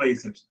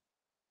പോളറൈസേഷൻ.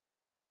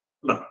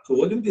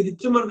 ചോദ്യം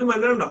തിരിച്ചു മറിച്ച്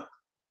മല്ലണ്ട.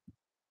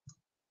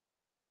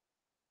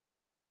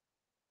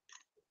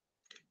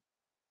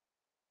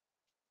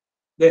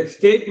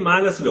 സ്റ്റേറ്റ്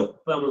മാലസ് ലോ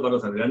നമ്മൾ പറഞ്ഞ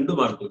സാധനം 2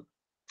 മാർക്ക്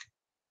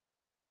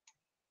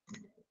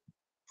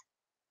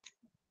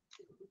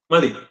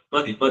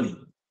മതി.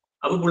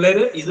 അപ്പൊ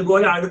പിള്ളേര്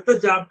ഇതുപോലെ അടുത്ത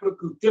ചാപ്റ്റർ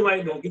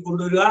കൃത്യമായി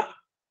നോക്കിക്കൊണ്ടുവരിക.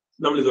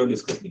 നമ്മൾ ഇതുകൊണ്ട്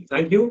ഡിസ്കസ് ചെയ്യും.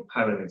 Thank you.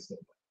 Have A nice day.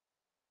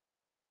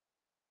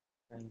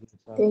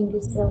 Thank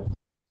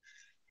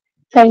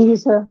you,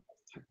 sir.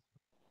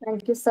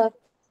 Thank you sir.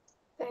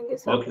 Thank you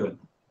sir. Okay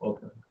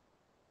okay.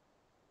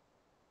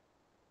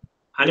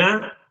 Hana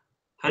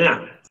Hana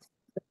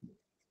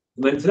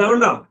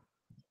മനസ്സിലാവുണ്ടോ?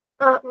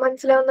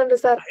 മനസ്സിലാവുന്നുണ്ട്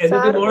സാർ.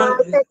 എന്നിട്ട്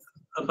മോളെ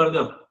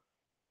പറഞ്ഞോ.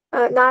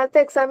 നാളത്തെ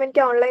എക്സാം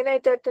എനിക്ക്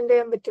ഓൺലൈനായിട്ട് അറ്റൻഡ്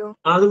ചെയ്യാൻ പറ്റുമോ?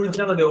 അത്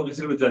വിളിച്ചാൽ മതി,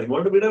 ഓഫീസിൽ വിളിച്ചാൽ മതി.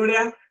 മോളുടെ വീട്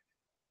എവിടെയാ?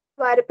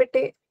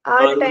 വാരപ്പെട്ടി. ആ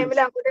ഒരു ടൈമിൽ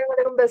അങ്ങോട്ടും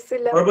ഇങ്ങോട്ടും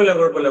ബസ്സില്ല.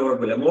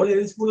 കുഴപ്പമില്ല. മോൾ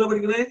ഏത് സ്കൂളിലാണ്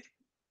പഠിക്കുന്നത്?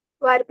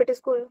 വാരപ്പെട്ടി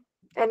സ്കൂൾ.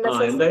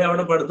 എന്തായാലും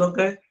അവിടെ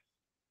പഠിത്തമൊക്കെ?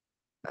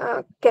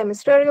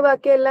 കെമിസ്ട്രി ഒഴികെ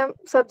ബാക്കി എല്ലാ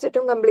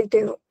സബ്ജക്റ്റും കംപ്ലീറ്റ്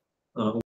ചെയ്തു.